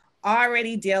inequities,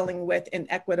 already dealing with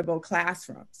inequitable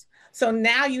classrooms. So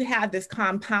now you have this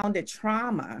compounded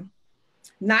trauma,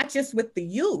 not just with the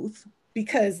youth,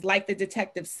 because like the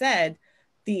detective said,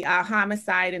 the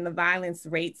homicide and the violence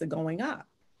rates are going up.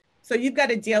 So you've got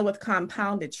to deal with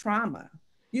compounded trauma.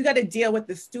 You got to deal with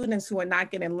the students who are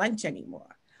not getting lunch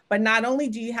anymore. But not only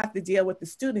do you have to deal with the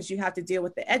students, you have to deal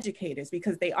with the educators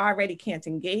because they already can't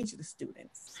engage the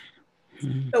students.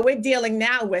 So we're dealing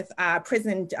now with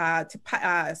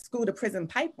school to prison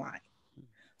pipeline.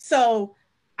 So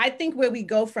I think where we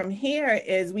go from here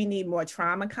is we need more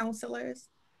trauma counselors,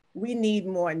 we need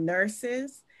more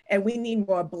nurses, and we need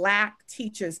more Black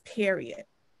teachers, period.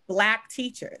 Black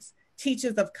teachers,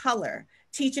 teachers of color,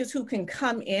 teachers who can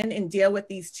come in and deal with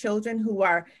these children who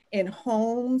are in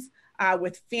homes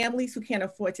with families who can't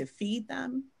afford to feed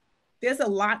them. There's a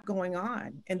lot going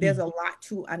on and there's a lot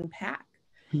to unpack.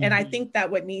 And I think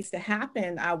that what needs to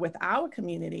happen with our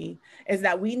community is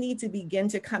that we need to begin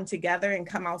to come together and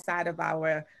come outside of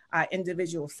our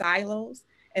individual silos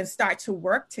and start to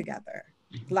work together.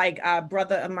 Like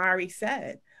Brother Imari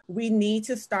said, we need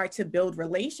to start to build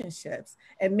relationships.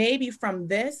 And maybe from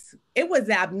this, it was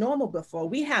abnormal before.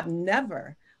 We have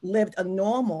never lived a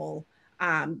normal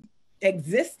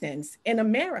existence in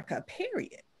America,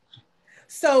 period.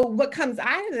 So what comes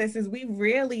out of this is we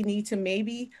really need to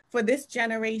maybe for this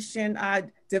generation,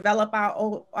 develop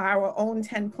our own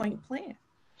 10-point plan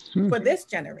for this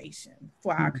generation,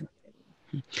 for our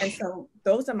community. And so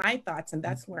those are my thoughts and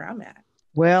that's where I'm at.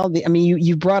 Well, I mean,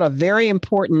 you brought a very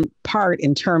important part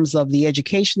in terms of the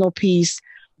educational piece,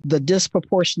 the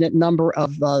disproportionate number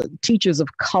of teachers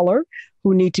of color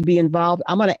who need to be involved.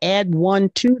 I'm going to add one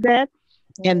to that,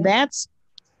 and that's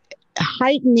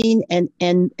heightening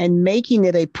and making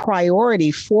it a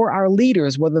priority for our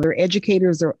leaders, whether they're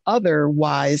educators or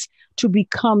otherwise, to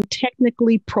become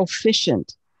technically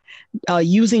proficient.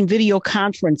 Using video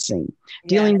conferencing,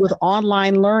 dealing with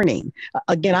online learning.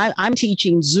 Again, I'm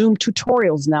teaching Zoom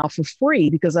tutorials now for free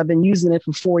because I've been using it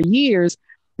for 4 years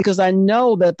because I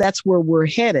know that that's where we're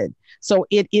headed. So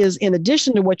it is, in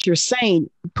addition to what you're saying,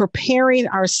 preparing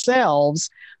ourselves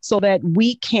so that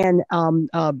we can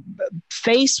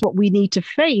face what we need to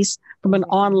face from an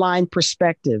online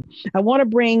perspective. I want to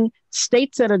bring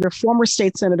former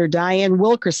State Senator Dianne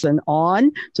Wilkerson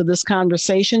on to this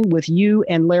conversation with you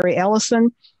and Larry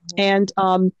Ellison. And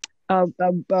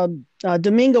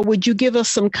Dominga, would you give us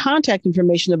some contact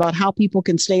information about how people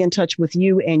can stay in touch with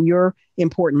you and your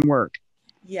important work?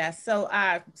 Yes, so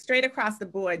straight across the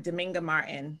board, Dominga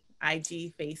Martin,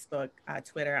 IG, Facebook,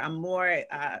 Twitter.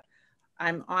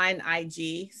 I'm on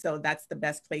IG, so that's the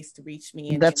best place to reach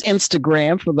me. That's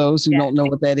Instagram for those who don't know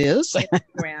what that is.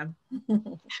 Instagram.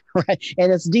 Right.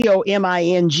 And it's Dominga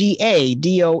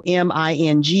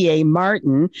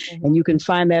Martin. And you can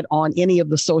find that on any of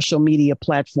the social media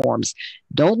platforms.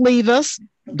 Don't leave us.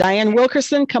 Dianne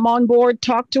Wilkerson, come on board,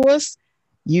 talk to us.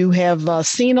 You have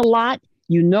seen a lot.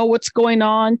 You know what's going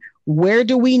on. Where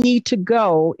do we need to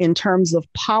go in terms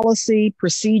of policy,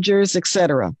 procedures, et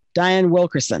cetera? Dianne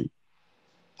Wilkerson.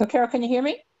 So, Carol, can you hear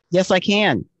me? Yes, I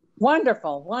can.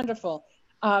 Wonderful, wonderful.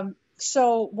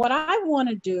 So what I want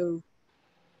to do,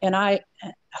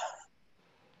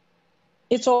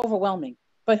 it's overwhelming,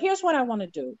 but here's what I want to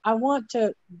do. I want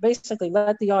to basically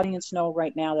let the audience know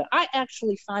right now that I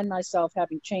actually find myself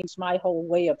having changed my whole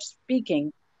way of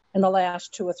speaking in the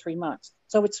last 2 or 3 months.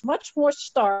 So it's much more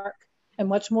stark and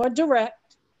much more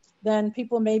direct than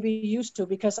people may be used to,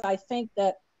 because I think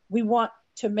that we want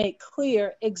to make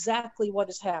clear exactly what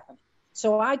is happening.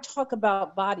 So I talk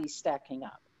about bodies stacking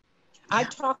up. I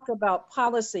talk about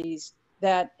policies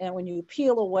that, and when you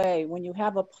peel away, when you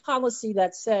have a policy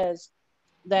that says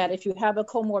that if you have a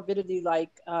comorbidity like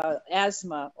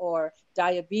asthma or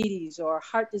diabetes or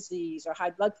heart disease or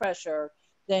high blood pressure,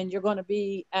 then you're going to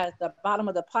be at the bottom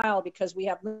of the pile because we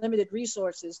have limited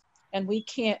resources and we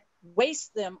can't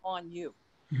waste them on you.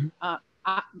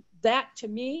 That, to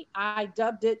me, I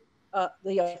dubbed it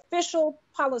the official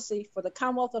policy for the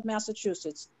Commonwealth of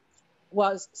Massachusetts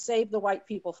was save the white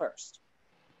people first.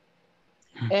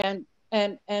 And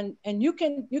you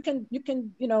can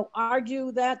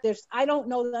argue that I don't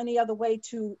know any other way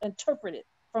to interpret it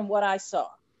from what I saw.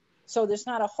 So there's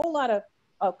not a whole lot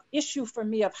of issue for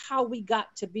me of how we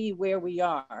got to be where we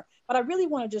are. But I really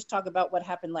want to just talk about what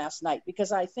happened last night,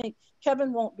 because I think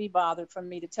Kevin won't be bothered for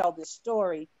me to tell this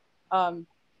story.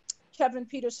 Kevin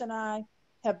Peterson and I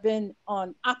have been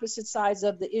on opposite sides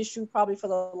of the issue probably for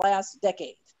the last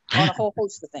decade on a whole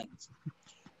host of things.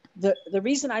 The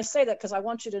reason I say that, because I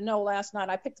want you to know, last night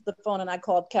I picked up the phone and I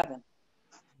called Kevin.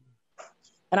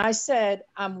 And I said,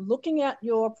 I'm looking at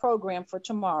your program for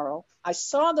tomorrow. I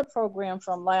saw the program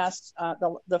from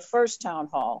the first town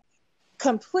hall,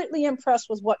 completely impressed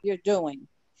with what you're doing.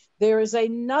 There is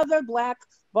another Black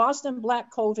Boston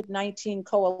Black COVID-19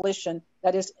 Coalition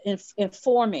that is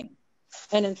informing.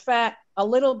 And in fact, a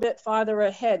little bit farther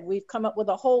ahead, we've come up with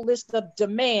a whole list of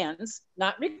demands,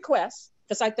 not requests,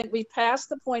 because I think we've passed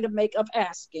the point of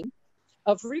asking,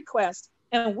 of requests,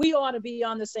 and we ought to be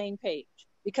on the same page.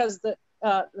 Because the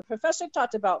professor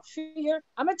talked about fear.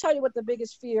 I'm going to tell you what the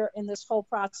biggest fear in this whole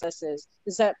process is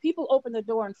that people open the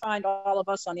door and find all of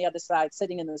us on the other side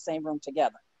sitting in the same room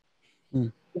together.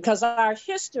 Because our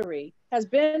history has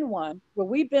been one where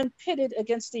we've been pitted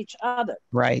against each other.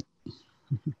 Right.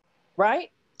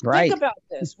 Right? Right. Think about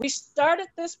this. We started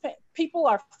this, people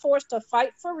are forced to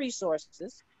fight for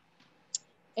resources.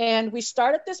 And we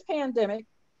started this pandemic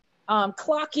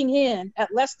clocking in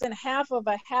at less than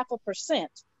 0.5%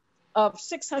 of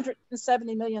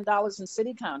 $670 million in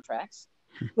city contracts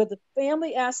with the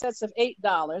family assets of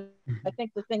 $8. I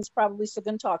think the things probably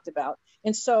Segun talked about.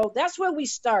 And so that's where we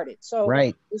started. So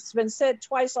right. It's been said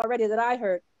twice already that I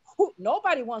heard,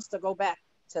 nobody wants to go back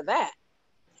to that.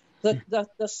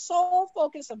 The sole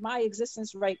focus of my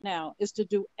existence right now is to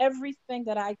do everything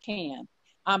that I can.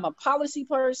 I'm a policy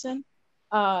person.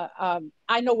 I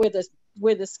know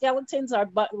where the skeletons are,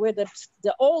 but where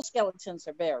the old skeletons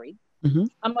are buried.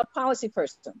 I'm a policy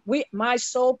person. My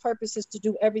sole purpose is to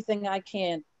do everything I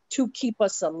can to keep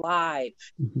us alive,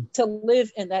 to live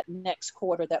in that next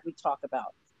quarter that we talk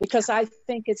about, because I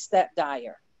think it's that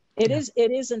dire. It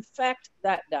is in fact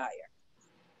that dire.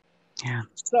 Yeah.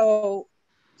 So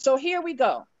here we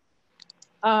go.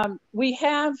 We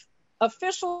have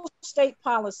official state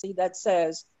policy that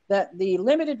says that the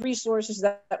limited resources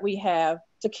that we have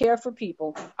to care for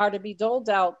people are to be doled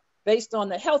out based on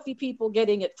the healthy people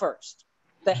getting it first.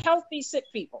 The healthy sick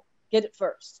people get it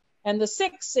first, and the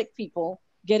sick people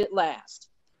get it last.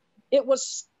 It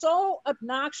was so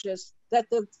obnoxious that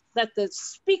the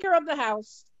Speaker of the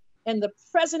House and the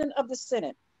President of the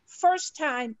Senate, first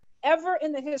time ever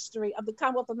in the history of the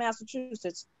Commonwealth of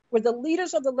Massachusetts, where the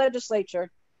leaders of the legislature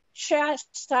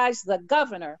chastised the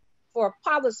governor for a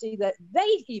policy that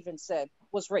they even said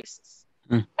was racist.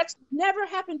 That's never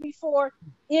happened before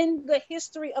in the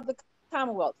history of the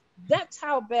Commonwealth. That's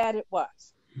how bad it was.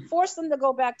 Forced them to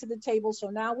go back to the table. So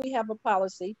now we have a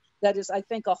policy that is, I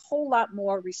think, a whole lot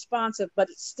more responsive, but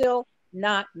it's still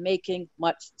not making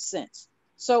much sense.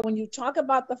 So when you talk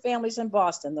about the families in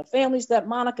Boston, the families that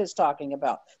Monica's talking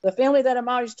about, the family that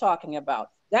Imari's talking about,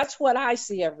 that's what I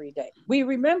see every day. We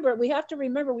have to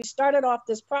remember, we started off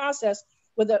this process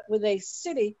with a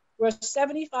city where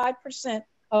 75%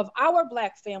 of our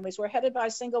Black families were headed by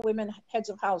single women heads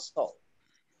of household.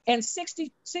 And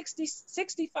 65%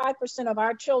 of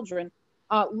our children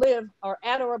live or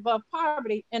at or above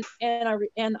poverty and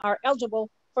are eligible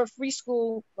for free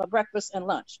school breakfast and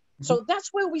lunch. So that's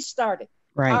where we started.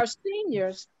 Right. Our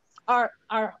seniors are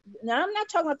now I'm not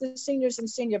talking about the seniors in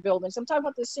senior buildings. I'm talking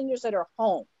about the seniors that are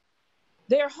home.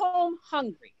 They're home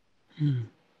hungry,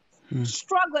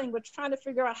 struggling with trying to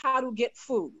figure out how to get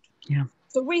food. Yeah.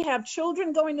 So we have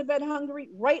children going to bed hungry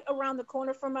right around the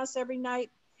corner from us every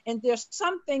night. And there's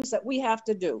some things that we have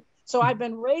to do. So I've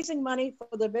been raising money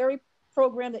for the very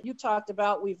program that you talked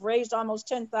about. We've raised almost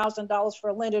 $10,000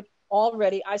 for Leonard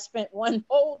already. I spent one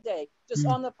whole day just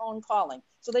on the phone calling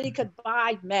so that he could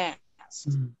buy masks.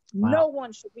 Wow. No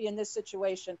one should be in this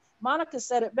situation. Monica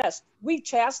said it best. We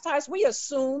chastise, we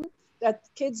assume that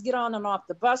kids get on and off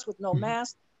the bus with no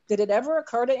mask. Did it ever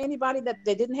occur to anybody that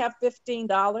they didn't have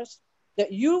 $15?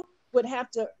 That you would have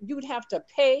to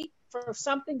pay for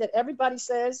something that everybody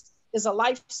says is a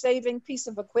life-saving piece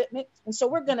of equipment. And so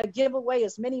we're going to give away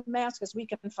as many masks as we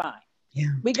can find.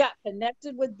 Yeah. We got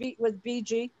connected with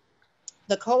BG.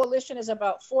 The coalition is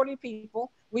about 40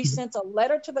 people. We sent a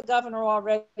letter to the governor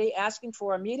already asking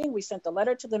for a meeting. We sent a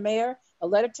letter to the mayor, a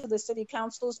letter to the city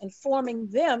councils, informing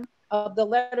them of the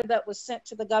letter that was sent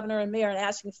to the governor and mayor and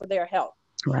asking for their help.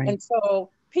 Right. And so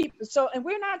and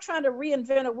we're not trying to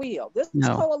reinvent a wheel. This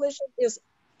coalition is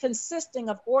consisting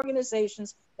of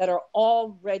organizations that are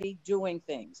already doing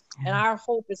things. Yeah. And our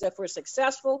hope is that if we're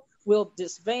successful, we'll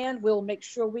disband, we'll make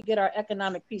sure we get our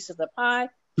economic piece of the pie.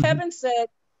 Kevin said,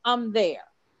 I'm there.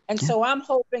 And so I'm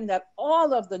hoping that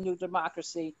all of the New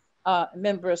Democracy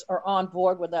members are on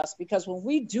board with us, because when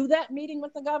we do that meeting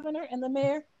with the governor and the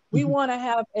mayor, we want to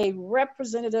have a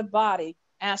representative body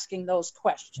asking those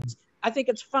questions. I think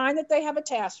it's fine that they have a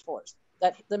task force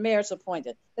that the mayor's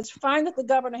appointed. It's fine that the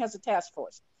governor has a task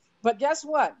force. But guess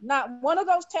what? Not one of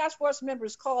those task force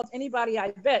members called anybody, I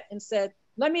bet, and said,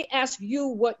 let me ask you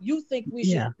what you think we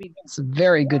should be doing. It's a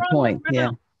very good point.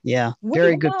 Yeah.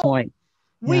 Very good point.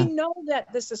 We know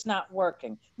that this is not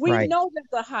working. We know that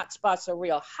the hot spots are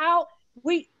real.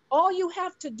 All you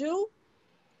have to do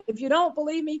If you don't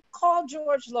believe me, call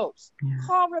George Lopes,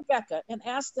 call Rebecca, and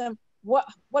ask them what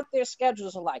their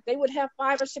schedules are like. They would have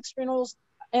 5 or 6 funerals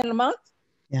in a month.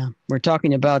 Yeah, we're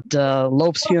talking about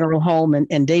Lopes Funeral Home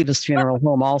and Davis Funeral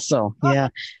Home also. Yeah,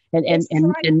 and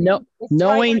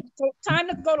knowing time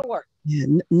to go to work. Yeah,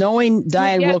 knowing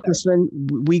Dianne Wilkerson,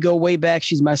 we go way back.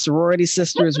 She's my sorority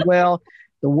sister as well.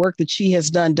 The work that she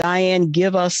has done. Dianne,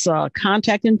 give us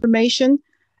contact information.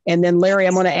 And then Larry,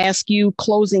 I'm going to ask you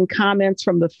closing comments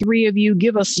from the 3 of you.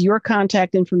 Give us your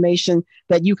contact information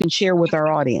that you can share with our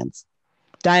audience.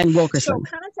 Dianne Wilkerson.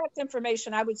 So contact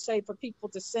information, I would say for people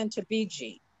to send to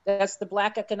BG. That's the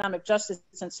Black Economic Justice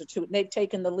Institute. And they've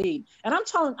taken the lead. And I'm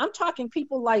talking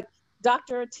people like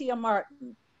Dr. Tia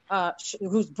Martin,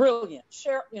 who's brilliant,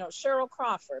 Cheryl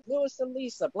Crawford, Louis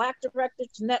Elisa, Black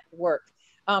Directors Network,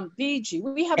 BG.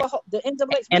 We have the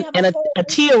NAACP. And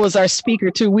Atia was our speaker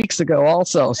 2 weeks ago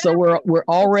also. So we're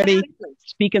already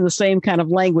speaking the same kind of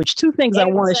language. 2 things I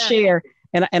want to share,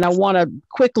 and I want to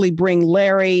quickly bring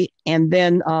Larry and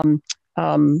then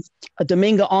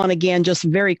Dominga on again just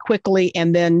very quickly,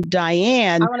 and then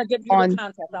Dianne. I want to give you the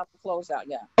contact. I'll close out.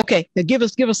 Yeah. Okay. Now give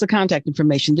us the contact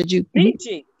information. Did you?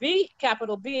 BG,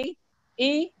 capital B,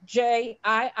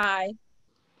 EJII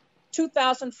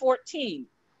 2014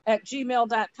 at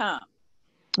gmail.com.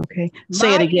 Okay.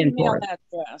 Say it again for us. My email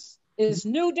address is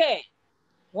newday,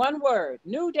 one word,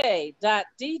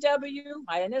 newday.dw,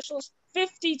 my initials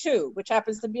 52, which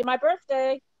happens to be my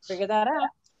birthday. Figure that out.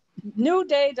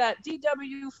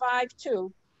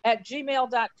 newday.dw52 at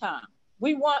gmail.com.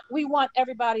 We want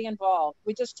everybody involved.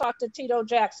 We just talked to Tito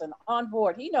Jackson on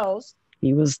board. He knows.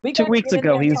 He was 2 weeks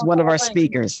ago. He was one of our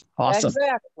speakers. Awesome.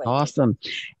 Exactly. Awesome.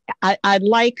 I'd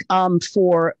like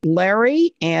for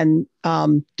Larry and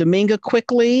Dominga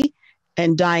quickly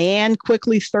and Dianne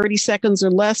quickly, 30 seconds or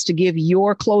less, to give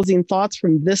your closing thoughts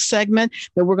from this segment.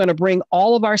 Then we're going to bring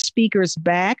all of our speakers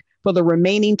back for the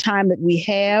remaining time that we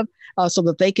have so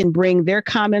that they can bring their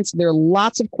comments. There are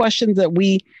lots of questions that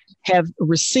we have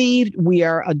received. We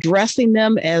are addressing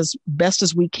them as best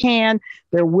as we can.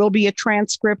 There will be a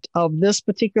transcript of this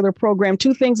particular program.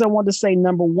 2 things I want to say.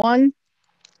 Number 1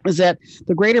 is that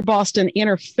the Greater Boston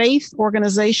Interfaith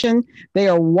Organization, they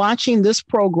are watching this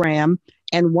program,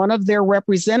 and one of their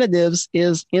representatives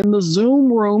is in the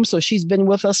Zoom room. So she's been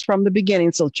with us from the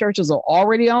beginning. So churches are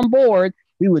already on board.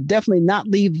 We would definitely not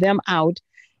leave them out.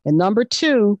 And number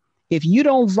 2, if you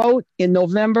don't vote in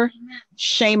November,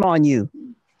 shame on you.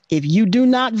 If you do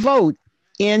not vote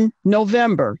in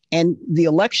November and the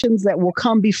elections that will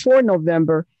come before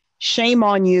November, shame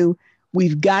on you.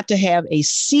 We've got to have a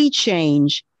sea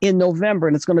change in November,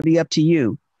 and it's going to be up to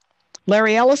you.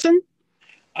 Larry Ellison?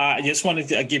 I just wanted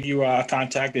to give you a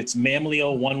contact. It's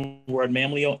Mamlio, one word,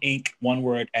 Mamlio Inc., one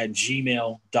word, at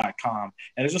gmail.com.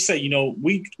 And as I say,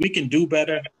 we can do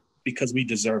better because we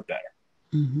deserve better.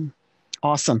 Mm-hmm.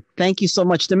 Awesome. Thank you so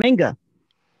much. Dominga.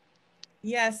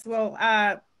 Yes, well,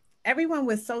 everyone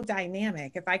was so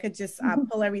dynamic. If I could just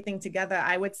pull everything together,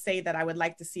 I would say that I would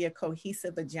like to see a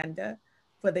cohesive agenda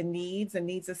for the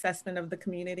needs assessment of the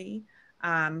community.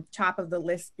 Top of the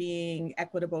list being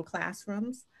equitable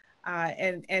classrooms.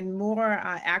 And more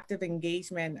active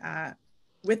engagement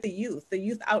with the youth. The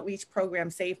youth outreach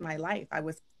program saved my life. I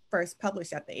was first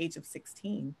published at the age of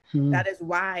 16. That is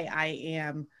why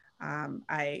I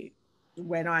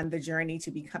went on the journey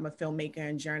to become a filmmaker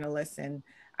and journalist. And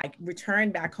I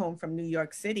returned back home from New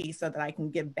York City so that I can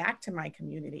give back to my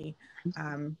community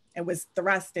and was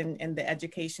thrust in the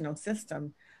educational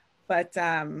system. But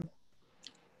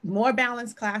more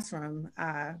balanced classroom,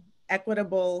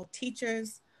 equitable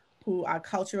teachers, who are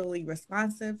culturally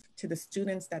responsive to the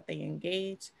students that they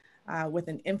engage, with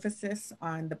an emphasis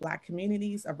on the Black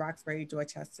communities of Roxbury,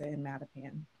 Dorchester, and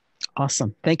Mattapan.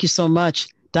 Awesome. Thank you so much.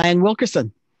 Dianne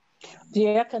Wilkerson.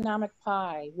 The economic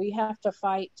pie, we have to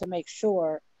fight to make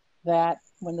sure that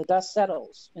when the dust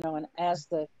settles, and as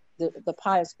the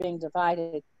pie is being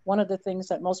divided, one of the things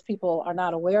that most people are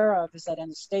not aware of is that in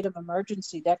the state of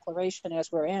emergency declaration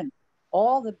as we're in,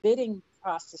 all the bidding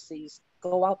processes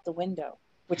go out the window,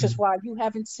 which is why you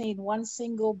haven't seen one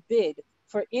single bid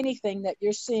for anything that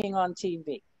you're seeing on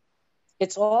TV.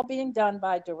 It's all being done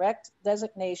by direct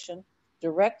designation,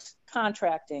 direct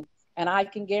contracting, and I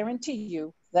can guarantee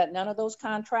you that none of those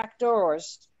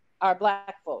contractors are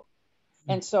Black folk.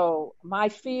 And so my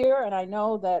fear, and I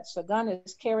know that Segun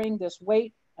is carrying this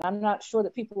weight, and I'm not sure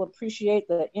that people appreciate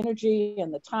the energy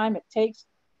and the time it takes,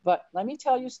 but let me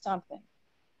tell you something.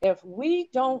 If we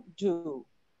don't do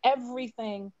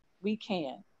everything we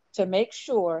can to make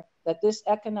sure that this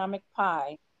economic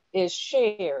pie is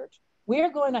shared,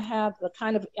 we're going to have the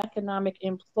kind of economic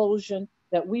implosion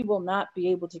that we will not be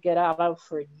able to get out of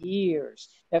for years.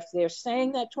 If they're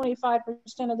saying that 25%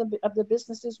 of the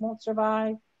businesses won't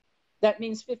survive, that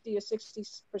means 50 or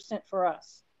 60% for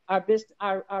us,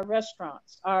 our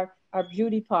restaurants, our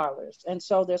beauty parlors. And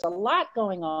so there's a lot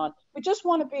going on. We just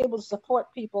want to be able to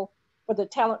support people for the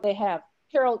talent they have.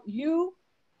 Carol, you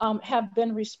have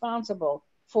been responsible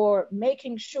for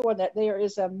making sure that there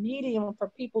is a medium for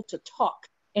people to talk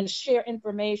and share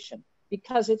information,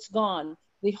 because it's gone.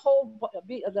 The whole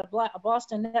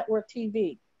Boston Network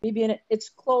TV, BBN, it's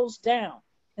closed down.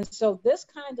 And so this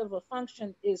kind of a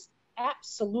function is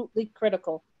absolutely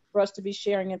critical for us to be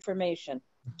sharing information.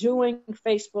 Doing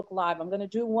Facebook Live. I'm going to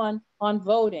do one on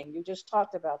voting. You just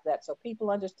talked about that, so people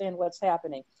understand what's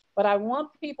happening. But I want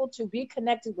people to be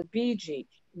connected with BG,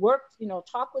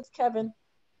 talk with Kevin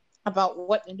about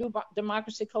what the New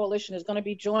Democracy Coalition is going to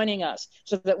be joining us,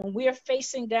 so that when we are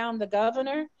facing down the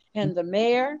governor and the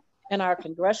mayor and our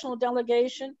congressional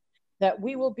delegation, that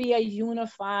we will be a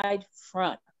unified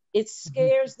front. It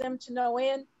scares them to no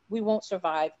end. We won't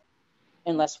survive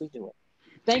unless we do it.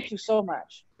 Thank you so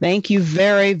much. Thank you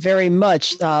very, very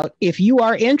much. If you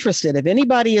are interested, if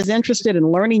anybody is interested in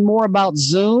learning more about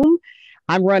Zoom,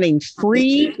 I'm running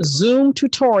free Zoom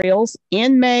tutorials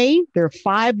in May. There are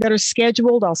 5 that are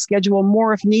scheduled. I'll schedule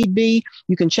more if need be.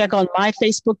 You can check on my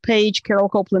Facebook page, Carol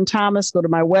Copeland Thomas. Go to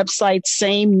my website,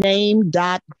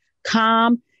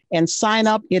 samename.com, and sign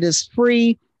up. It is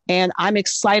free. And I'm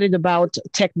excited about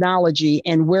technology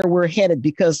and where we're headed,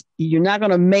 because you're not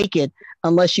going to make it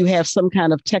unless you have some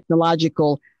kind of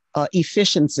technological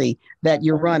efficiency that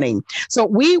you're running. So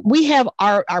we have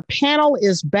our panel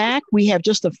is back. We have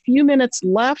just a few minutes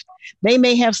left. They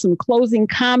may have some closing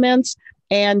comments.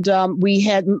 And we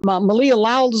had Malia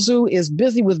Lazu is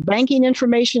busy with banking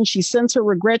information. She sends her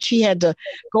regrets. She had to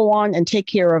go on and take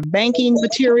care of banking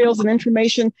materials and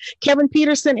information. Kevin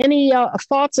Peterson, any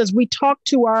thoughts as we talk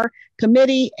to our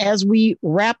committee as we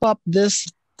wrap up this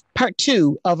part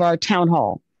 2 of our town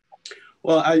hall?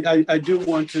 Well, I do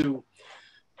want to,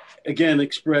 again,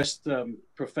 express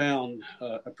profound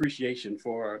appreciation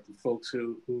for the folks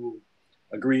who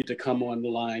agreed to come on the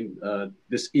line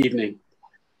this evening.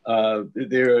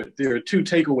 There are 2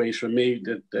 takeaways from me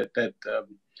that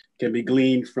can be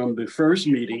gleaned from the first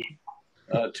meeting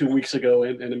 2 weeks ago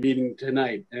and the meeting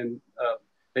tonight. And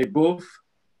they both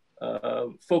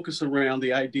focus around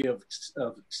the idea of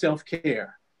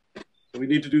self-care. So we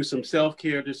need to do some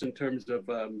self-care just in terms of,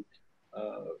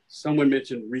 someone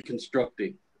mentioned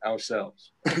reconstructing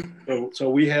ourselves. So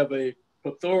we have a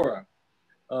plethora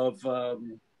of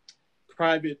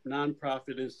private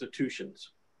nonprofit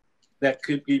institutions that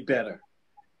could be better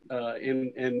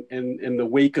in the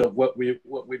wake of what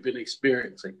we've been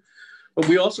experiencing. But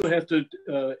we also have to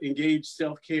engage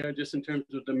self-care just in terms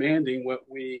of demanding what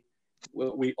we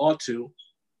ought to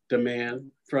demand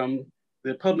from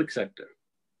the public sector,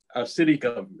 our city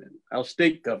government, our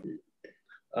state government.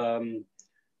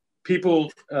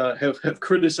 People have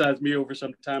criticized me over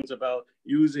sometimes about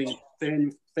using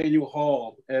Faneuil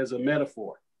Hall as a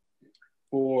metaphor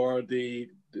for the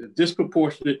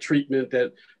disproportionate treatment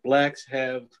that Blacks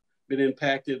have been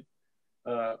impacted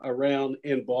around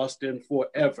in Boston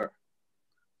forever.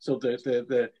 So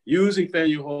the using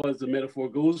Faneuil Hall as a metaphor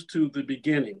goes to the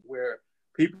beginning, where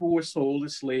people were sold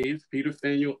as slaves. Peter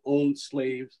Faneuil owned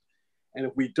slaves. And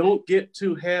if we don't get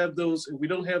to have those, if we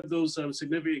don't have those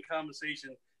significant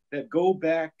conversations that go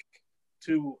back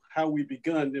to how we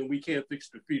begun, then we can't fix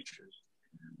the future.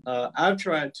 I've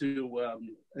tried to,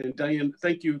 and Dianne,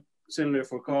 thank you, Senator,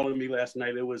 for calling me last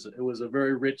night. It was a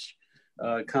very rich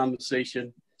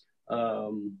conversation,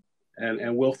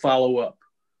 and we'll follow up.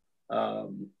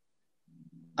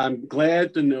 I'm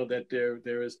glad to know that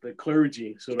there is the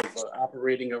clergy sort of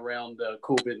operating around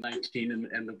COVID-19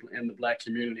 and the Black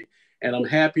community. And I'm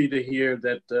happy to hear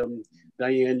that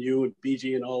Dianne, you and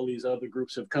BG and all these other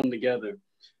groups have come together.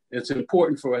 It's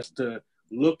important for us to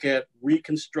look at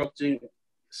reconstructing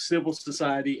civil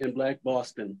society in Black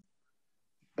Boston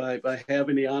by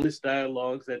having the honest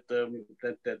dialogues that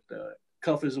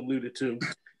Cuff has alluded to.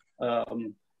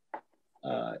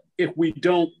 If we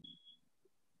don't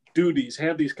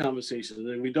have these conversations,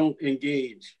 and we don't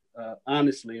engage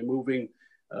honestly in moving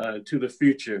to the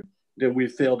future, then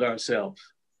we've failed ourselves.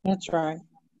 That's right.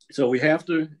 So we have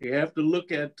to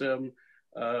look at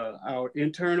our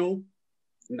internal,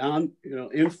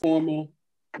 informal,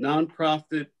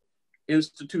 nonprofit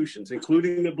institutions,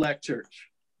 including the Black church,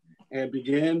 and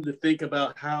begin to think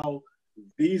about how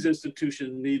these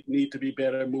institutions need to be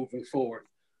better moving forward.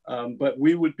 But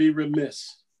we would be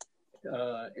remiss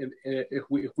if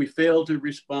we fail to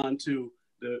respond to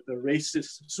the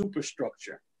racist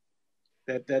superstructure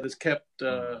that has kept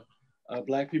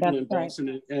Black people in Right.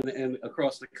 Boston and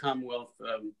across the Commonwealth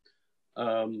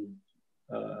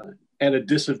at a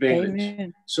disadvantage.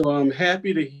 Amen. So I'm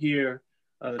happy to hear,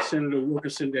 Senator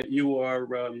Wilkerson, that you are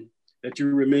that you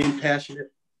remain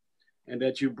passionate and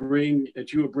that you are bringing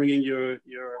your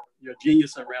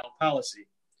genius around policy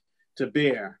to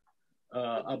bear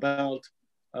about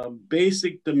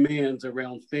basic demands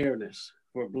around fairness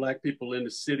for Black people in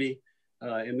the city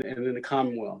and in the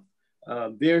Commonwealth.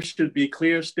 There should be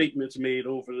clear statements made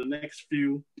over the next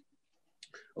few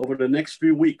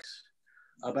weeks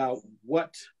about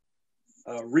what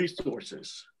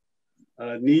resources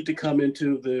need to come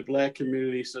into the Black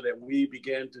community so that we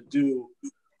begin to do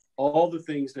all the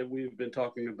things that we've been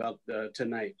talking about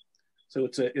tonight. So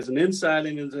it's an inside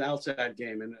and it's an outside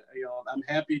game, and I'm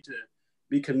happy to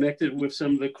be connected with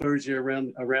some of the clergy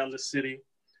around the city.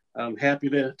 I'm happy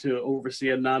to oversee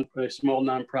a small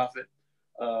nonprofit.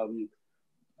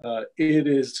 It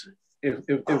is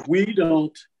if we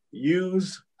don't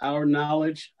use our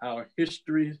knowledge, our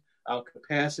history, our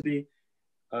capacity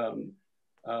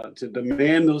to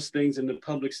demand those things in the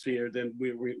public sphere, then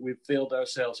we've failed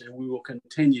ourselves, and we will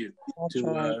continue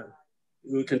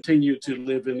to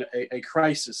live in a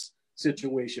crisis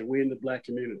situation. We're in the Black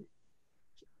community.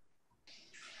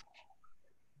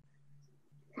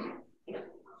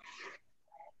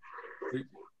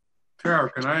 Carol,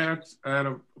 can I add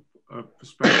a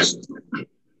perspective?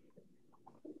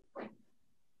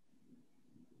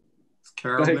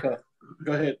 Carol,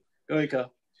 Go ahead,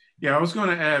 Carl. Yeah, I was going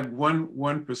to add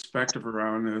one perspective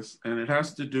around this, and it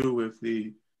has to do with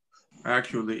the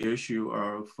issue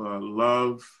of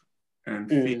love and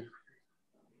fear.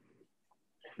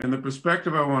 And the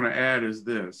perspective I want to add is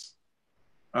this.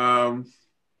 When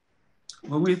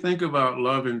we think about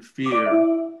love and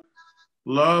fear,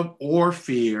 love or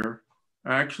fear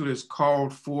actually is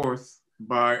called forth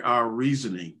by our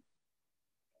reasoning,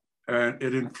 and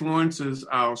it influences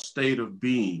our state of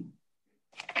being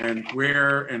and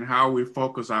where and how we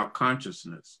focus our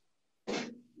consciousness.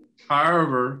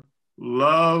 However,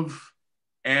 love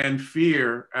and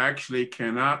fear actually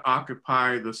cannot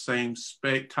occupy the same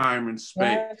time and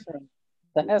space.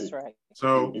 That's right.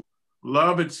 So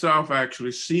love itself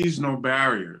actually sees no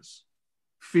barriers.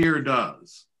 Fear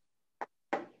does.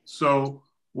 So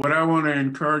what I want to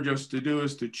encourage us to do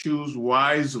is to choose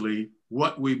wisely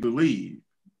what we believe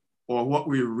or what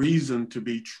we reason to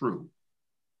be true.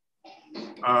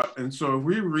 And so if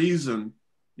we reason,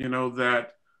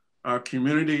 that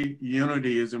community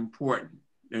unity is important,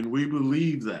 and we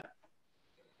believe that,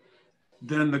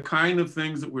 then the kind of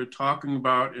things that we're talking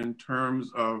about in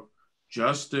terms of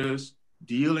justice,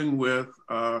 dealing with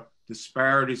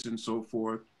disparities and so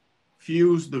forth,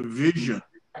 fuse the vision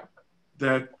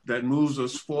that moves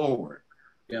us forward.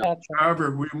 Yeah. However,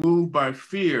 if we move by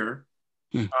fear,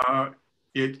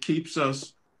 it keeps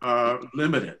us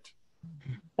limited.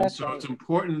 And so it's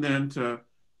important then to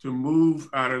move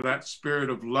out of that spirit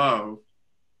of love,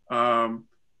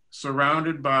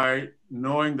 surrounded by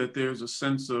knowing that there's a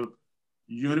sense of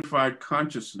unified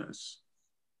consciousness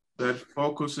that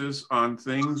focuses on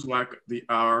things like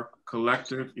our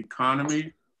collective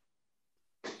economy,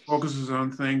 focuses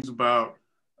on things about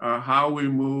how we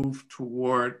move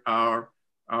toward our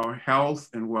health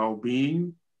and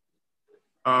well-being.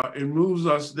 It moves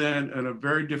us then in a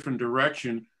very different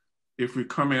direction if we're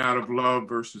coming out of love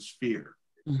versus fear.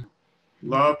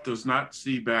 Love does not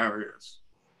see barriers.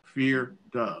 Fear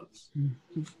does.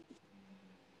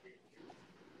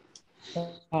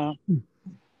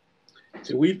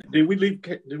 Did we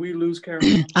lose Carol?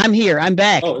 I'm here. I'm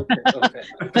back. Oh, okay.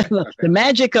 The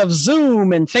magic of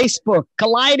Zoom and Facebook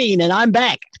colliding, and I'm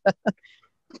back.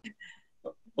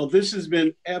 Well, this has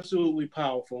been absolutely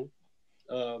powerful.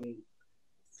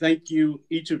 Thank you,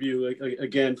 each of you,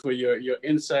 again, for your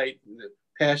insight and the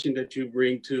passion that you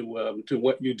bring to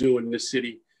what you do in this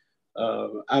city.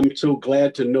 I'm so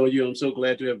glad to know you. I'm so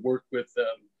glad to have worked with,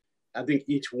 I think,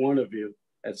 each one of you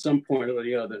at some point or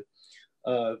the other.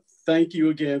 Thank you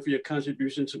again for your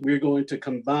contributions. We're going to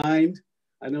combine.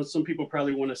 I know some people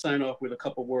probably want to sign off with a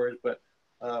couple words, but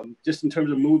just in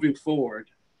terms of moving forward,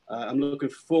 I'm looking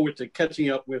forward to catching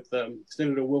up with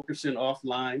Senator Wilkerson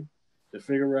offline to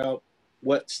figure out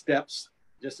what steps,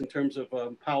 just in terms of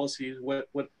policies, what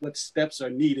steps are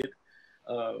needed,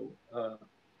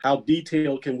 how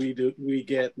detailed can we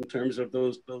get in terms of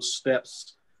those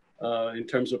steps in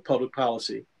terms of public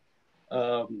policy.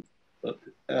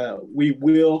 We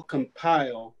will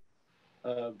compile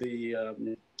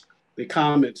the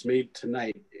comments made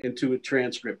tonight into a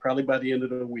transcript, probably by the end of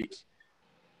the week.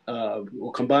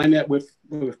 We'll combine that with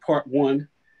part one,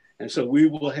 And so we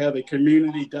will have a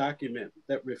community document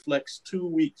that reflects 2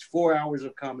 weeks, 4 hours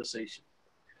of conversation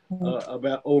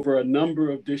about over a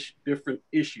number of different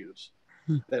issues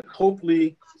that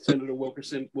hopefully Senator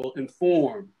Wilkerson will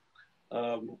inform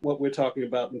what we're talking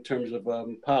about in terms of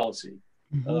policy.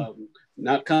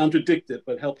 Not contradict it,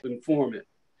 but help inform it.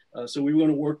 So we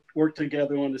want to work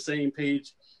together on the same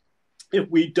page. If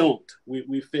we don't,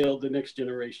 we fail the next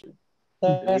generation.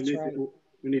 That's right.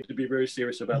 We need to be very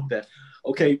serious about that.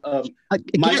 Okay.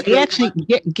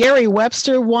 Gary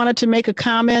Webster wanted to make a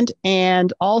comment,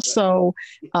 and also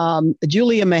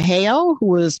Julia Maheo,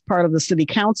 who is part of the city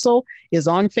council, is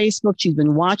on Facebook. She's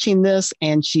been watching this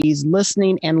and she's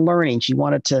listening and learning. She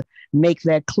wanted to make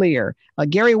that clear.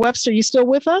 Gary Webster, you still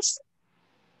with us?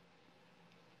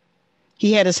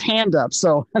 He had his hand up,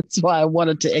 so that's why I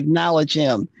wanted to acknowledge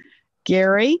him.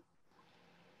 Gary?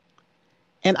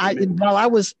 And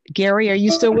Gary, are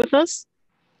you still with us?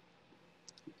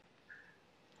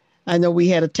 I know we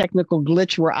had a technical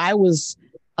glitch where I was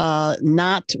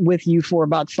not with you for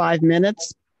about 5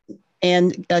 minutes.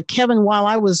 And Kevin, while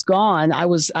I was gone,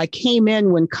 I came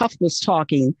in when Cuff was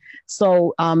talking.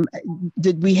 So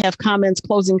did we have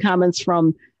closing comments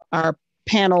from our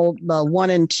panel 1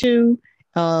 and 2,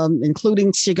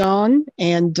 including Segun?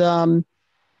 And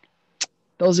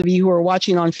those of you who are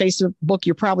watching on Facebook,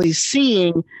 you're probably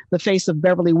seeing the face of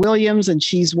Beverly Williams, and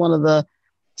she's one of the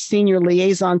senior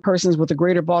liaison persons with the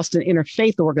Greater Boston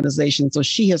Interfaith Organization. So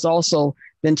she has also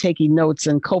been taking notes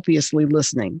and copiously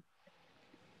listening.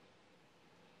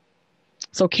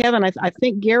 So Kevin, I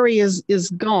think Gary is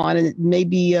gone, and it may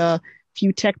be a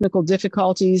few technical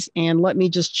difficulties. And let me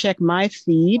just check my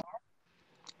feed.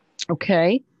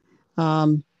 Okay.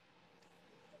 All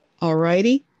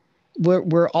righty.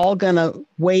 We're all going to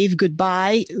wave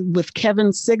goodbye with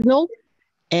Kevin's signal.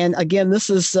 And again, this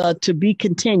is to be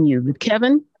continued.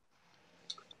 Kevin?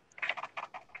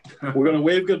 We're going to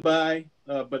wave goodbye,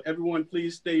 but everyone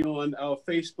please stay on. Our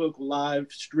Facebook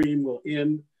live stream will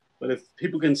end, but if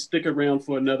people can stick around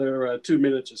for another 2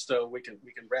 minutes or so, we can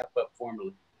wrap up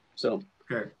formally. So,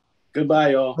 okay.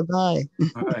 Goodbye, y'all. Goodbye.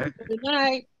 Good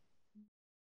night.